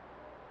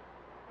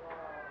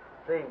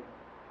 See,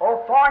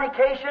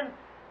 fornication,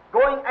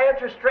 going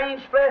after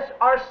strange flesh,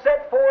 are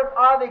set forth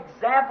of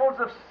examples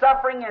of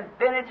suffering and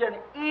vintage and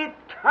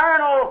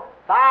eternal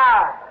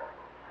fire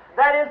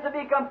that is to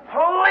be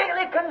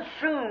completely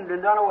consumed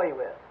and done away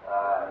with.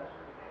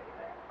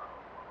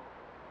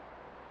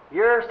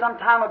 Years some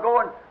time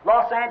ago in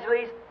Los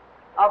Angeles,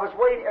 I was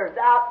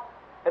out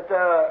at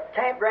the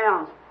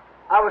campgrounds.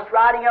 I was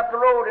riding up the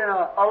road, and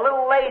a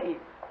little lady,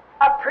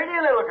 a pretty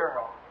little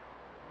girl,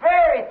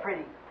 very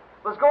pretty,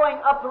 was going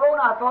up the road,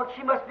 and I thought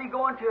she must be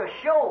going to a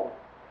show.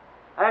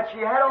 And she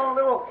had on a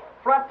little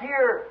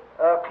frontier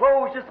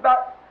clothes, just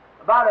about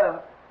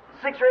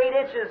 6 or 8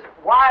 inches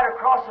wide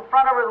across the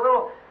front of her, a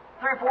little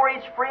 3 or 4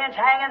 inch fringe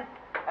hanging,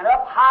 and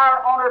up higher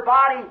on her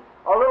body,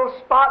 a little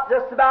spot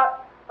just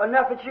about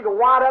enough that you could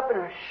wad up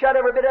and shut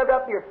every bit of it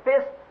up in your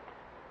fist,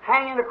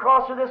 hanging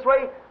across her this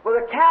way, with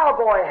a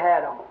cowboy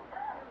hat on,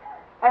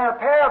 and a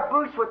pair of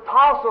boots with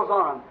tassels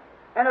on them,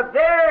 and a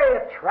very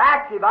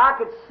attractive. I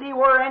could see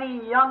where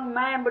any young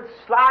man would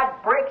slide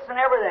bricks and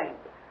everything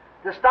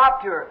to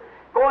stop to her,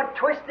 going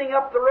twisting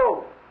up the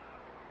road.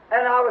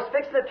 And I was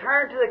fixing to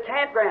turn to the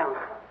campground,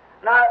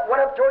 and I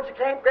went up towards the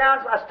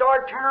campgrounds. I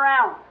started to turn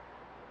around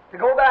to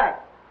go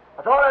back.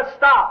 I thought I'd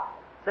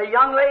stop, say,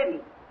 young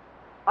lady,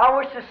 I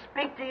wish to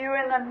speak to you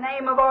in the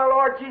name of our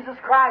Lord Jesus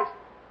Christ.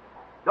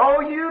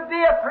 Though you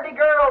be a pretty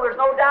girl, there's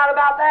no doubt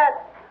about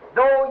that.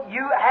 Though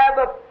you have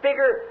a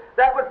figure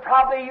that would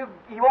probably,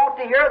 you want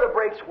to hear the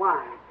brakes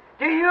whine.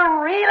 Do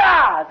you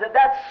realize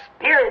that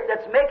spirit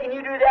that's making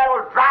you do that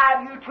will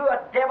drive you to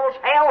a devil's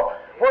hell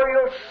where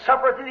you'll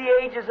suffer through the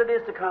ages that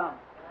is to come?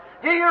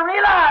 Do you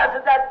realize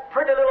that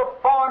pretty little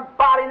formed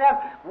body and them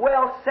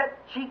well-set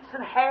cheeks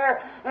and hair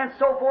and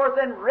so forth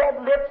and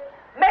red lips,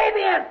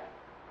 maybe in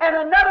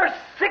another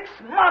 6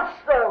 months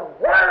the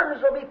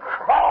worms will be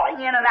crawling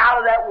in and out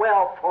of that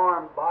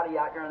well-formed body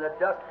out there in the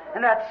dust,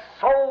 and that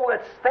soul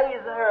that stays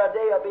there a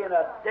day will be in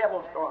a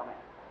devil's torment.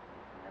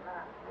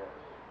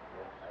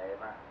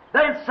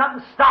 Then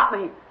something stopped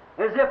me,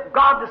 as if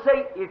God to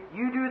say, if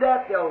you do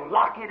that, they'll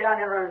lock you down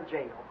here in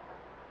jail.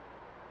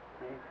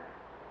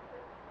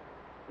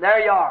 There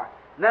you are.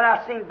 And then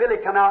I seen Billy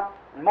come out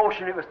in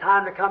motion. It was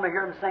time to come and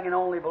hear him singing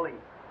Only Believe.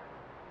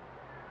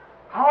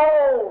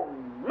 Oh,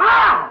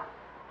 my!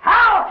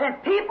 How can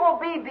people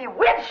be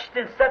bewitched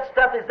in such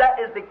stuff as that?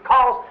 Is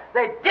because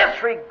they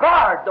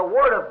disregard the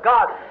Word of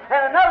God.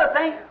 And another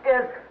thing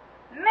is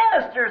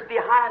ministers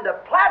behind the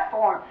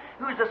platform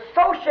who's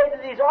associated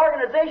with these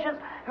organizations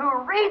who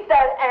read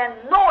that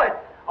and know it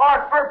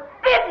are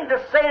forbidden to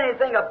say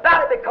anything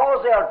about it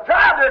because they'll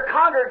drive their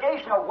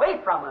congregation away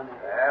from them.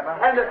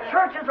 And the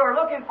churches are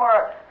looking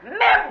for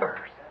members.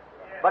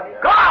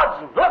 But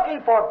God's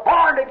looking for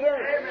born-again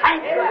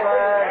saints.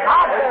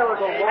 God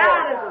will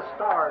shine as the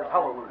stars.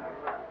 Hallelujah.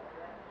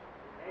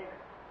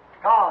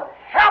 God,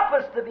 help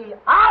us to be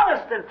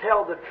honest and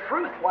tell the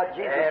truth, what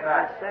Jesus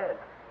Christ said.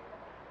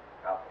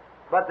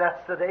 But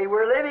that's the day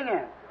we're living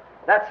in.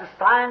 That's the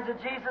signs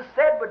that Jesus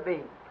said would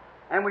be.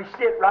 And we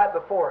see it right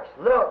before us.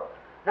 Look,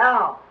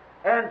 now,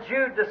 in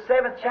Jude, the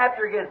 7th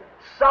chapter again,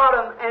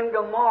 Sodom and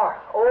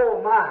Gomorrah. Oh,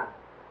 my.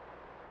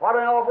 What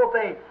an awful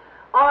thing.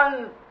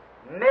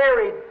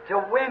 Unmarried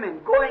to women,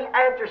 going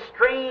after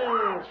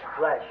strange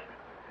flesh.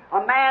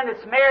 A man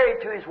that's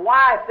married to his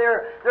wife,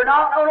 they're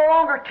no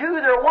longer two,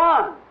 they're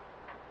one.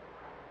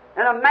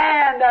 And a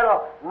man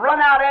that'll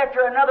run out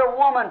after another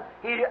woman,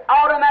 he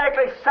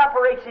automatically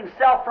separates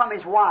himself from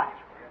his wife.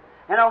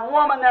 And a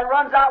woman that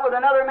runs out with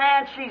another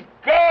man, she's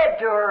dead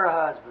to her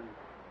husband.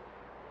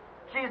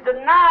 She's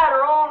denied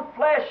her own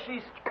flesh.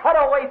 She's cut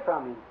away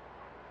from him.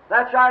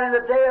 That's right, in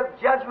the day of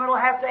judgment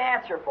will have to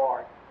answer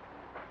for it.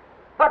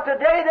 But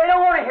today they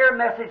don't want to hear a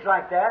message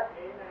like that.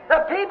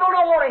 The people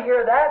don't want to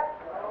hear that.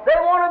 They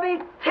want to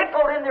be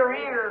tickled in their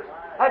ears.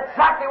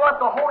 Exactly what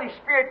the Holy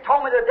Spirit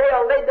told me the day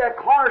I laid that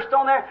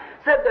cornerstone there.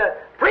 Said to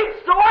preach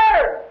the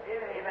Word.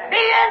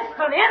 Be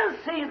instant, in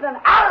season,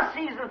 out of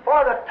season,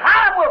 for the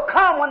time will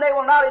come when they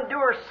will not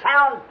endure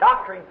sound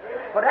doctrine,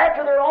 but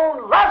after their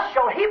own lust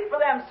shall heap for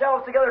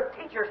themselves together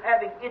teachers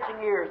having itching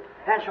ears,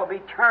 and shall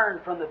be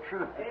turned from the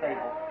truth to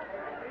fable.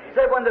 He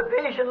said, when the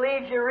vision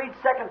leaves you, read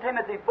 2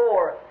 Timothy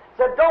 4.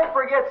 He said, don't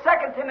forget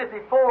 2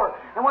 Timothy 4.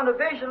 And when the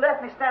vision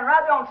left me standing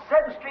right there on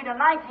 7th Street, a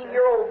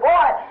 19-year-old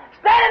boy,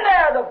 standing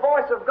there, the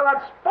voice of God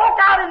spoke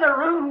out in the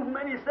room,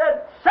 and he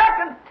said, 2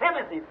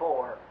 Timothy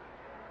 4.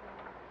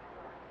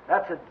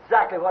 That's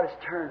exactly what it's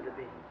turned to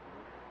be.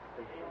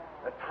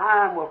 The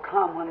time will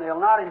come when they'll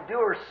not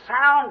endure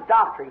sound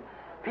doctrine.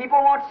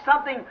 People want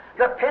something,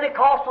 the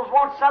Pentecostals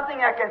want something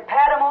that can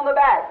pat them on the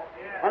back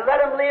and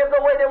let them live the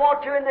way they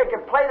want to, and they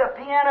can play the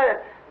piano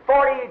at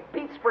 40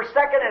 beats per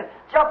second and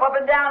jump up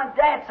and down and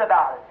dance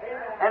about it.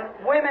 And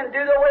women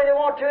do the way they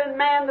want to, and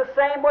men the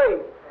same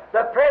way.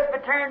 The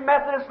Presbyterian,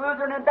 Methodist,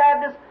 Lutheran, and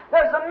Baptist,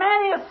 there's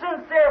many a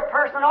sincere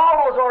person in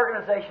all those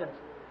organizations.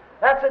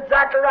 That's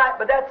exactly right,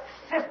 but that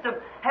system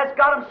has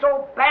got them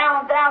so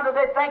bound down that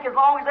they think as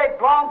long as they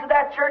belong to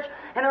that church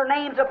and their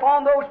name's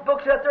upon those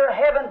books that they're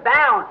heaven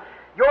bound.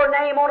 Your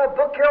name on a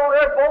book here on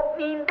earth won't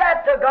mean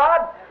that to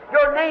God.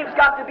 Your name's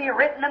got to be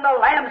written in the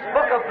Lamb's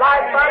Book of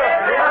Life by the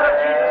blood of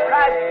Jesus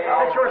Christ,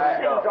 that your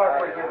sins are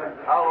forgiven.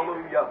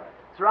 Hallelujah.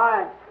 That's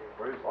right.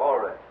 All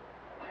right.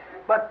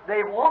 But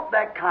they want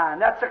that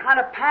kind. That's the kind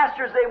of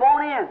pastors they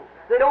want in.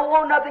 They don't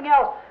want nothing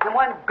else. And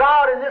when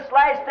God in this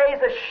last days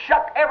has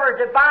shut every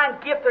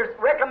divine gift that's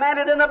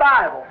recommended in the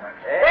Bible,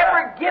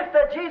 every gift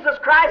that Jesus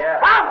Christ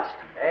promised,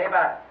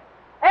 Amen.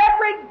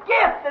 every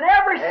gift and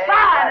every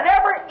sign and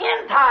every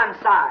end-time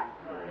sign,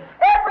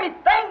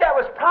 everything that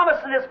was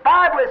promised in this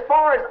Bible, as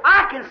far as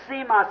I can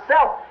see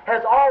myself,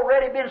 has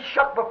already been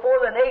shut before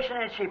the nation,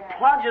 and she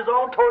plunges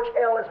on towards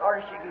hell as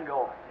hard as she can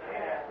go.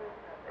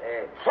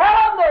 Tell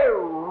them they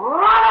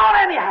run on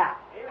anyhow.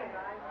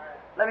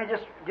 Let me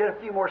just get a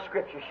few more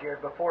scriptures here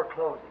before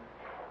closing.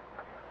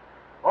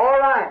 All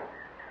right.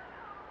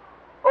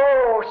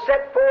 Oh,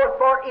 set forth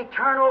for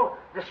eternal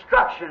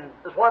destruction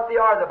is what they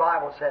are, the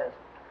Bible says.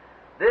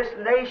 This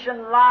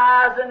nation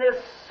lies in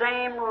this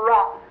same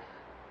rottenness.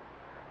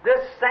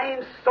 This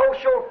same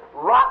social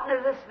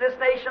rottenness this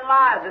nation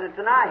lies in it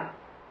tonight.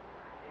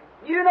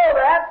 You know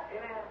that.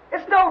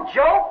 It's no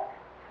joke.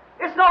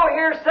 It's no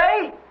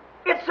hearsay.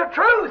 It's the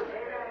truth.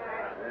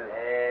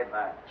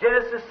 Amen.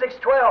 Genesis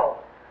 6:12.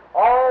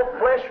 All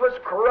flesh was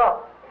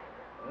corrupt.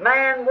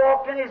 Man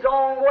walked in his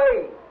own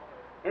way,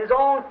 in his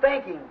own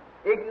thinking,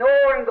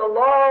 ignoring the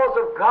laws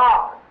of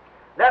God.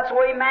 That's the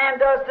way man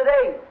does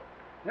today.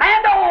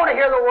 Man don't want to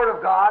hear the Word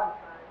of God.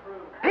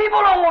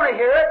 People don't want to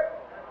hear it.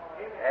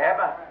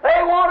 Amen.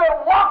 They want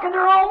to walk in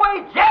their own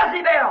way.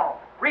 Jezebel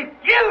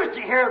refused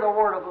to hear the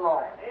Word of the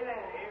Lord.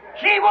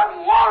 She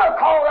wouldn't want to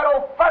call that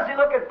old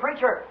fuzzy-looking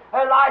preacher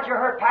Elijah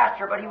her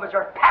pastor, but he was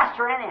her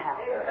pastor anyhow.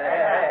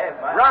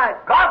 Amen. Right.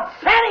 God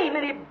sent him,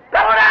 and he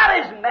bellowed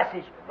out his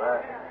message.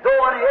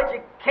 Though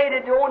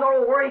uneducated, don't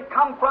know where he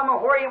come from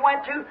or where he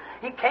went to,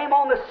 he came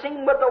on the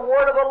scene with the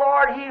word of the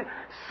Lord. He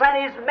sent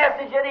his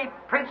message, and he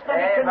preached, and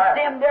he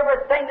condemned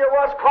everything there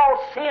was called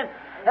sin.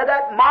 And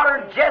that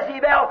modern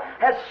Jezebel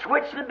has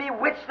switched and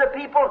bewitched the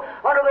people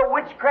under the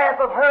witchcraft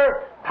of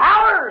her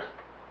powers.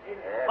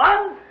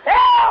 Until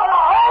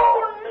the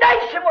whole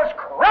nation was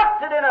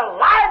corrupted and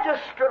Elijah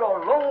stood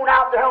alone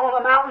out there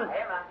on the mountain.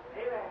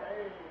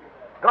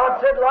 God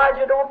said,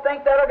 Elijah, don't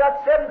think that I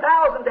got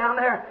 7,000 down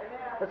there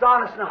that's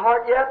honest in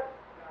heart yet.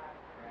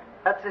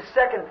 That's his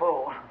second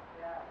fold.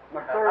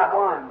 My third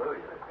one.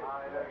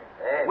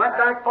 Went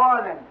back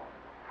farther.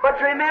 But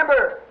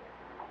remember,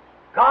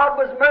 God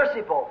was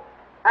merciful.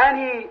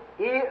 And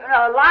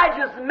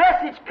Elijah's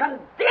message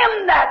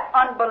condemned that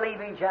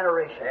unbelieving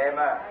generation.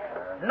 Amen.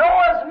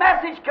 Noah's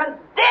message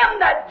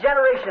condemned that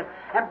generation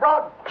and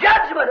brought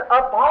judgment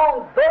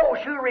upon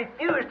those who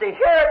refused to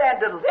hear it and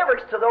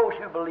deliverance to those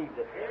who believed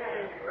it.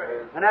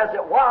 And as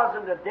it was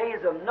in the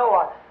days of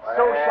Noah,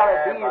 so shall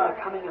it be in the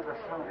coming of the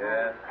Son of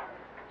Man.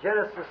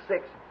 Genesis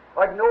 6.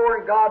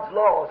 Ignoring God's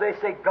laws. They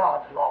say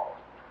God's laws.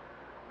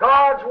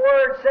 God's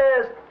Word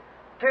says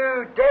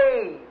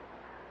today,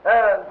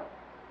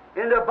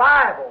 in the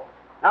Bible.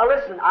 Now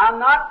listen, I'm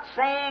not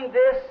saying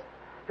this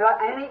to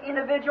any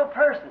individual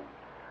person.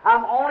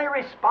 I'm only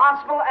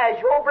responsible as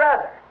your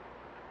brother.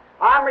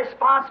 I'm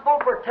responsible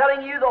for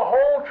telling you the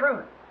whole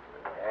truth.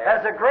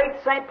 As the great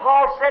St.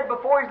 Paul said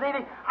before he's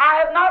leaving,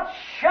 I have not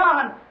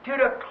shunned to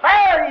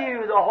declare to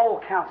you the whole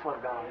counsel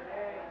of God.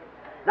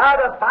 Now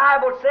the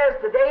Bible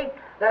says today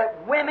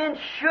that women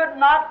should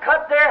not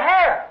cut their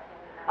hair.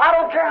 I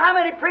don't care how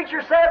many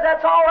preachers says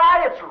that's all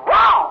right, it's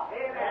wrong.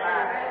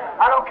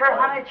 I don't care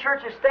how many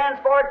churches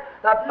stands for it,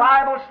 the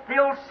Bible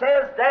still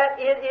says that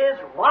it is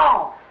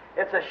wrong.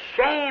 It's a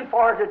shame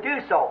for her to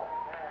do so.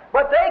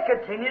 But they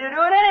continue to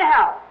do it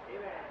anyhow.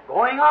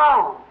 Going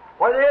on.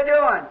 What are they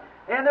doing?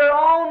 In their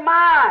own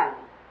mind.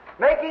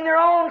 Making their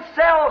own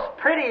selves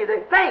pretty.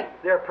 They think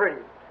they're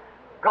pretty.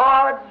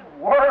 God's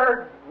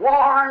Word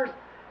warns,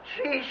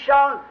 she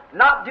shall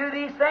not do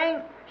these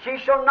things. She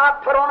shall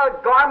not put on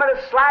a garment of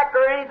slack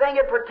or anything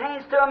that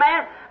pertains to a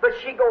man, but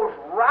she goes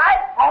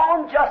right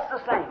on just the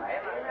same.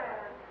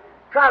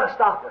 Try to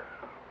stop her.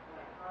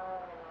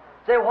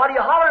 Say, what are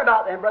you hollering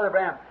about then, Brother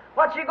Branham?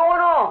 What's you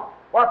going on?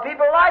 Well,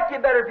 people like you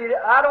better if you...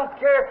 I don't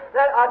care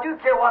that... I do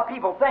care what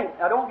people think.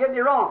 Now, don't get me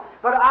wrong.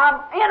 But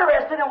I'm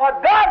interested in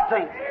what God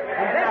thinks.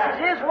 And this is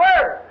His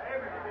Word.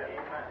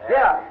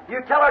 Yeah,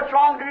 you tell her it's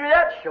wrong to do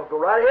that, she'll go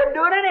right ahead and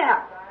do it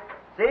anyhow.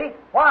 See?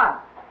 Why?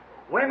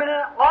 Women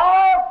and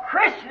all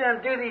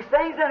Christians do these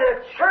things, and the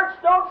church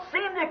don't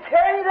seem to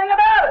care anything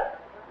about it.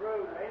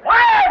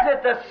 Why is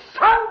it the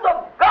sons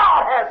of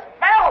God has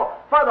fell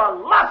for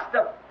the lust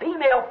of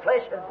female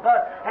flesh and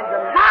blood and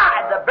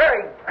denied the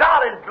very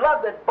God and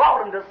blood that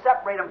bought them to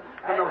separate them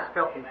from those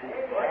filthy things?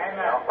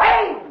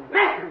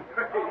 Amen!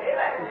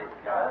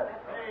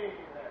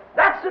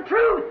 That's the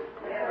truth.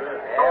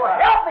 Oh,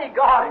 help me,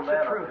 God, it's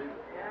the truth.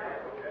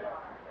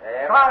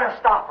 Try to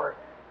stop her.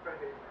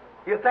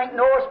 You think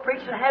Noah's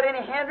preaching had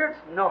any hindrance?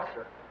 No,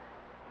 sir.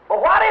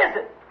 But what is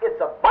it?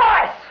 It's a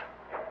voice.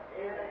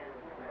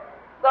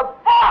 The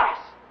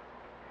voice.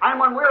 And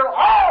when we're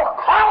all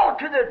called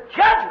to the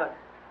judgment,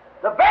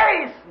 the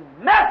very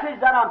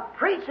message that I'm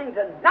preaching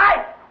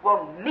tonight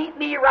will meet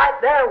me right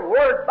there,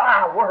 word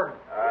by word.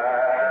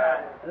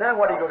 And then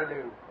what are you going to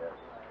do?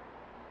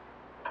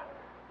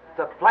 It's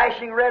a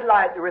flashing red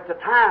light with the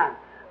time,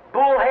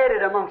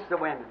 bullheaded amongst the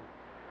women.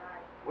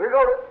 We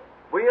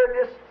are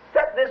just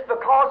set this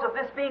because of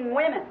this being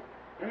women.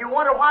 And you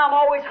wonder why I'm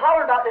always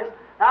hollering about this.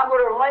 Now I'm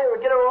going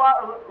to get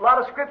a lot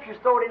of scriptures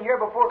thrown in here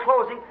before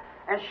closing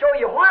and show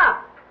you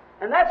why.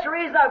 And that's the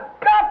reason I've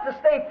got to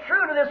stay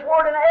true to this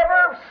Word, and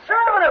every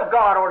servant of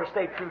God ought to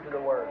stay true to the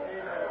Word.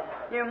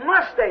 You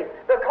must stay,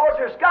 because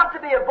there's got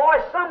to be a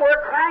voice somewhere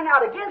crying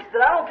out against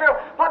it. I don't care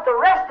what the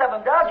rest of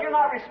them does. You're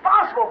not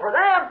responsible for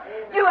them.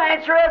 You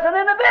answer as an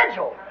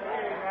individual.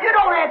 You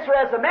don't answer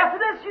as a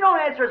Methodist. You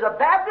don't answer as a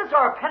Baptist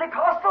or a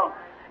Pentecostal.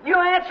 You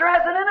answer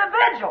as an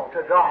individual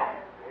to God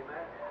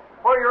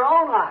for your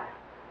own life.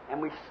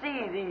 And we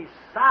see these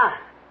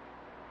signs,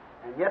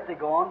 and yet they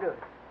go on to it.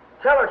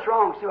 Tell her it's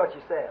wrong, see what she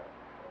says.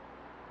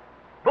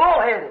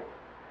 Bullheaded.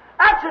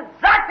 That's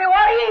exactly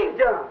what Eve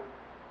done.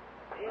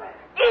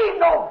 Eve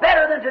no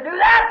better than to do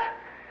that.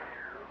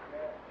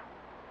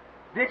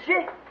 Did she?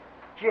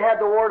 She had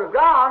the Word of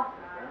God.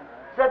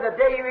 Said the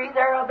day you eat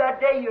thereof,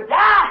 that day you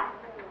die.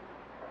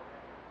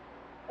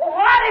 Well,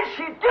 why did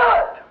she do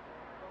it?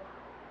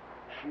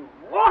 She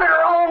wanted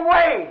her own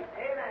way.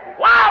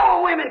 Why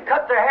will women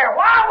cut their hair?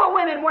 Why will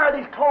women wear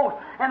these clothes?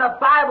 And the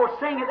Bible's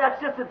saying that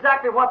that's just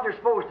exactly what they're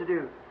supposed to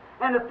do.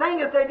 And the thing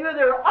that they do,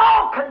 they're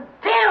all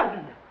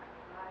condemned.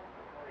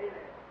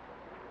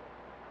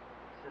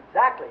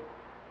 Exactly.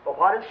 But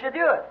why did she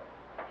do it?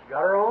 She got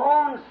her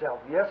own self.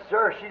 Yes,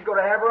 sir, she's going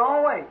to have her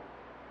own way.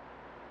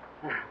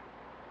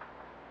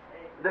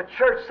 The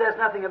church says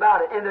nothing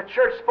about it. And the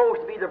church is supposed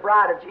to be the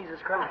bride of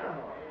Jesus Christ.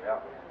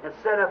 And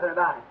say nothing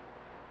about it.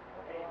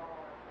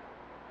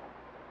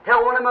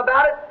 Tell one of them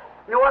about it.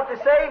 You know what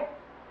they say?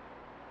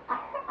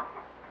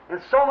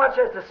 And so much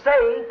as to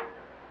say,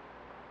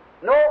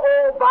 no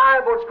old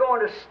Bible's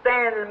going to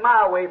stand in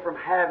my way from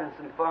having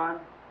some fun.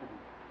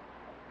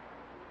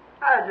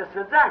 I just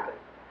exactly.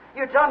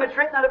 You tell them it's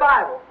written in the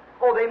Bible.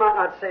 Oh, they might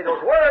not say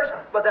those words,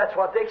 but that's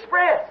what they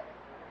express.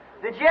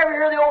 Did you ever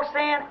hear the old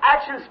saying,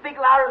 actions speak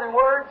louder than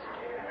words?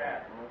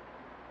 Amen.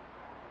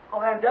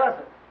 Oh, then does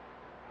it?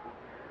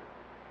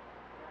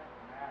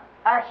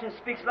 Action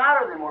speaks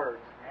louder than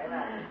words.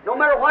 Amen. No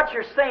matter what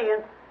you're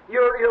saying,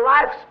 your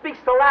life speaks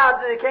so loud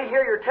that they can't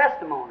hear your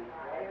testimony.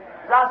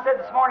 As I said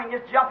this morning,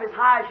 just jump as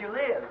high as you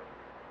live.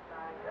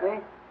 See?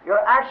 Your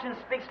action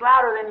speaks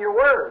louder than your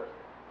words.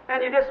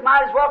 And you just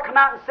might as well come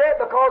out and say it,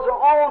 because your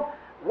own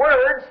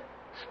words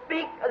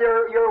speak,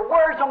 your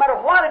words, no matter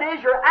what it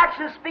is, your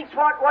action speaks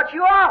what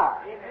you are.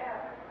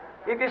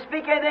 If you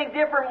speak anything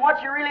different from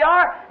what you really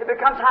are, it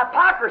becomes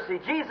hypocrisy.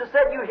 Jesus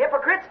said, you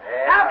hypocrites,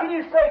 how can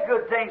you say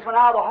good things when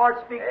out of the heart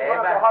speaks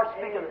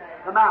of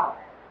the mouth?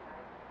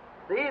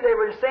 See, they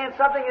were just saying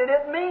something they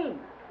didn't mean.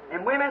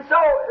 And women so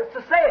it's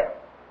to say it.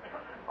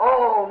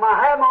 Oh,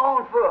 I have my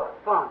own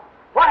fun.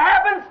 What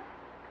happens?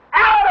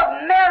 Out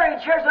of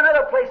marriage, here's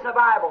another place in the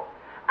Bible.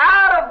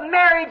 Out of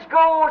marriage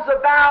goes the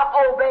vow,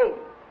 obey.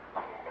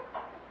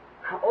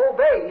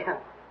 Obey.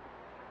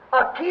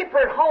 A keeper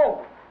at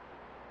home,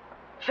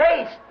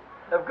 chaste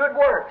of good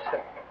works.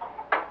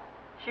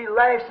 She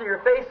laughs in your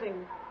face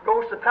and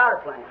goes to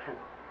power plant.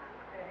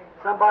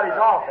 Somebody's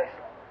office.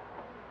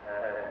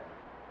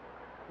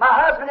 My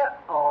husband,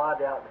 I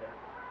doubt that.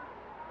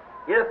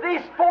 If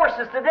these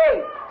forces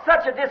today,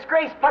 such a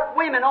disgrace, put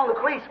women on the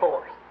police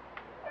force.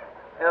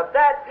 If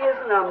that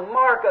isn't a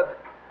mark of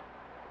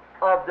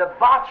of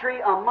debauchery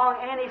among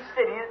any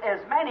city. As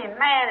many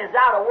men is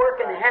out of work,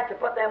 and they have to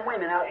put them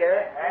women out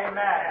there.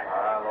 Amen.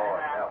 My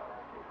Lord, help.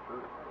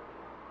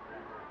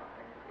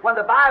 When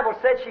the Bible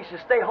said she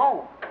should stay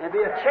home and be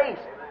a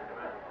chaste,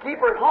 keep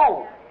her at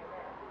home.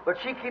 But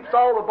she keeps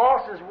all the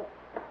boss's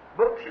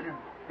books and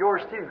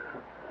yours too.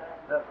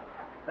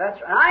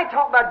 That's right. And I ain't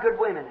talking about good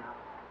women now.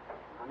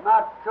 I'm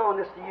not telling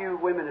this to you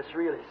women that's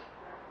really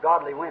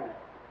godly women.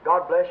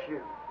 God bless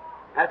you.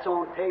 That's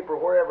on tape or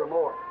wherever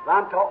more. But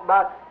I'm talking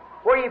about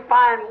where you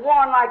find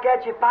one like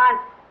that, you find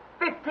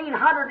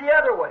 1,500 the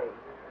other way.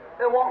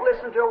 They won't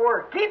listen to a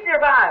word. Keep your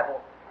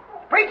Bible.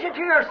 Preach it to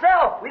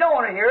yourself. We don't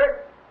want to hear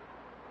it.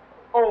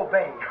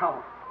 Obey. Come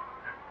on.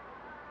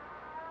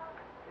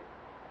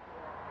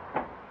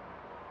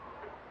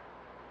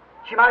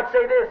 She might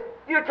say this,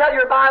 you tell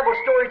your Bible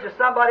stories to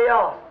somebody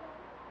else.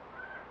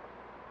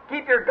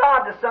 Keep your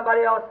God to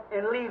somebody else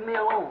and leave me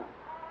alone.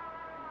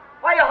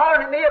 What are you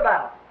hollering at me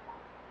about?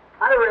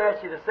 I never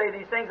asked you to say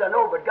these things, I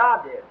know, but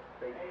God did.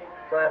 See?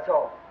 So that's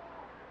all.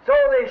 So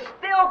they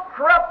still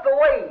corrupt the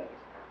ways.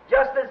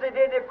 Just as they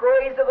did the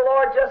praise of the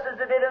Lord, just as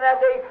they did in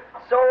that day,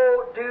 so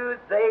do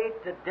they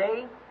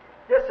today.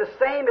 It's the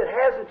same, it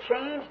hasn't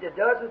changed, it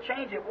doesn't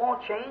change, it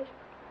won't change.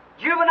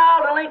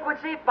 Juvenile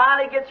delinquency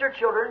finally gets their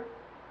children.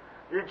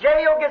 The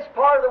jail gets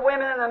part of the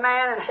women and the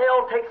man, and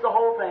hell takes the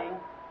whole thing.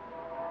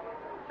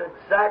 That's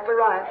exactly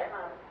right.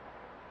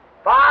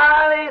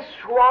 Finally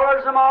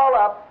swallows them all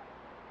up.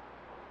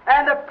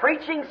 And the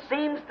preaching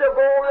seems to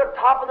go over the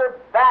top of their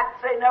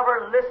backs. They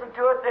never listen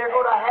to it. They're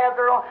going to have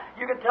their own.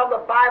 You can tell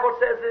the Bible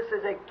says this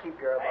as they keep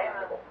your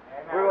Bible.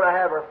 We're going to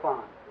have our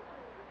fun.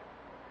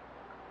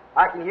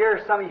 I can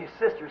hear some of you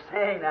sisters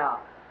saying now,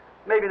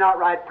 maybe not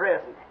right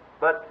present,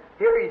 but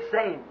here he's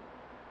saying,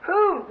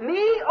 who,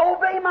 me,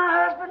 obey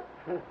my husband?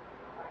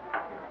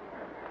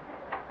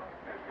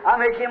 I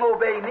make him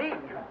obey me.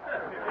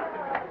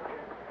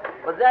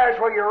 But there's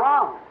where you're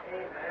wrong.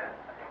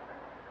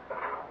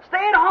 Stay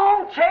at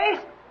home,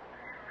 chaste.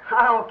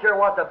 I don't care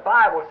what the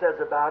Bible says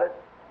about it.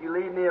 You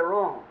leave me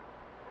alone.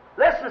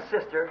 Listen,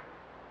 sister,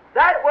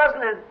 that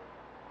wasn't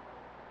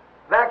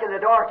back in the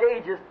dark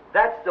ages.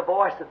 That's the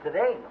voice of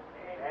today.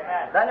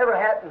 Amen. That never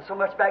happened so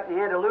much back in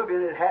the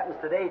Antediluvian. It happens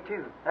today,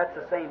 too. That's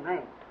the same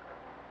thing.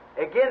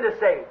 Again to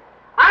say,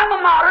 I'm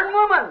a modern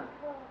woman.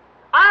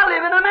 I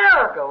live in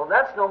America. Well,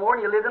 that's no more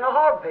than you live in a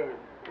hog pen.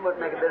 It wouldn't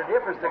make a bit of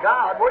difference to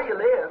God where you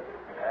live.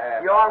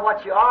 You are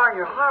what you are in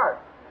your heart.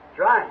 That's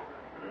right.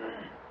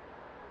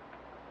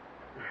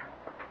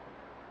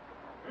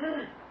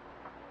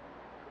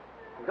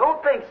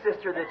 Don't think,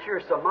 sister, that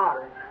you're so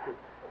modern,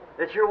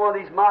 that you're one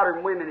of these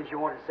modern women, as you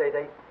want to say.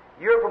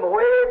 You're from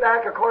way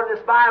back, according to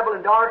this Bible,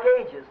 in dark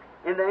ages,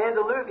 in the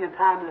Antediluvian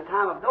time, in the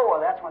time of Noah.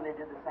 That's when they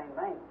did the same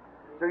thing.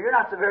 So you're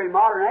not so very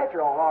modern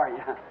after all, are you?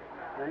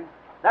 See?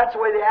 That's the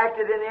way they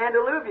acted in the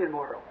Antediluvian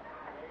world.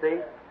 See?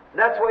 And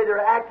that's the way they're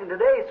acting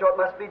today, so it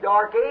must be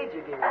dark age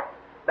again,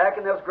 back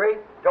in those great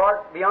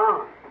dark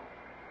beyond.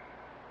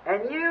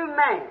 And you,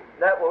 man,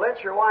 that will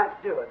let your wife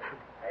do it.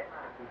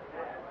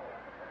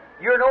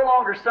 You're no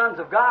longer sons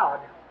of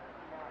God.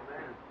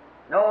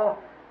 No,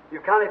 you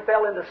kind of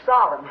fell into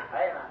Sodom.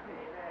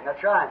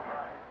 That's right.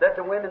 Let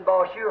the women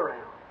boss you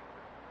around.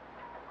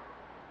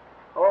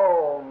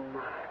 Oh,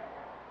 my.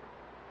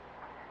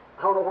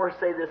 I don't know where to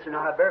say this or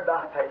not. I better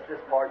bypass this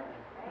part.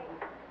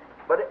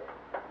 But,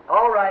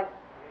 all right.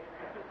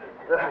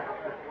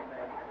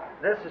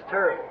 This is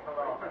terrible.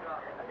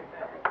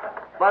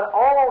 But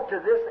all to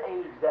this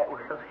age that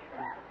we're living.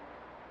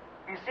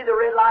 You see the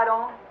red light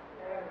on?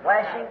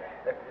 Flashing?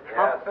 The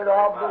trumpet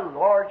of the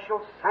Lord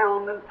shall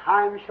sound, and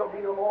time shall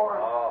be no more.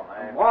 Oh,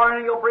 man. The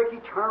morning will break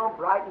eternal,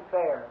 bright and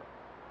fair.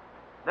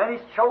 Then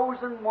His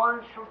chosen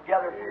ones shall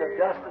gather from the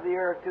dust of the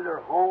earth to their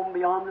home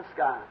beyond the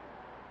sky.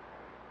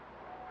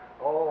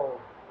 Oh,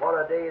 what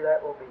a day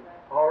that will be.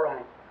 All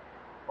right.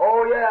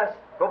 Oh, yes.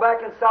 Go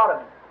back in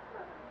Sodom.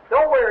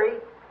 Don't worry.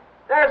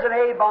 There's an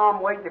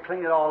A-bomb waiting to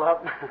clean it all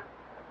up.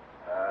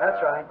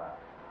 That's right.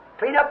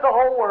 Clean up the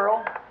whole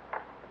world.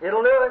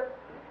 It'll do it.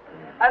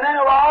 And then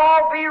it'll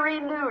all be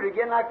renewed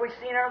again like we've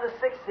seen under the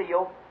sixth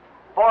seal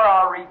for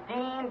a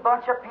redeemed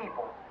bunch of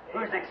people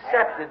who's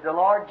accepted the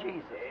Lord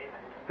Jesus,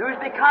 who's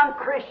become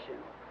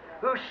Christians,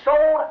 who's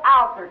sold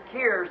out their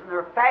cares and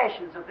their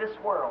fashions of this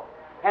world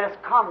and has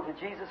come to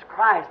Jesus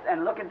Christ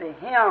and looking to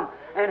Him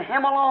and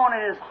Him alone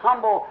in His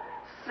humble,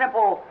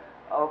 simple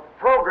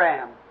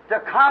program to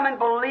come and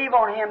believe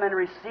on Him and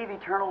receive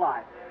eternal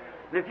life.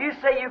 And if you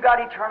say you've got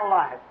eternal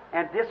life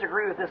and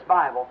disagree with this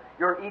Bible,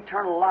 your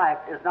eternal life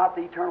is not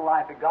the eternal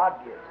life that God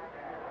gives.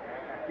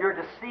 You're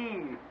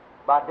deceived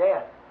by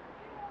death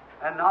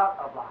and not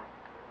of life.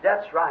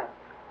 That's right.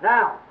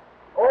 Now,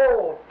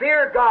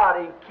 fear God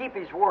and keep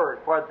His Word,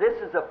 for this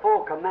is a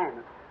full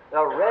commandment.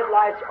 The red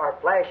lights are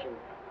flashing,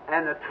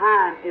 and the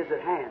time is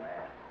at hand,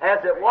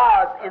 as it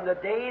was in the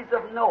days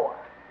of Noah.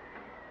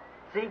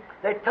 See,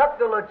 they took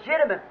the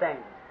legitimate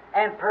things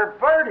and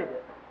perverted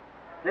it.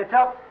 They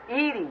took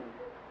eating,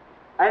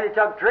 and they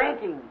took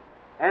drinking,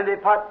 and they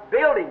put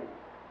building,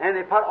 and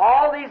they put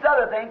all these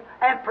other things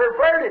and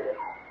perverted it.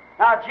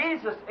 Now,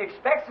 Jesus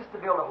expects us to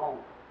build a home.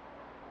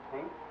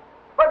 See?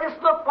 But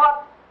just look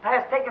what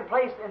has taken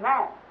place in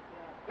that.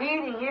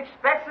 Eating, He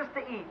expects us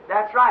to eat.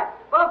 That's right.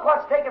 But look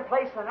what's taken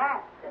place in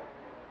that.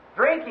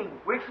 Drinking,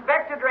 we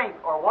expect to drink,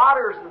 or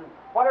waters and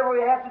whatever we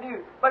have to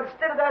do. But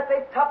instead of that,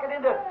 they tuck it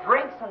into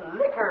drinks and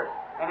liquor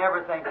and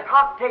everything.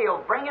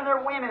 Cocktails, bringing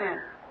their women in.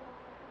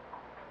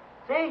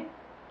 See?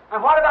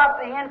 And what about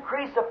the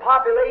increase of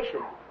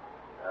population?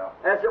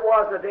 As it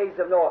was in the days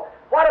of Noah.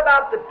 What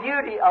about the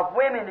beauty of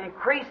women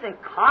increasing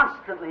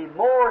constantly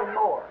more and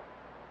more?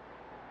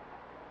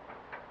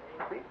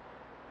 See?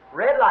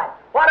 Red light.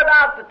 What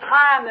about the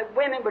time that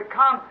women would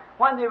come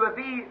when they would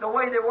be the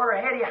way they were,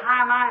 heady,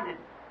 high-minded,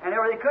 and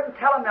they couldn't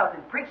tell them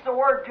nothing. Preach the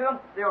Word to them,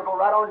 they would go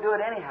right on and do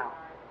it anyhow.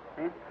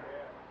 See?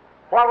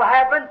 What will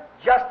happen?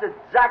 Just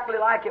exactly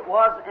like it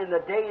was in the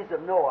days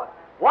of Noah.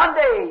 One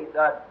day,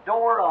 the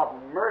door of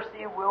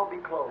mercy will be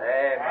closed.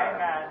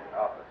 Amen.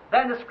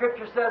 Then the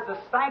Scripture says the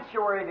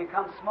sanctuary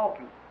becomes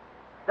smoky.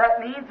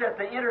 That means that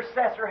the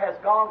intercessor has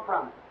gone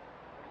from it.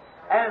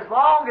 And as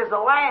long as the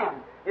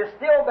Lamb is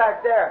still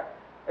back there,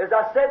 as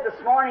I said this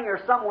morning or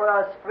somewhere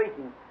I was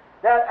speaking,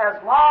 that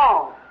as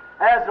long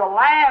as the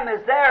Lamb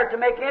is there to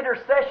make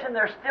intercession,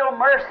 there's still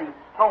mercy.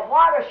 But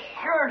what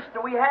assurance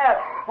do we have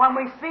when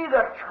we see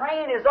the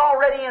train is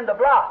already in the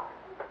block?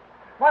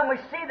 When we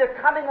see the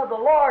coming of the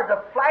Lord,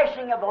 the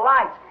flashing of the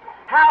lights,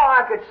 how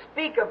I could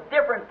speak of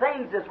different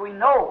things as we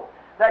know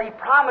that He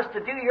promised to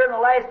do here in the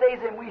last days,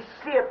 and we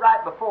see it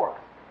right before us.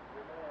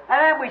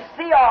 And then we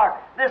see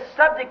this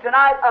subject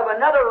tonight of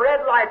another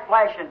red light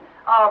flashing,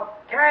 of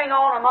carrying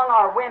on among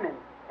our women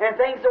and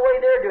things the way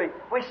they're doing.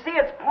 We see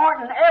it's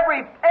pointing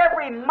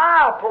every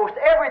milepost,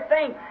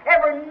 everything,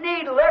 every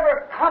needle,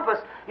 every compass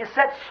is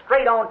set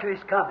straight on to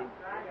His coming.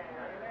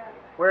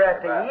 We're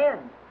at the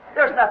end.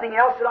 There's nothing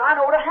else that I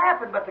know to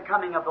happen but the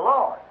coming of the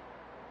Lord.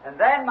 And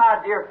then, my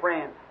dear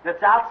friend,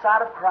 that's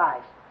outside of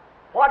Christ,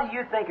 what do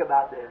you think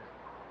about this?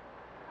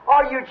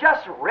 Are you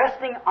just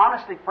resting,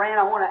 honestly, friend,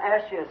 I want to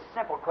ask you a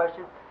simple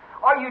question.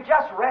 Are you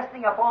just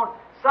resting upon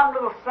some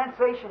little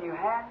sensation you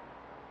had?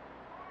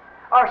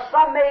 Or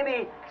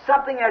maybe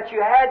something that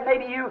you had,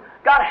 maybe you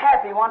got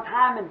happy one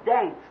time and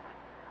danced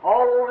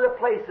all over the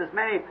places.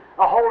 Many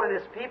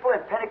holiness people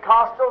and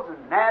Pentecostals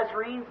and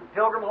Nazarenes and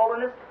Pilgrim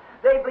holiness,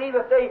 they believe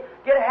if they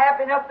get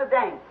happy enough to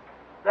dance,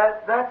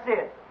 that's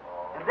it.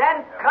 And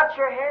then cut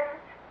your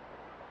hair,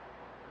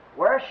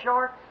 wear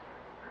shorts.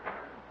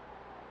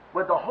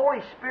 Would the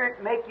Holy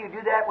Spirit make you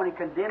do that when He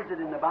condemns it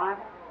in the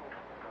Bible?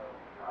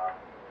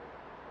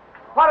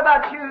 What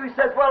about you who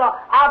says, well,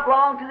 I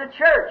belong to the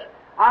church.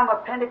 I'm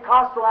a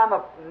Pentecostal, I'm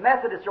a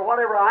Methodist, or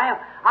whatever I am.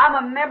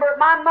 I'm a member,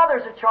 my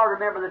mother's a charter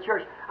member of the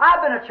church.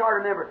 I've been a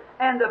charter member.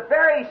 And the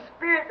very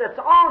Spirit that's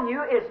on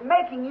you is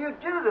making you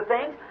do the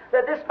things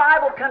that this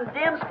Bible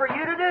condemns for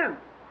you to do.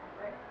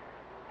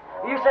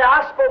 You say,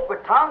 I spoke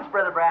with tongues,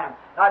 Brother Branham.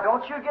 Now,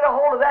 don't you get a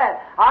hold of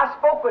that. I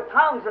spoke with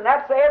tongues, and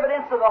that's the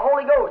evidence of the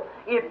Holy Ghost.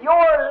 If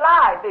your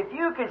life, if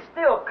you can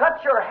still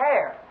cut your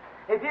hair,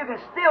 if you can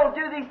still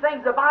do these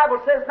things the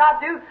Bible says not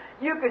do,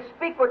 you can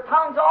speak with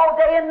tongues all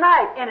day and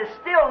night, and it's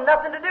still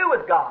nothing to do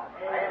with God.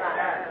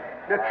 Amen.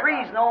 The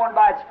tree's known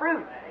by its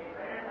fruit.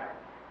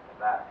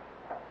 Amen.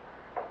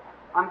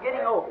 I'm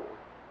getting old.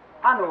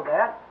 I know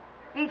that.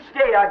 Each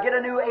day I get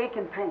a new ache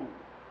and pain.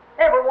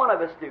 Every one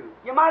of us do.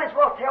 You might as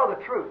well tell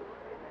the truth.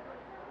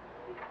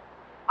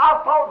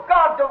 I thought,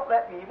 God, don't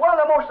let me. One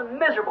of the most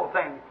miserable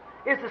things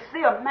is to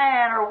see a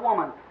man or a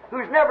woman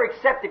who's never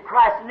accepted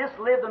Christ and just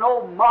lived an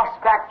old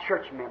moss-back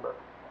church member,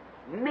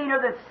 meaner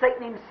than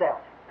Satan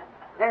himself,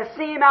 and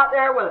see him out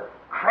there with a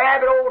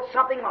crabbed old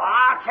something. Well,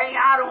 I tell you,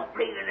 I don't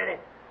believe in it.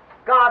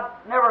 God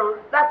never.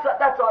 That's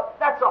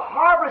a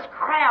harvest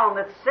crown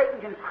that Satan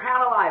can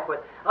crown a life with.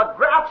 A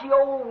grouchy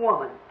old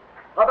woman,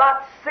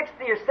 about 60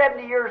 or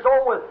 70 years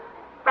old, with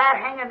fat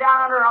hanging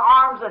down under her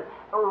arms and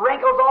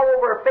wrinkles all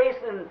over her face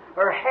and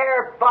her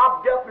hair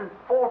bobbed up in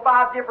 4 or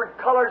 5 different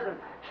colors and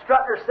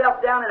strutting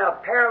herself down in a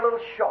pair of little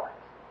shorts.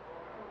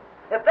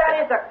 If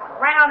that is the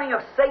crowning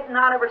of Satan,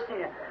 I've never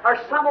seen it. Or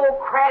some old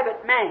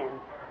crabbed man.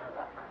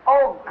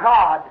 Oh,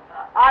 God,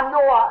 I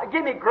know,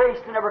 give me grace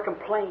to never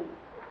complain.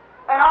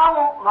 And I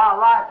want my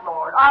life,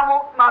 Lord. I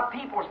want my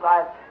people's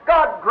life.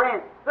 God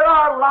grant that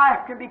our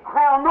life can be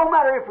crowned no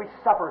matter if we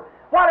suffer.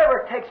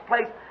 Whatever takes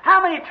place,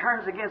 how many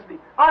turns against me?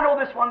 I know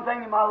this one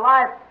thing in my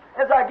life.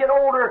 As I get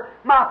older,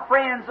 my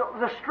friends,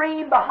 the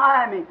stream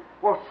behind me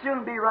will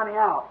soon be running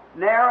out,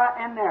 narrower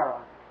and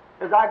narrower,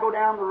 as I go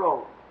down the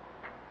road.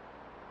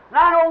 And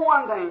I know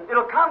one thing,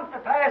 it'll come to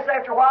pass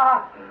after a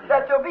while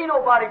that there'll be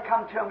nobody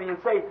come to me and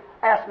say,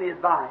 ask me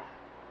advice.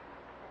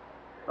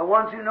 The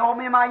ones who know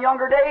me in my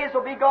younger days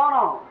will be gone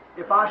on,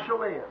 if I shall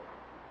live.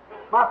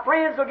 My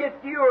friends will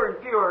get fewer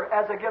and fewer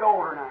as I get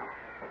older now.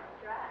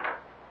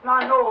 And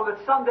I know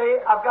that someday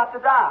I've got to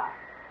die.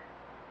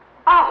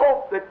 I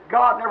hope that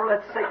God never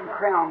lets Satan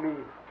crown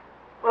me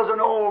as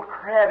an old,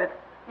 crabbed,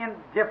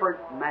 indifferent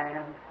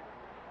man.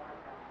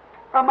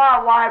 Or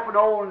my wife an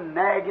old,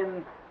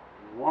 nagging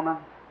woman.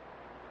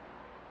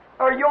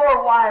 Or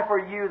your wife or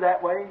you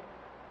that way.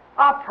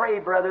 I pray,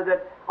 brother,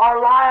 that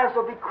our lives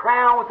will be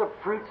crowned with the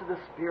fruits of the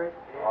Spirit.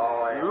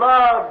 Oh, amen.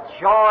 Love,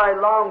 joy,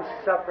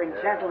 long-suffering,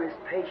 gentleness,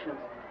 patience,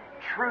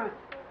 truth,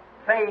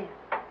 faith,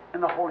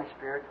 and the Holy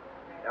Spirit.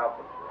 Help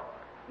us, Lord.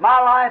 My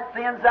life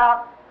thins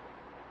out.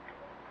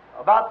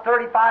 About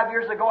 35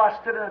 years ago, I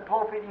stood in the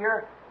pulpit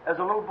here as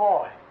a little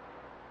boy.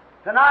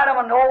 Tonight,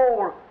 I'm an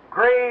old,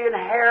 gray and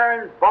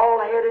hair and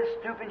bald-headed,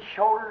 stooping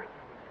shoulders.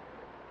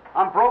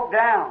 I'm broke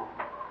down.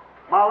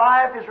 My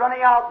life is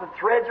running out. The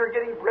threads are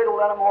getting brittle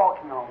that I'm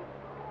walking on.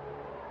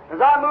 As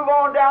I move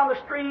on down the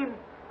stream,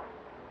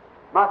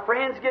 my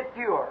friends get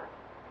fewer.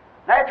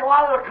 And after a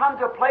while, it'll come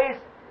to a place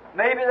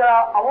maybe that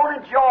I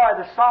won't enjoy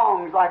the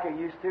songs like I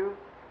used to.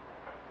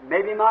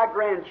 Maybe my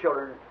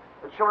grandchildren,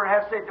 the children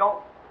have said,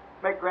 don't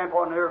make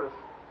Grandpa nervous.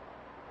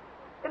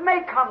 It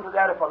may come to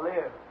that if I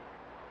live.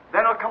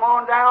 Then it'll come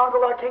on down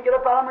until I can't get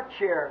up out of my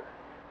chair.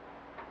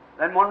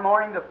 Then one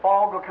morning the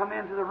fog will come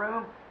into the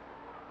room.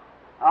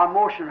 I'll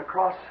motion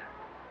across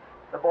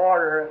the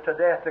border to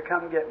death to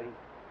come get me.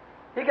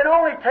 He can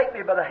only take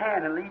me by the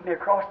hand and lead me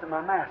across to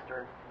my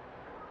Master.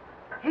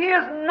 He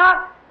is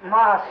not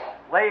my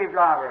slave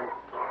driver.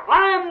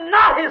 I am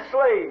not His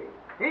slave.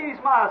 He's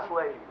my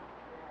slave.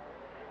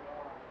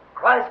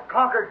 Christ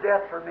conquered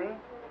death for me.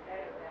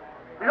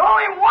 The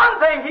only one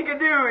thing He can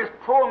do is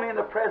pull me in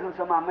the presence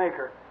of my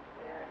Maker.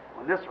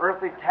 When this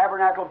earthly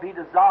tabernacle be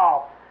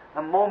dissolved,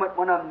 the moment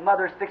when a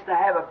mother's fixing to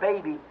have a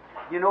baby,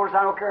 you notice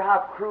I don't care how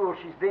cruel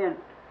she's been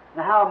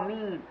and how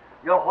mean,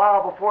 a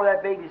while before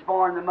that baby's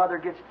born, the mother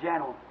gets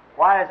gentle.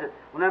 Why is it?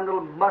 When them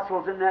little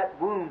muscles in that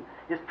womb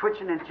is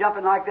twitching and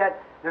jumping like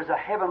that, there's a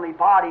heavenly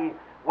body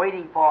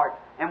waiting for it.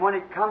 And when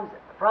it comes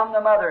from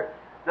the mother,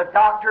 the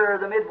doctor or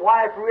the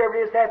midwife, whoever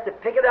it is, has to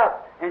pick it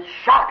up and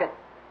shock it,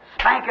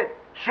 spank it,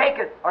 shake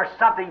it, or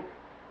something.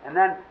 And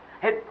then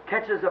it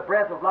catches a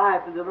breath of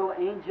life, and the little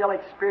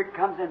angelic spirit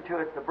comes into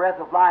it, the breath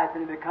of life,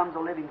 and it becomes a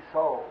living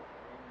soul.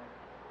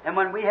 And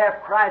when we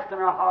have Christ in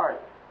our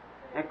heart,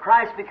 and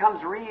Christ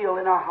becomes real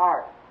in our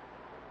heart,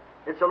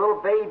 it's a little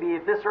baby.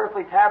 If this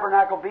earthly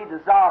tabernacle be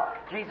dissolved,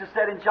 Jesus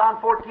said in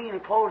John 14, in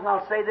closing,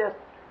 I'll say this.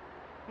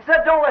 He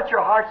said, don't let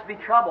your hearts be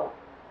troubled.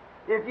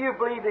 If you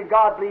believe in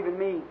God, believe in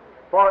me.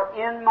 For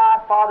in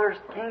my Father's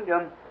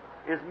kingdom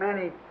is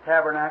many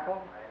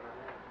tabernacles.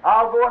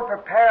 I'll go and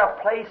prepare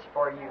a place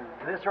for you.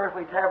 If this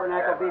earthly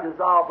tabernacle be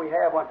dissolved, we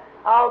have one.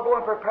 I'll go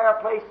and prepare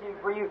a place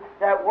for you,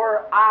 that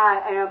where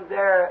I am,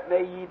 there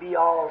may ye be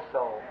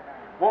also.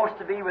 Wants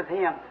to be with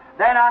Him.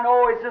 Then I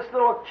know as this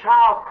little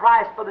child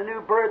Christ for the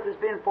new birth has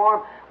been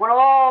formed, when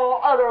all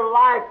other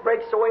life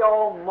breaks away,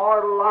 all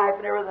mortal life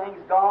and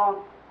everything's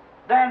gone,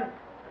 then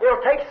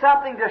it'll take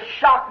something to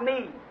shock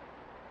me.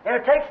 And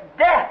it takes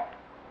death.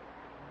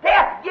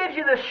 Death gives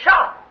you the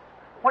shock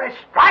when it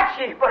strikes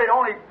you, but it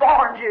only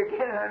borns you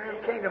again in a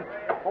new kingdom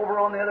over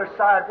on the other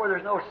side where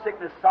there's no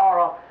sickness,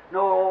 sorrow,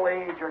 no old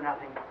age or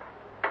nothing.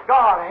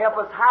 God help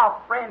us.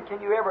 How, friend,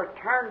 can you ever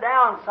turn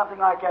down something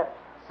like that,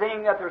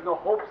 seeing that there's no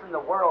hopes in the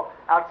world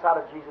outside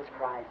of Jesus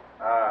Christ?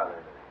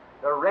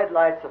 The red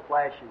lights are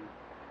flashing.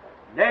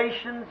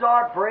 Nations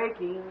are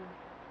breaking.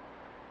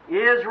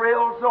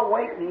 Israel's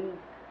awakening.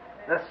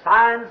 The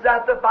signs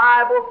that the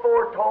Bible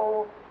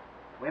foretold.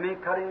 Women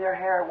cutting their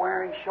hair,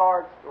 wearing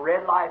shorts,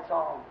 red lights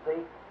on,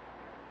 see?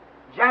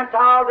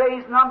 Gentile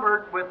days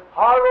numbered, with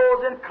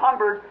horrors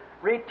encumbered,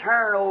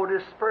 return, O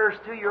dispersed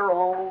to your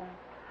own.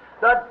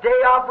 The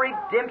day of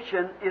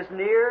redemption is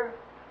near.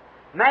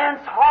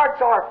 Man's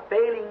hearts are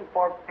failing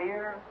for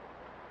fear.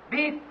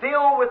 Be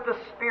filled with the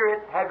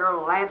Spirit, have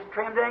your lamps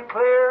trimmed and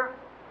clear.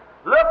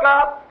 Look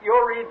up,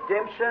 your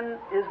redemption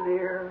is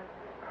near.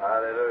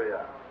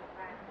 Hallelujah.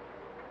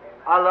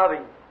 I love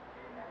Him.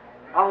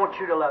 I want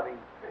you to love Him.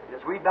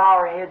 As we bow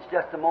our heads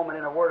just a moment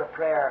in a word of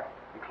prayer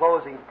in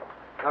closing,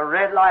 the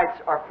red lights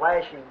are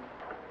flashing.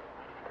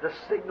 The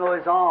signal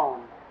is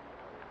on.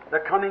 The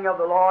coming of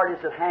the Lord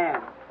is at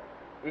hand.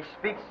 He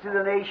speaks to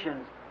the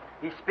nations.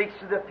 He speaks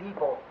to the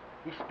people.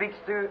 He speaks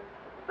to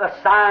the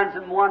signs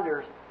and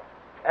wonders.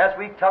 As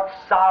we took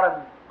Sodom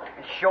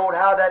and showed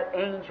how that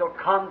angel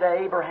come to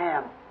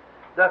Abraham,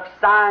 the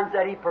signs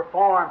that he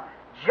performed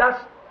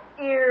just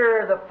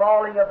ere the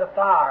falling of the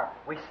fire.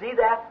 We see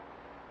that?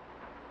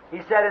 He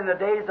said in the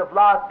days of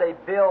Lot they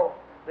built,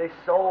 they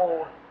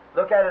sold.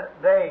 Look at it,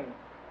 they.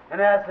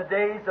 And as the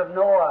days of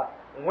Noah,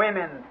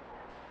 women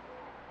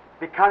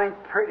becoming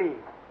pretty,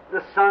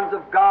 the sons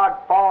of God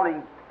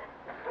falling,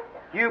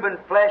 human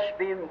flesh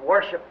being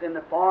worshipped in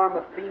the form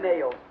of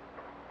females.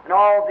 And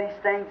all these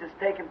things has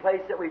taken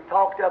place that we've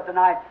talked of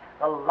tonight.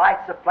 The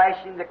lights are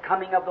flashing, the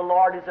coming of the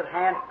Lord is at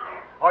hand.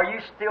 Are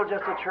you still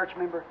just a church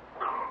member?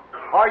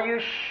 Are you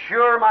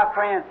sure, my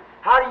friend?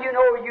 How do you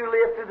know you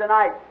live through the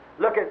night?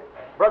 Look at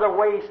Brother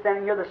Way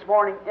standing here this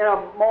morning, in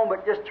a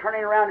moment, just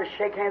turning around to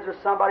shake hands with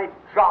somebody,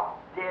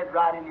 dropped dead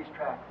right in his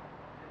tracks.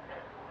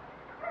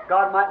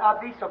 God might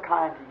not be so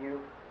kind to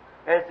you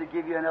as to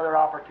give you another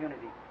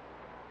opportunity.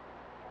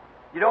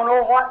 You don't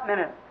know what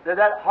minute that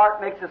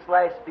heart makes its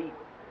last beat.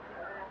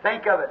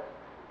 Think of it.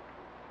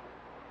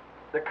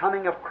 The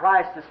coming of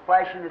Christ is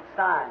flashing its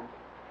signs.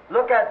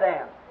 Look at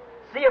them.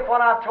 See if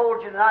what I've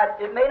told you tonight,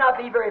 it may not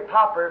be very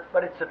popular,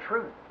 but it's the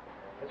truth.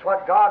 It's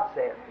what God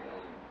said.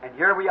 And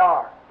here we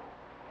are.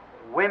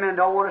 Women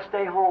don't want to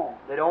stay home.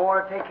 They don't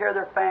want to take care of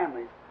their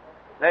families.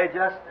 They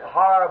just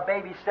hire a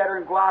babysitter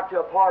and go out to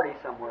a party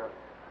somewhere.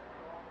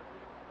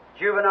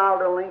 Juvenile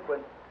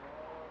delinquent.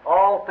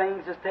 All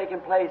things is taking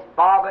place.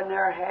 Bobbing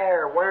their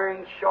hair,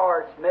 wearing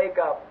shorts,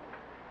 makeup.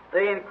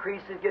 The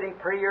increase is getting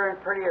prettier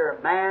and prettier.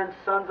 Man's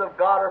sons of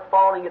God are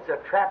falling. It's a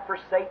trap for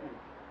Satan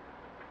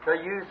to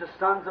use the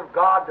sons of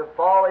God to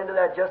fall into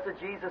that, just as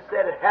Jesus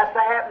said. It has to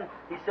happen.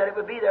 He said it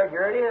would be there.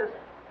 Here it is.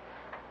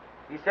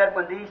 He said,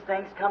 when these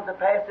things come to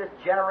pass, this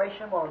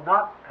generation will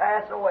not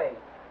pass away.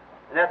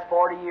 And that's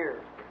 40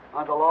 years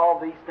until all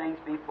these things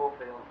be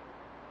fulfilled.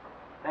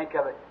 Think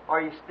of it. Are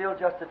you still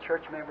just a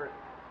church member?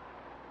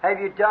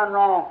 Have you done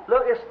wrong?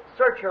 Look, just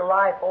search your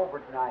life over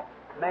tonight,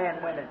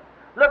 men, women.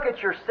 Look at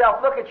yourself.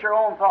 Look at your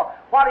own thought.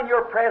 What in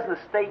your present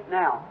state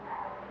now?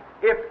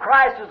 If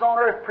Christ was on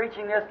earth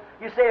preaching this,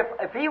 you say,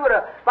 if He would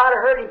have, if I'd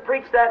have heard Him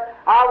preach that,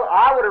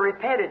 I would have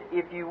repented.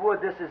 If you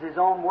would, this is His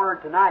own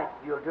word tonight.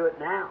 You'll do it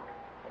now.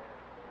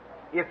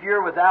 If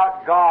you're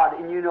without God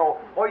and you know,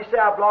 oh, you say,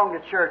 I belong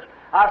to church.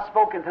 I've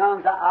spoken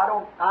tongues.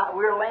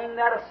 We're laying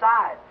that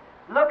aside.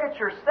 Look at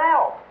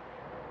yourself.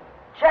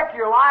 Check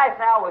your life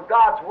now with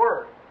God's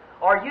Word.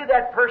 Are you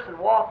that person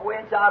walk away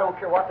and say, I don't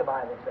care what the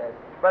Bible says.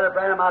 Brother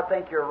Branham, I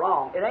think you're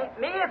wrong. It ain't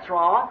me it's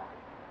wrong.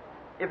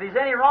 If there's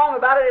any wrong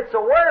about it, it's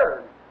a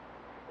Word.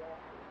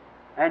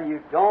 And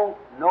you don't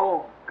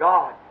know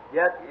God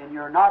yet, and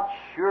you're not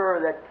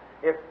sure that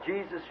if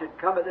Jesus should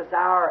come at this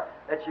hour,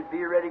 that you'd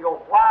be ready to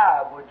go.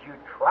 Why would you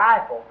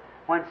trifle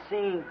when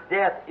seeing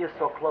death is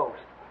so close?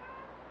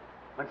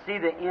 When see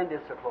the end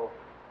is so close?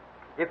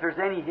 If there's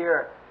any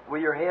here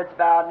with your heads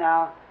bowed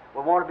now,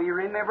 we want to be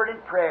remembered in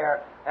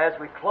prayer as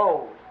we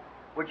close.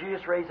 Would you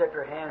just raise up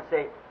your hand and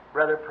say,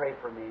 Brother, pray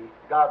for me.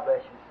 God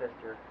bless you,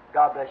 sister.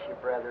 God bless you,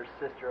 brother,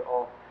 sister.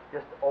 Oh,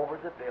 just over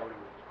the building.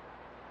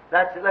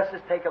 Let's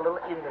just take a little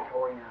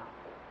inventory now.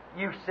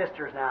 You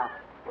sisters now,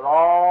 with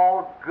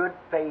all good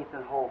faith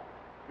and hope,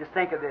 just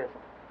think of this.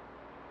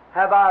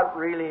 Have I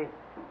really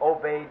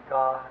obeyed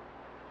God?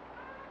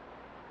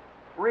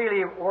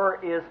 Really,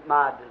 where is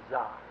my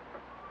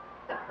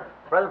desire?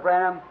 Brother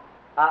Branham,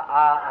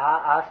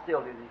 I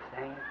still do these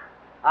things.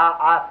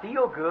 I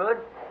feel good.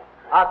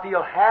 I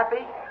feel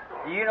happy.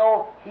 Do you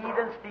know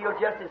heathens feel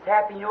just as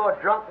happy? You know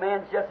a drunk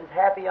man's just as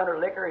happy under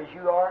liquor as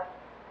you are?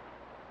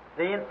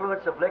 The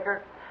influence of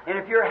liquor. And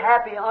if you're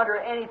happy under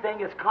anything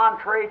that's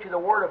contrary to the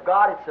Word of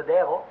God, it's the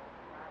devil.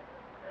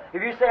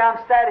 If you say, I'm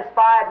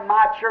satisfied in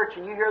my church,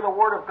 and you hear the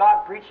Word of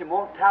God preached and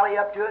won't tally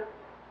up to it,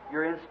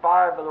 you're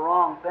inspired by the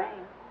wrong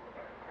thing.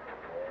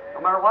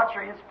 No matter what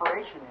your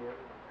inspiration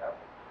is.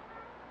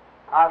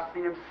 I've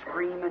seen them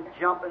scream and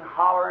jump and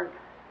holler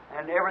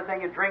and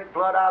everything and drink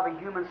blood out of a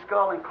human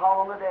skull and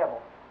call on the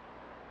devil.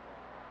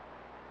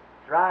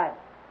 That's right.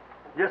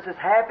 Just as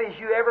happy as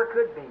you ever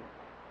could be.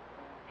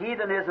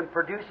 Heathenism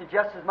produces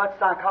just as much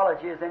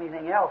psychology as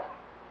anything else.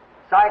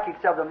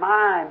 Psychics of the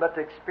mind, but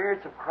the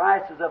experience of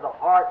Christ is of the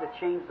heart that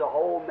changes the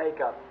whole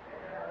makeup.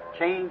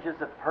 Changes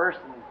the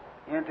person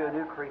into a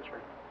new creature.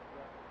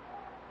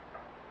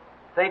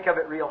 Think of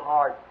it real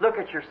hard. Look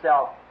at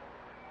yourself.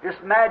 Just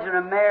imagine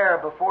a mirror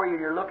before you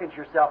and you're looking at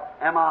yourself.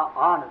 Am I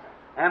honest?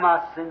 Am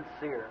I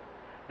sincere?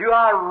 Do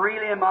I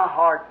really in my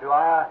heart, do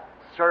I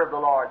serve the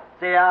Lord?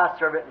 Say, I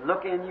serve it.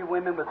 Look in you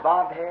women with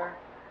bobbed hair.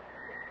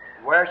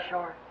 Wear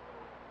short.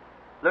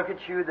 Look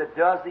at you that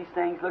does these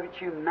things. Look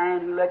at you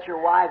man who lets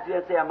your wives do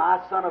it. Say, am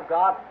I a son of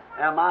God?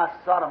 Am I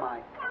a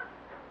sodomite?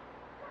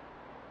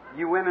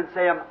 You women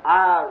say, am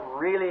I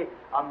really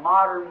a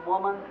modern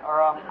woman?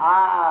 Or am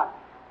I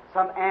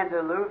some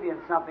antediluvian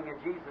something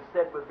that Jesus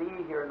said would be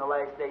here in the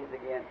last days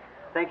again?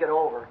 Think it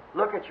over.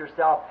 Look at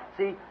yourself.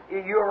 See,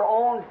 your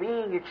own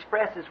being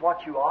expresses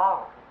what you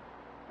are.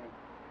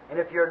 And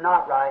if you're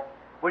not right,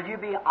 will you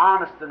be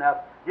honest enough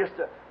just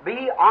to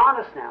be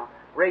honest now?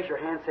 Raise your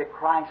hand and say,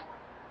 Christ,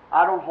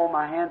 I don't hold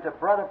my hand to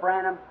Brother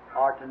Branham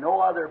or to no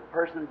other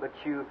person but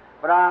you,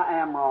 but I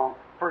am wrong.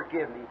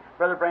 Forgive me.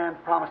 Brother Branham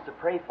promised to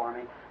pray for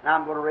me. Now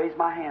I'm going to raise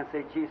my hand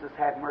and say, Jesus,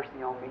 have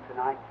mercy on me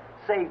tonight.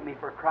 Save me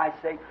for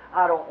Christ's sake.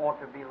 I don't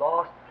want to be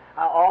lost.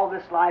 All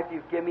this life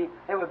you've given me,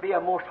 it would be a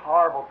most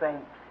horrible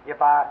thing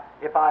if I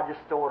just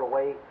stole it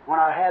away. When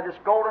I had this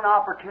golden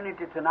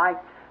opportunity tonight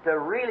to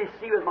really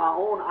see with my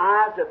own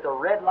eyes that the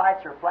red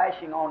lights are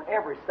flashing on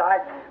every side,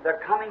 the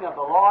coming of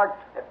the Lord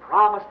that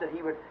promised that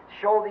He would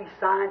show these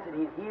signs and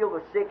He'd heal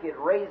the sick, He'd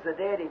raise the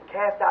dead, He'd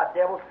cast out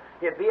devils.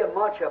 It'd be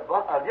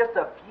just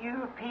a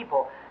few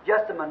people,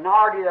 just a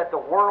minority that the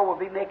world would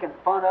be making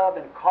fun of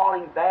and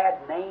calling bad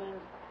names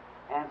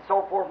and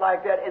so forth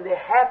like that. And they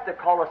have to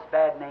call us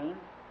bad names.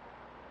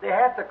 They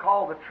have to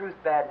call the truth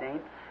bad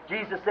names.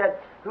 Jesus said,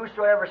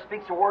 whosoever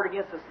speaks a word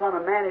against the Son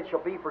of Man, it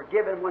shall be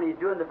forgiven when he's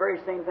doing the very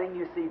same thing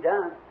you see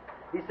done.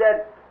 He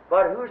said,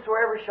 but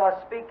whosoever shall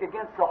speak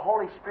against the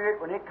Holy Spirit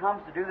when it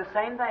comes to do the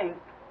same thing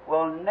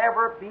will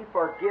never be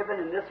forgiven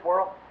in this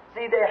world.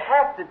 See, they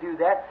have to do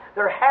that.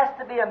 There has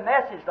to be a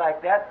message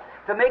like that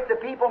to make the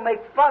people make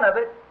fun of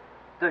it,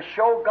 to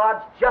show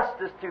God's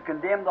justice to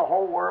condemn the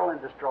whole world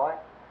and destroy it.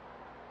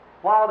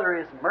 While there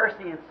is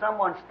mercy in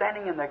someone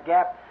standing in the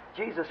gap,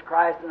 Jesus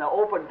Christ, in the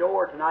open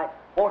door tonight,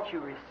 won't you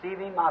receive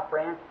Him, my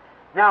friend?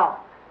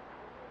 Now,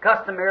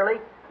 customarily,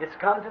 it's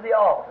come to the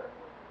altar.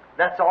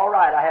 That's all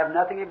right. I have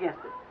nothing against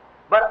it.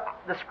 But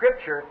the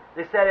Scripture,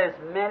 they said, as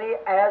many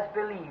as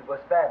believe was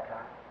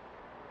baptized.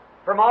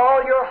 From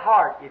all your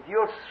heart, if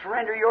you'll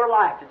surrender your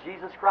life to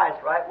Jesus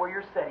Christ right where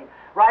you're sitting,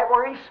 right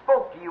where He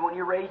spoke to you when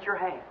you raised your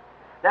hand,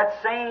 that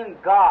same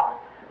God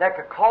that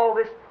could call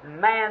this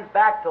man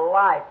back to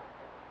life,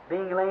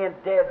 being laying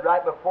dead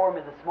right before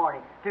me this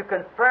morning, to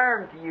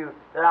confirm to you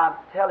that I'm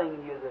telling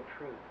you the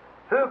truth.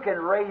 Who can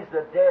raise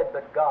the dead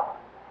but God?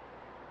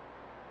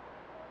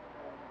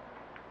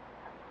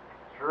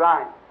 That's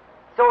right.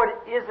 So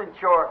it isn't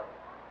your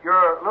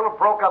little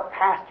broke-up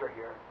pastor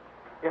here.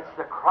 It's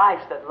the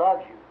Christ that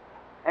loves you.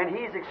 And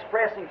He's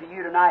expressing to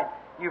you tonight,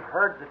 you've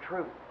heard the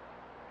truth.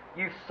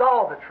 You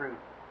saw the truth.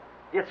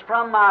 It's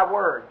from my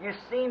Word. You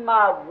see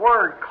my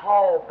Word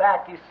call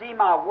back. You see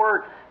my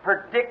Word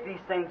predict these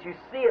things. You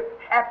see it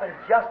happen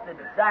just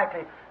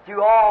exactly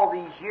through all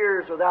these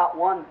years without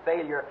one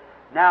failure.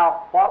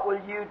 Now, what will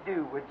you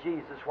do with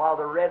Jesus while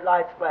the red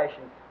light's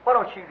flashing? Why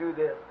don't you do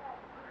this?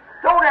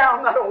 Throw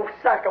down that old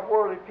sack of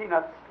worldly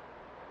peanuts.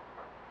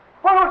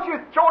 Why don't you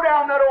throw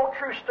down that old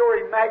True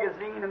Story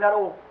magazine and that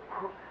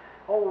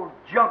old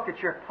junk that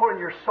you're putting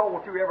your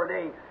soul through every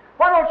day?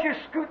 Why don't you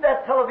scoot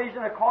that television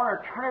in the corner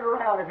and turn it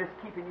around if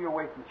it's keeping you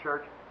away from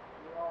church?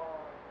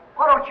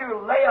 Why don't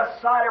you lay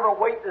aside every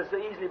weight that's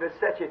easily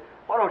beset you?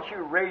 Why don't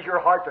you raise your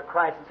heart to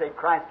Christ and say,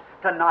 Christ,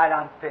 tonight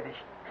I'm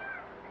finished.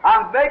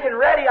 I'm making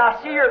ready.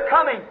 I see you're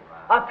coming.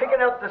 I'm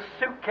picking up the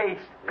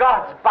suitcase,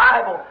 God's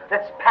Bible,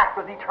 that's packed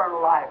with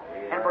eternal life.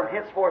 And from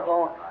henceforth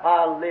on,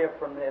 I'll live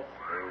from this.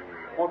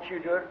 Won't you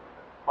do it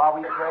while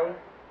we pray?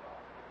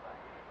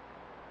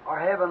 Our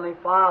Heavenly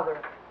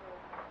Father,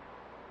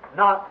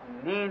 not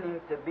meaning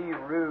to be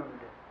rude,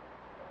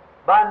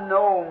 by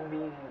no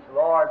means,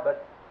 Lord,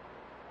 but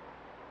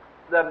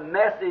the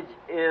message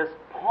is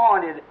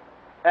pointed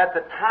at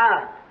the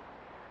time,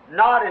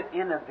 not at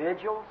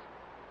individuals,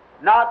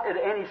 not at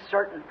any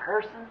certain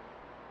person,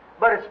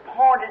 but it's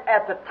pointed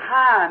at the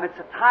time. It's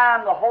a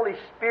time the Holy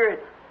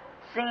Spirit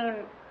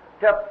seemed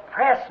to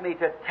press me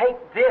to take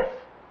this,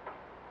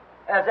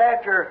 as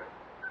after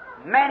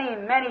many,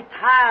 many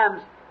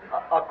times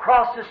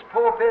across this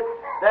pulpit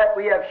that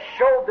we have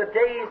showed the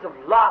days of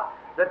Lot,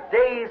 the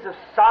days of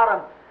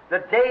Sodom, the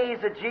days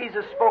that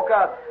Jesus spoke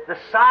of, the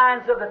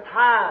signs of the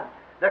time,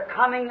 the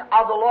coming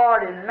of the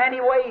Lord in many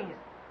ways.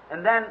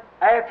 And then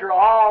after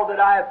all that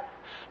I have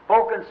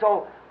spoken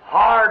so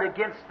hard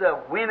against the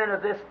women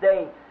of this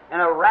day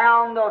and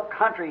around the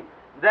country,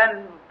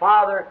 then,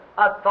 Father,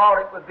 I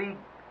thought it would be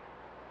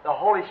the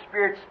Holy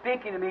Spirit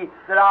speaking to me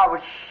that I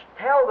would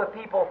tell the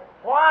people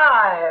why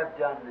I have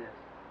done this.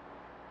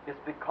 It's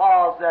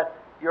because that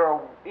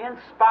your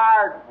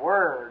inspired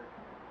Word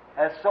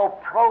has so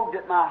probed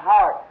at my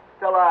heart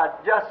till I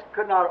just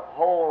could not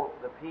hold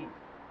the peace.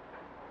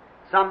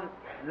 Some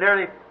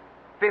nearly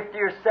 50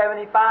 or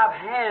 75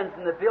 hands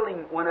in the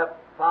building went up,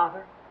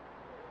 Father,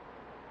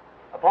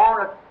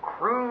 upon a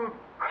crude,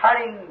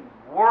 cutting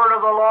Word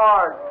of the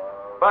Lord.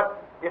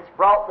 But it's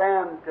brought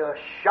them to a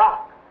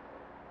shock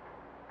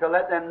to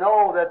let them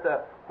know that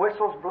the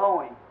whistle's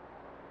blowing.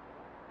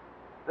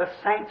 The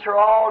saints are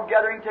all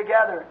gathering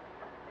together.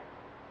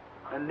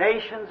 The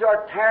nations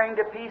are tearing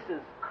to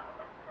pieces.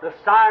 The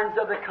signs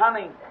of the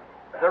coming.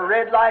 The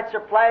red lights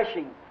are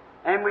flashing.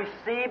 And we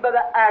see by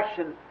the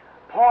action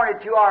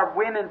pointed to our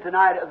women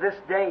tonight of this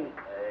day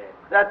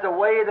that the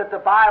way that the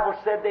Bible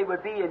said they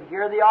would be, and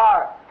here they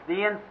are.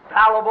 The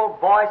infallible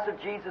voice of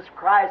Jesus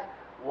Christ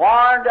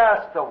warned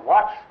us to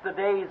watch the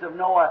days of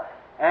Noah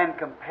and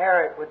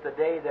compare it with the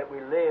day that we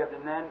lived.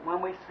 And then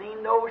when we've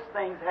seen those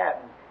things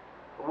happen,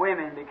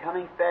 women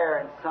becoming fair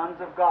and sons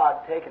of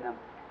God taking them,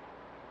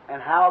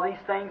 and how these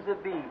things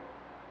would be,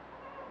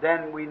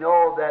 then we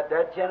know that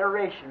that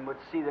generation would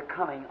see the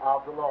coming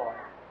of the Lord.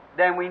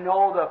 Then we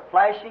know the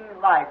flashing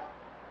lights,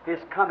 His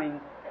coming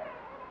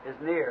is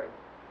near.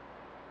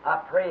 I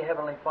pray,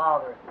 Heavenly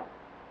Father,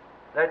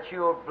 that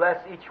You will bless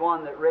each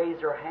one that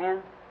raised their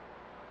hand.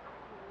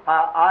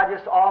 I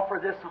just offer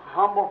this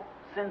humble,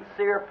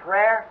 sincere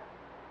prayer,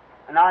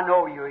 and I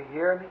know You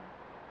hear me.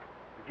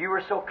 If You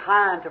were so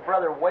kind to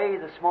Brother Way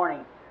this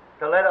morning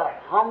to let a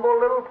humble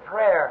little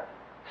prayer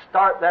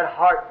start that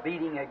heart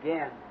beating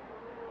again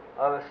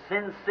of a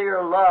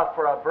sincere love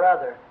for a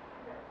brother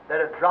that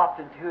had dropped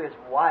into his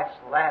wife's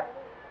lap,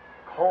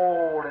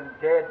 cold and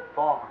dead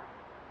form.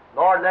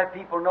 Lord, let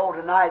people know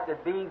tonight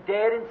that being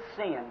dead in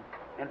sin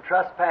and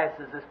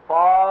trespasses is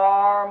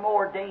far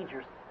more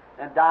dangerous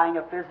than dying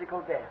a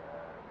physical death.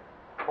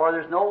 For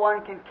there's no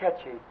one can catch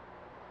you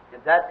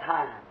at that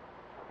time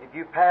if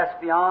you pass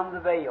beyond the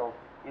veil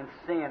in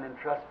sin and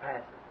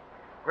trespasses.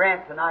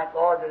 Grant tonight,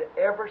 Lord,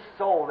 that every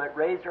soul that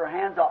raised their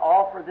hands to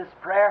offer this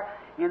prayer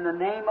in the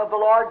name of the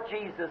Lord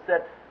Jesus,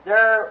 that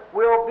there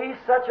will be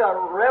such a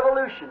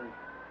revolution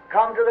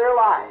come to their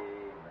life,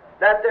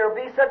 that there will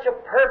be such a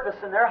purpose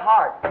in their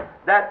heart,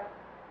 that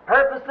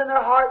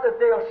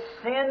they'll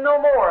sin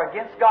no more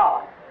against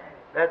God,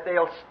 that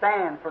they'll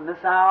stand from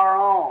this hour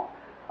on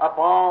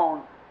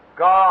upon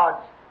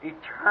God's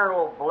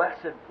eternal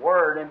blessed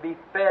Word and be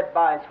fed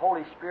by His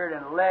Holy Spirit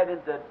and led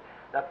into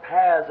the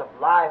paths of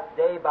life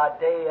day by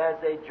day as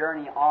they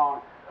journey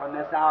on from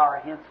this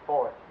hour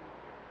henceforth.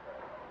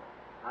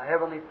 Our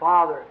Heavenly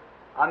Father,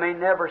 I may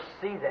never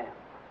see them.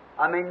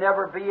 I may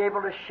never be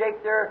able to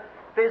shake their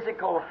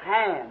physical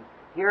hand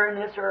here in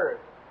this earth,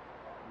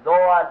 though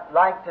I'd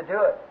like to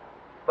do it.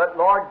 But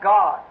Lord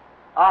God,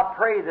 I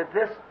pray that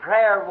this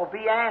prayer will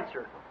be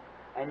answered.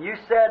 And You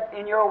said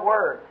in Your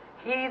Word,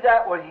 He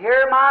that will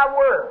hear My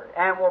word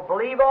and will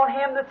believe on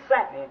Him that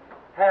sent Me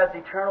has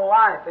eternal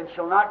life and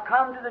shall not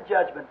come to the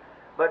judgment,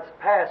 but is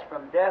passed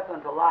from death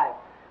unto life.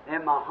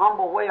 In my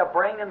humble way of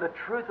bringing the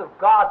truth of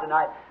God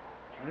tonight,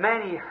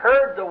 many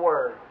heard the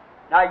Word.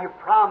 Now You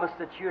promised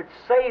that You'd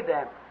save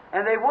them,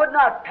 and they would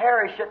not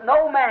perish, that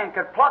no man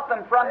could pluck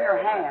them from Your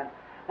hand,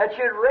 that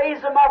You'd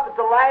raise them up at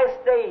the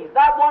last days.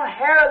 Not one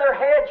hair of their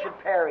head should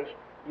perish.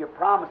 You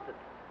promised it.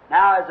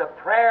 Now, as a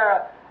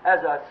prayer,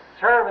 as a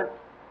servant,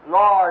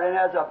 Lord, and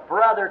as a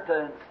brother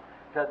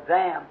to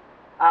them,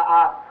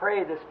 I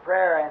pray this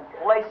prayer and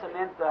place them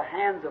into the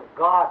hands of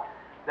God,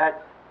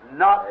 that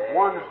not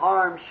one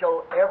harm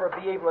shall ever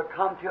be able to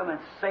come to them, and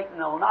Satan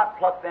will not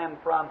pluck them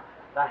from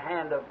the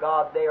hand of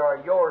God. They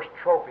are Yours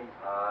trophies.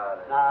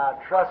 Now,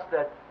 I trust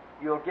that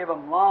You'll give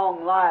them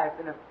long life,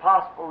 and if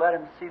possible, let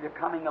them see the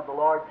coming of the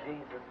Lord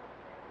Jesus.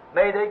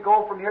 May they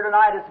go from here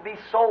tonight as to be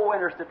soul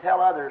winners to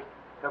tell others,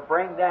 to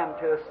bring them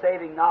to a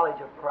saving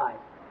knowledge of Christ.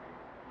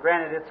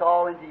 Granted, it's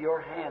all into Your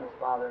hands,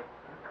 Father,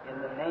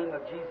 in the name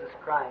of Jesus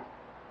Christ.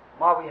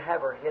 While we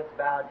have our heads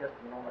bowed just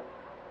a moment,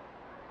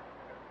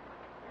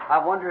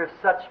 I wonder if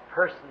such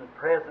person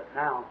present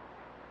now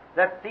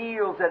that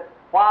feels that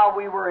while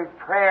we were in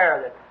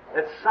prayer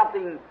that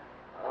something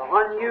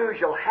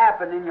unusual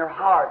happened in your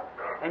heart,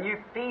 and you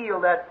feel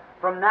that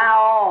from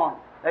now on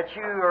that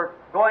you are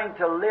going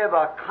to live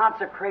a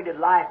consecrated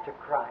life to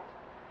Christ,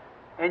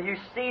 and you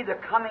see the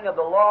coming of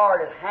the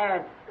Lord at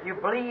hand, you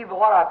believe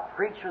what I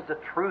preach was the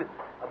truth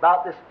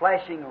about this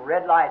flashing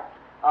red light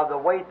of the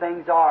way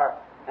things are,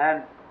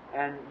 and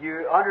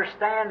you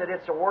understand that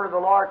it's the Word of the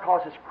Lord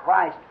because it's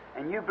Christ,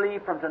 and you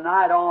believe from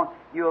tonight on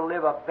you'll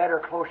live a better,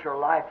 closer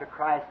life to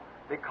Christ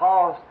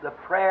because the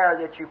prayer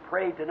that you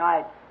prayed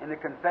tonight and the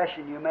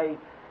confession you made,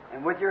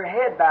 and with your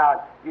head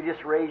bowed, you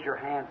just raise your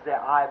hand and say,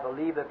 I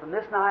believe that from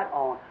this night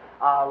on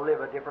I'll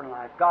live a different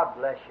life. God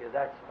bless you.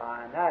 That's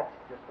fine. That's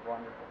just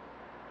wonderful.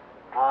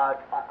 I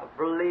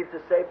believe to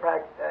say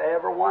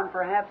everyone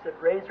perhaps that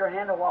raised their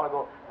hand a while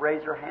ago,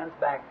 raised their hands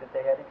back that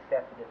they had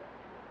accepted it.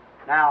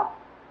 Now,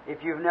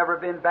 if you've never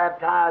been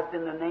baptized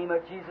in the name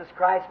of Jesus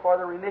Christ for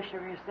the remission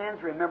of your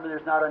sins, remember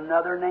there's not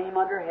another name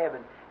under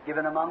heaven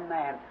given among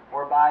man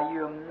whereby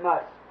you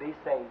must be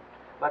saved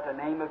but the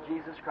name of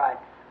Jesus Christ.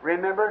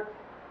 Remember,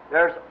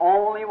 there's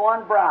only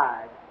one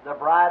bride, the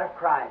bride of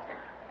Christ,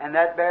 and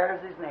that bears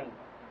His name.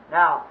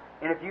 Now,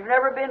 and if you've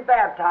never been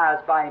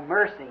baptized by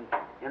immersing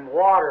in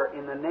water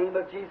in the name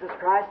of Jesus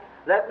Christ,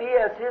 let me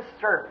as His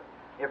servant,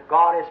 if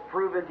God has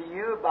proven to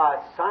you by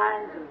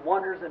signs and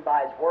wonders and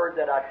by His Word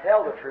that I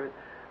tell the truth,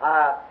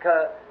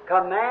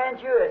 command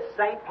you, as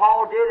St.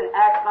 Paul did in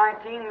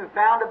Acts 19, who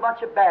found a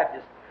bunch of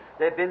Baptists.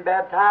 They'd been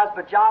baptized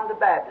by John the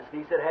Baptist.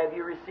 And he said, have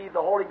you received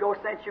the Holy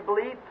Ghost since you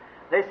believed?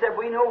 They said,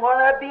 we know where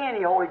there be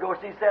any Holy Ghost.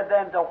 He said,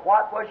 then to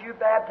what was you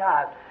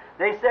baptized?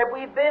 They said,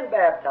 we've been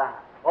baptized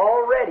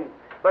already.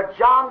 But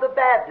John the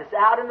Baptist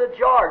out in the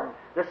Jordan,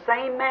 the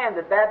same man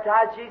that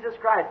baptized Jesus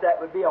Christ, that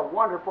would be a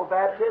wonderful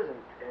baptism.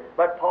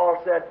 But Paul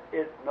said,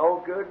 it's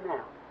no good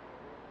now.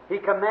 He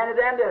commanded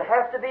them to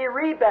have to be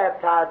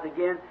rebaptized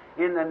again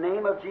in the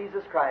name of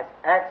Jesus Christ.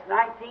 Acts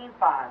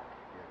 19:5.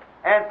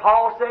 And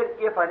Paul said,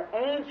 if an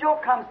angel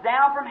comes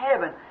down from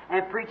heaven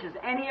and preaches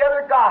any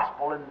other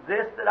gospel than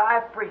this that I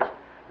have preached,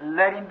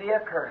 let him be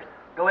accursed.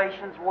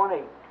 Galatians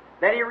 1:8.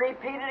 Then he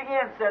repeated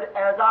again, said,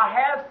 as I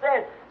have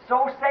said,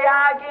 so say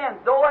I again,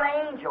 though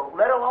an angel,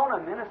 let alone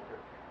a minister,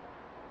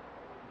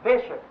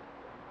 bishop,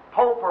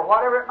 pope, or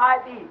whatever it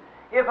might be,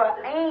 if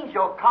an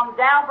angel come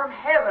down from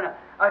heaven,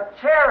 a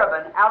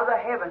cherubim out of the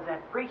heavens,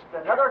 and preached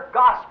another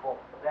gospel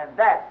than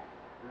that,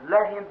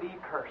 let him be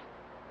cursed.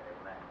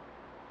 Amen.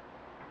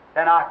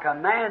 Then I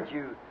command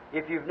you,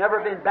 if you've never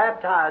been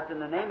baptized in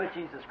the name of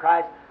Jesus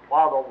Christ,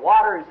 while the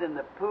water is in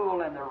the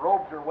pool and the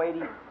robes are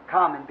waiting,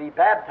 come and be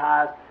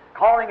baptized,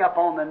 calling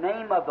upon the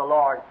name of the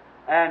Lord,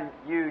 and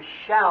you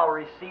shall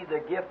receive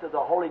the gift of the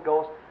Holy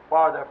Ghost,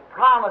 for the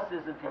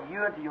promises unto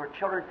you and to your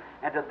children,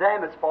 and to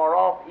them as far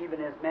off,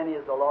 even as many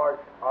as the Lord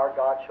our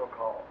God shall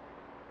call.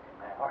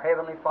 Amen. Our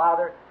Heavenly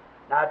Father,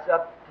 now it's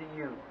up to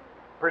you.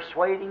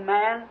 Persuading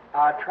man,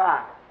 I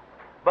try.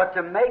 But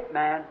to make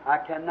man, I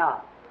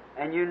cannot.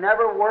 And you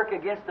never work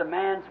against a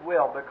man's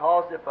will,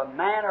 because if a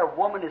man or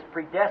woman is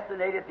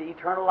predestinated to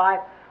eternal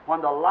life,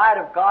 when the light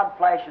of God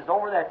flashes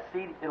over that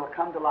seed, it'll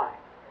come to life.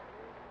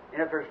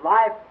 And if there's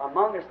life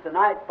among us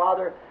tonight,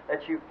 Father,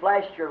 that you've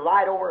flashed your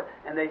light over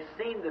and they've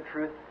seen the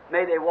truth,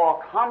 may they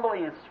walk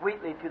humbly and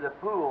sweetly to the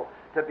pool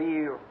to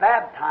be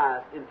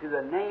baptized into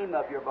the name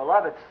of your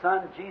beloved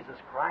Son, Jesus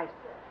Christ,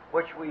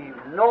 which we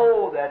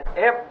know that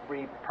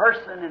every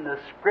person in the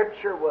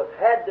Scripture was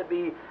had to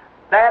be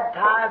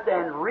baptized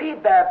and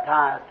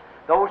rebaptized.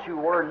 Those who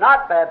were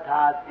not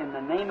baptized in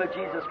the name of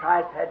Jesus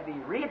Christ had to be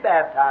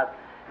rebaptized.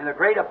 And the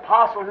great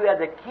apostle who had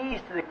the keys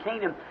to the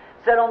kingdom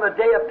said on the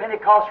day of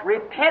Pentecost,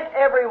 repent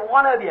every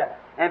one of you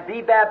and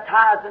be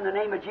baptized in the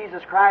name of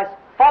Jesus Christ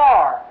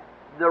for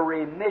the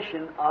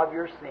remission of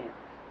your sins,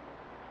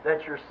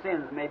 that your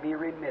sins may be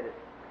remitted.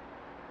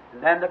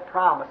 And then the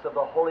promise of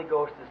the Holy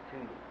Ghost is to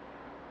you.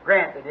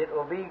 Granted, it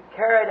will be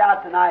carried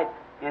out tonight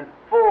in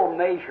full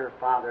measure,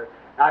 Father.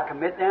 I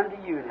commit them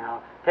to you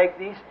now. Take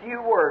these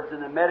few words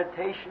in the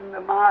meditation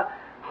of my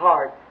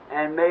heart,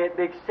 and may it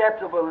be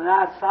acceptable in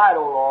thy sight,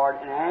 O Lord,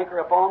 and anchor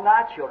upon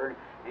thy children,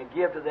 and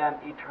give to them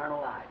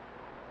eternal life.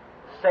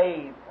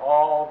 Save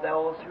all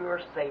those who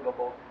are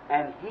savable,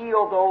 and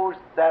heal those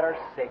that are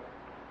sick.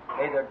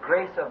 May the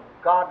grace of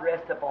God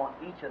rest upon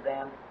each of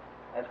them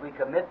as we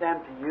commit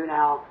them to you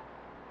now,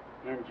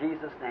 in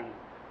Jesus' name.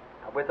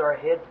 Now, with our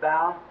heads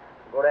bowed,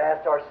 we're going to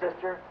ask our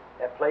sister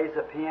that plays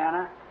the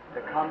piano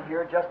to come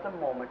here just a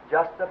moment,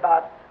 just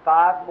about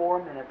 5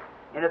 more minutes.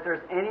 And if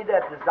there's any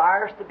that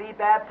desires to be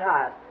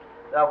baptized,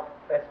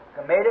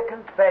 that's made a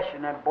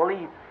confession and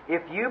believe.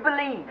 If you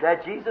believe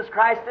that Jesus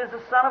Christ is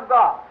the Son of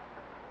God,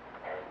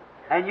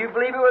 and you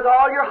believe it with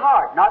all your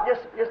heart, not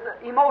just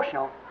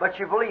emotional, but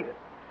you believe it,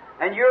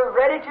 and you're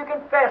ready to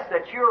confess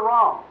that you're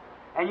wrong,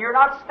 and you're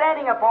not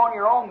standing upon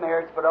your own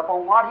merits, but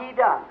upon what He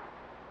done,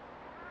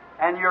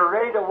 and you're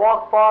ready to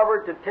walk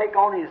forward to take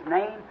on His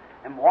name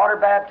and water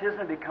baptism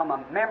and become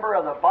a member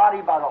of the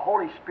body by the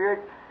Holy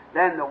Spirit,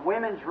 then the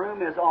women's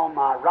room is on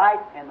my right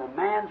and the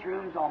man's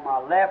room is on my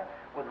left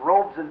with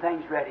robes and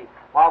things ready.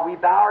 While we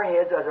bow our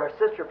heads as our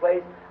sister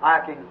plays, I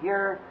can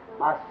hear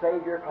my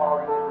Savior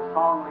calling, and the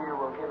song leader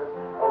will give us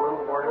a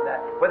little word of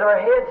that. With our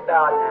heads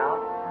bowed now,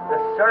 the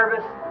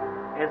service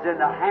is in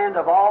the hand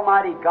of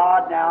Almighty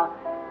God now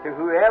to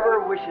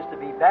whoever wishes to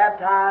be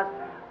baptized,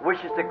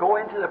 wishes to go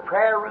into the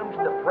prayer rooms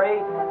to pray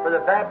for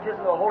the baptism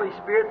of the Holy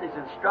Spirit. These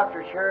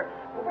instructors here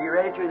will be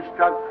ready to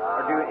instruct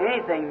or do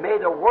anything. May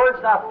the words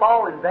not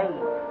fall in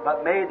vain,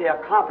 but may they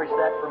accomplish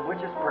that from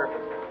which is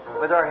purpose.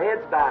 With our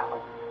heads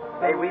bowed,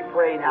 may we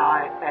pray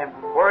now, and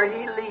where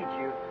He leads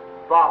you,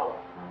 follow.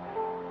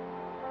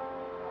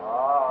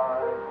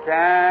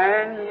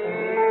 Can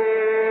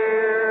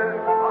hear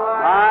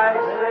my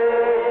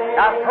say.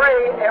 Now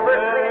pray, every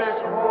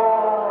Christian.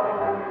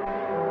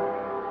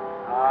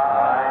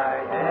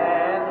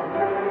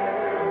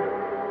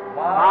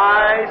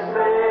 My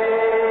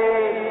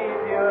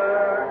Savior.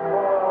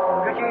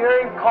 Could you hear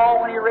Him call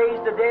when He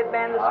raised the dead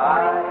man this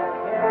morning?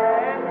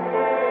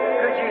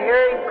 Could you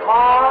hear Him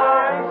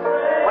call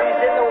when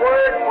He's in the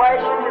Word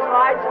flashing His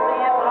lights at the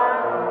end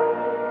time?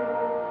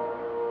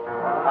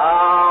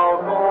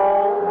 I'll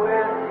go with Him.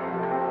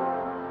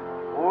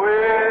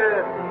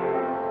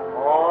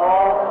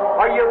 Oh,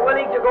 are you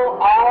willing to go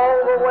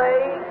all the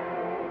way?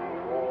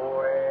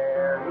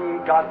 Where He,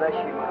 God bless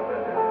you, my brother.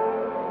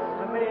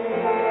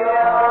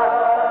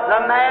 The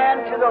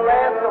man to the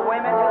left, the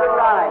women to the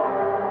right.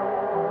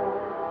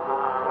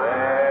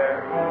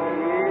 Where He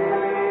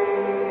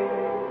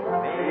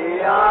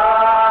be, I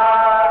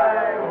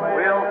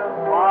will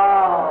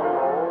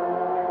follow.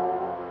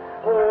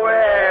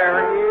 Where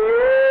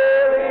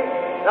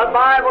He, the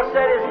Bible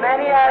said, as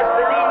many as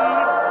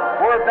believed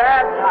were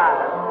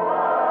baptized.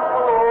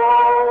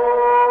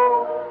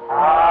 Oh,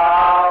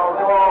 I'll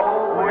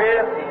go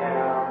with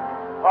Him,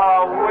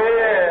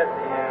 with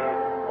Him.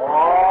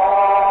 Oh,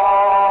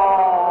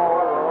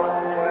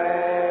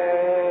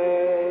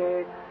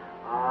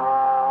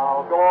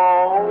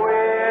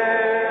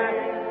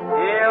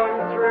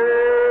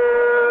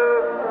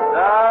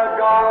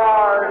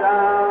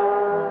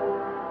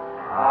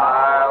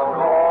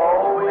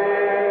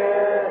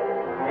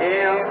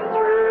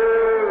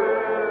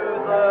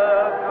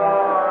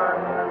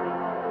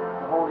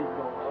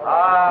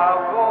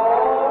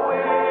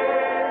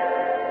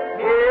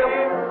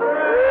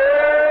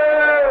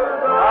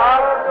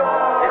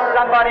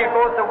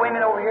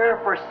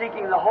 for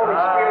seeking the Holy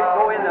Spirit,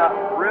 go in the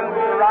room to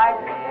the right.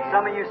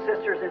 Some of you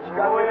sisters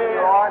instructed in the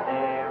Lord.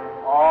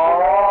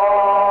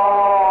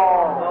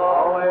 All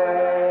the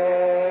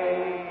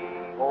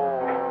way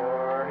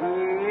for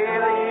He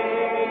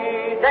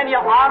leads. Can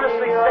you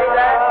honestly say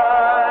that?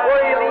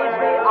 Where He leads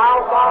me,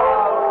 I'll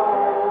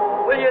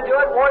follow. Will you do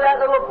it? Where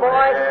that little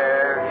voice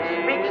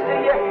speaks to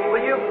you,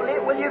 will you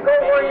go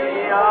where He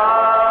leads?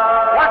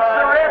 What's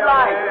the red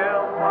light?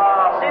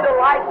 See the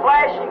light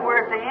flashing?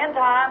 We're at the end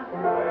time.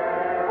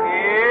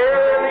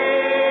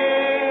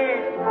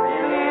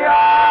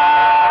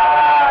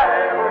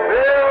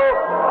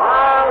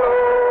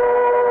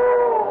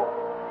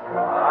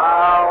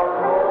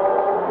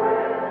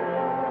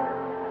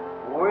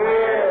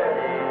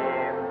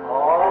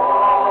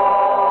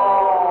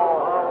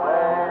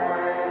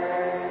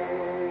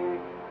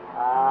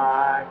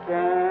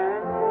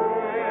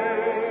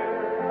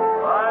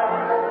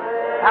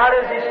 How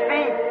does He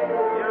speak?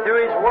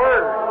 Through His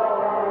Word.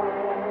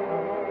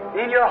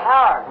 In your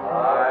heart.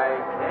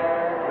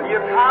 Will you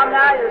come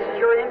now? This is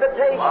your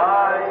invitation.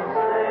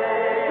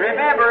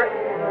 Remember,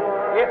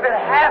 if it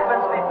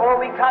happens before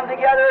we come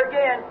together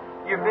again,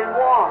 you've been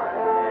warned.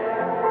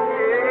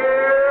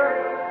 Hear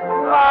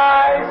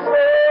my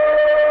Savior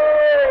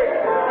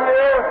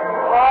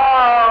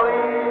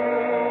calling.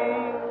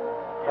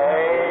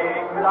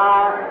 Take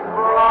thy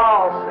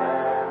cross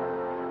and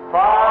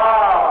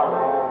follow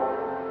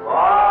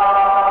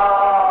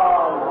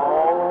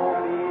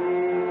me.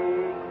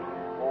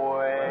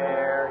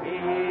 Where He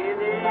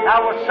leads. Now,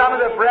 will some of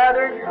the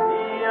brethren,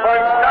 for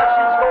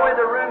instructions, go in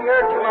the room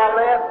here to my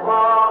left,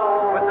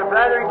 with the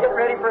brethren get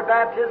ready for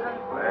baptism?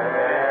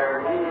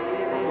 Where He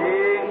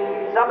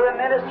leads. Some of the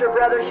minister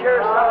brothers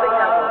share something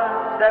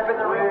else. Step in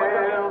the room with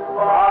them.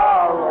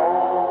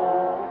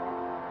 Follow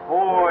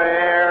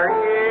where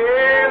He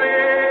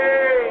leads.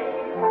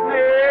 Do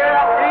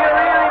you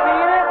really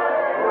mean it?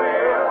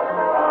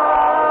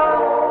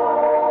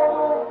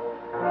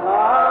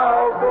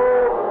 I'll go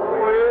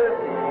with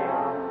Him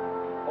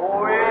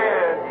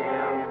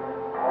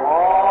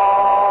all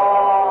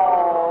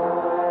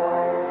the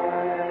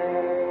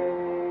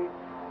way.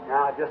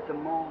 Now, just a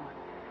moment.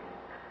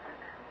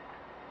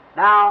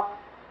 Now,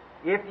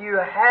 if you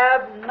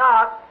have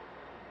not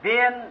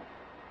been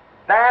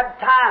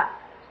baptized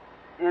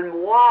in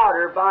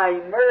water by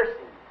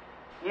immersing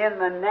in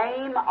the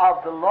name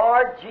of the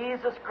Lord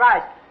Jesus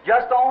Christ,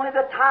 just only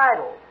the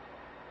title,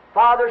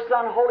 Father,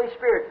 Son, Holy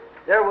Spirit,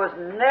 there was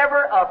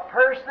never a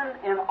person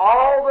in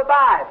all the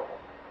Bible,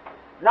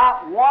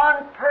 not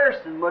one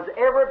person was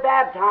ever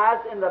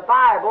baptized in the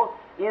Bible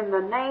in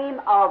the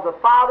name of the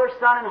Father,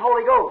 Son, and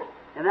Holy Ghost,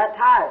 in that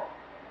title.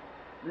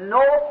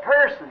 No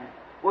person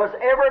was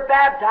ever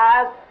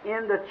baptized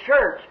in the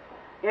church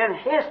in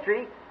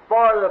history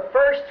for the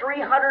first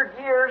 300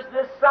 years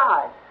this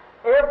side.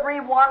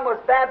 Everyone was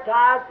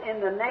baptized in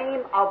the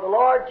name of the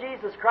Lord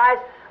Jesus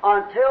Christ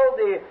until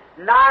the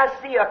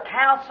Nicaea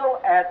Council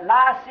at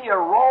Nicaea,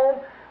 Rome,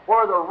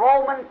 where the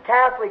Roman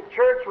Catholic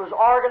Church was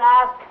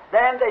organized.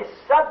 Then they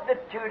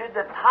substituted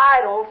the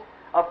titles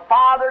of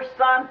Father,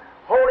 Son,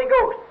 Holy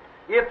Ghost.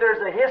 If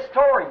there's a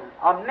historian,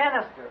 a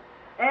minister,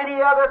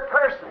 any other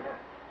person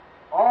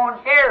on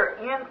air,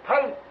 in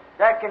tape,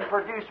 that can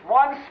produce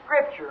one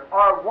scripture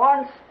or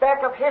one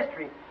speck of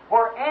history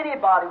where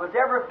anybody was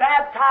ever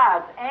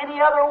baptized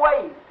any other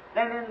way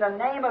than in the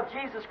name of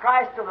Jesus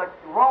Christ to the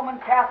Roman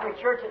Catholic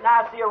Church at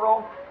Nicaea,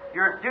 Rome,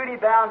 you're duty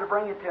bound to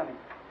bring it to me.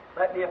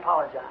 Let me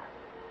apologize.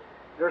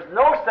 There's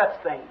no such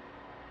thing.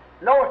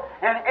 No,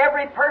 and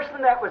every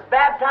person that was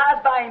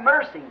baptized by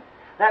immersing,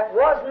 that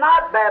was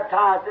not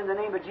baptized in the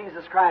name of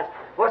Jesus Christ,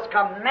 was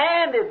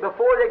commanded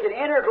before they could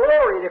enter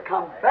glory to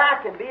come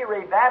back and be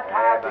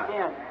rebaptized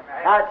again.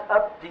 Now it's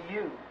up to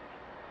you.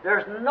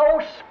 There's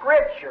no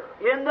scripture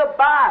in the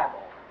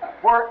Bible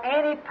where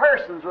any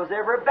persons was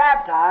ever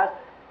baptized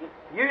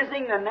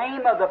using the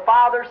name of the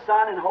Father,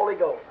 Son, and Holy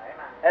Ghost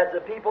as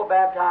the people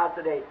baptized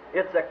today.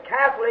 It's a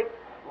Catholic,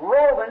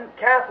 Roman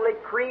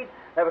Catholic creed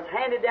that was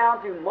handed down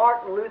through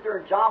Martin Luther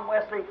and John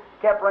Wesley,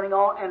 kept running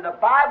on, and the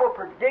Bible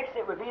predicts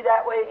it would be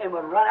that way and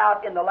would run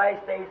out in the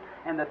last days,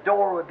 and the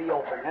door would be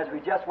open, as we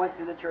just went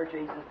through the church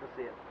ages to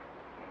see it.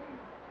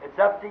 It's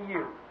up to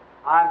you.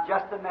 I'm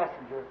just a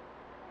messenger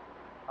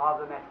of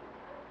the message.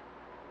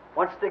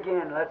 Once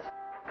again, let's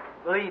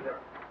believe it.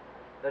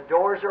 The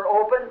doors are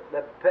open,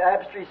 the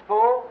baptistry's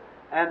full,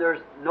 and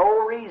there's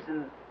no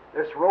reason.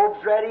 This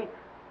robe's ready,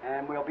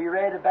 and we'll be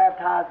ready to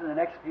baptize in the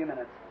next few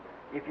minutes.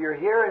 If you're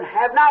here and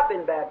have not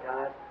been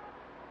baptized,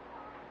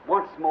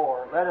 once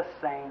more, let us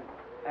sing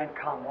and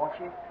come, won't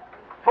you?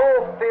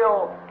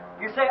 Fulfill.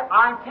 You say,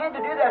 I intend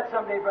to do that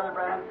someday, Brother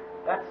Branham.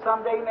 That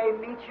someday may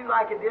meet you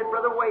like it did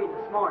Brother Wade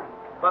this morning,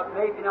 but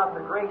maybe not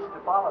the grace to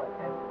follow it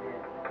as it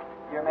did.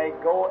 You may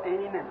go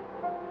any minute.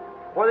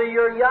 Whether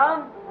you're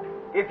young,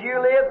 if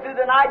you live through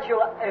the night,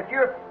 if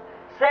you're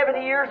 70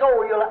 years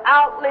old, you'll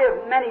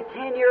outlive many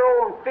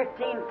 10-year-old and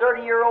 15,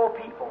 30-year-old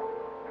people.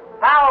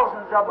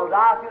 Thousands of them will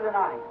die through the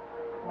night.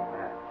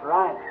 That's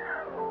right.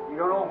 You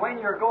don't know when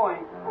you're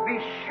going. Be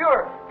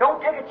sure.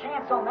 Don't take a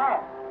chance on that.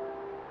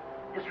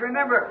 Just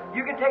remember,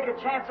 you can take a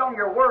chance on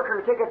your work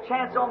or take a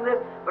chance on this,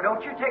 but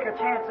don't you take a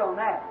chance on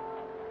that.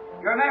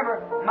 You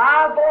remember,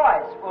 my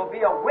voice will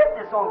be a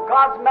witness on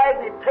God's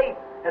magnet tape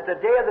at the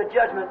day of the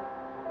judgment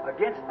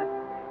against it.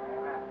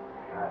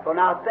 So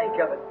now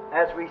think of it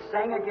as we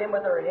sing again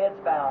with our heads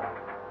bowed.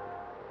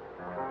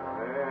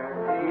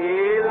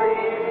 He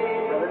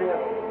leads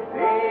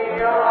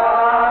me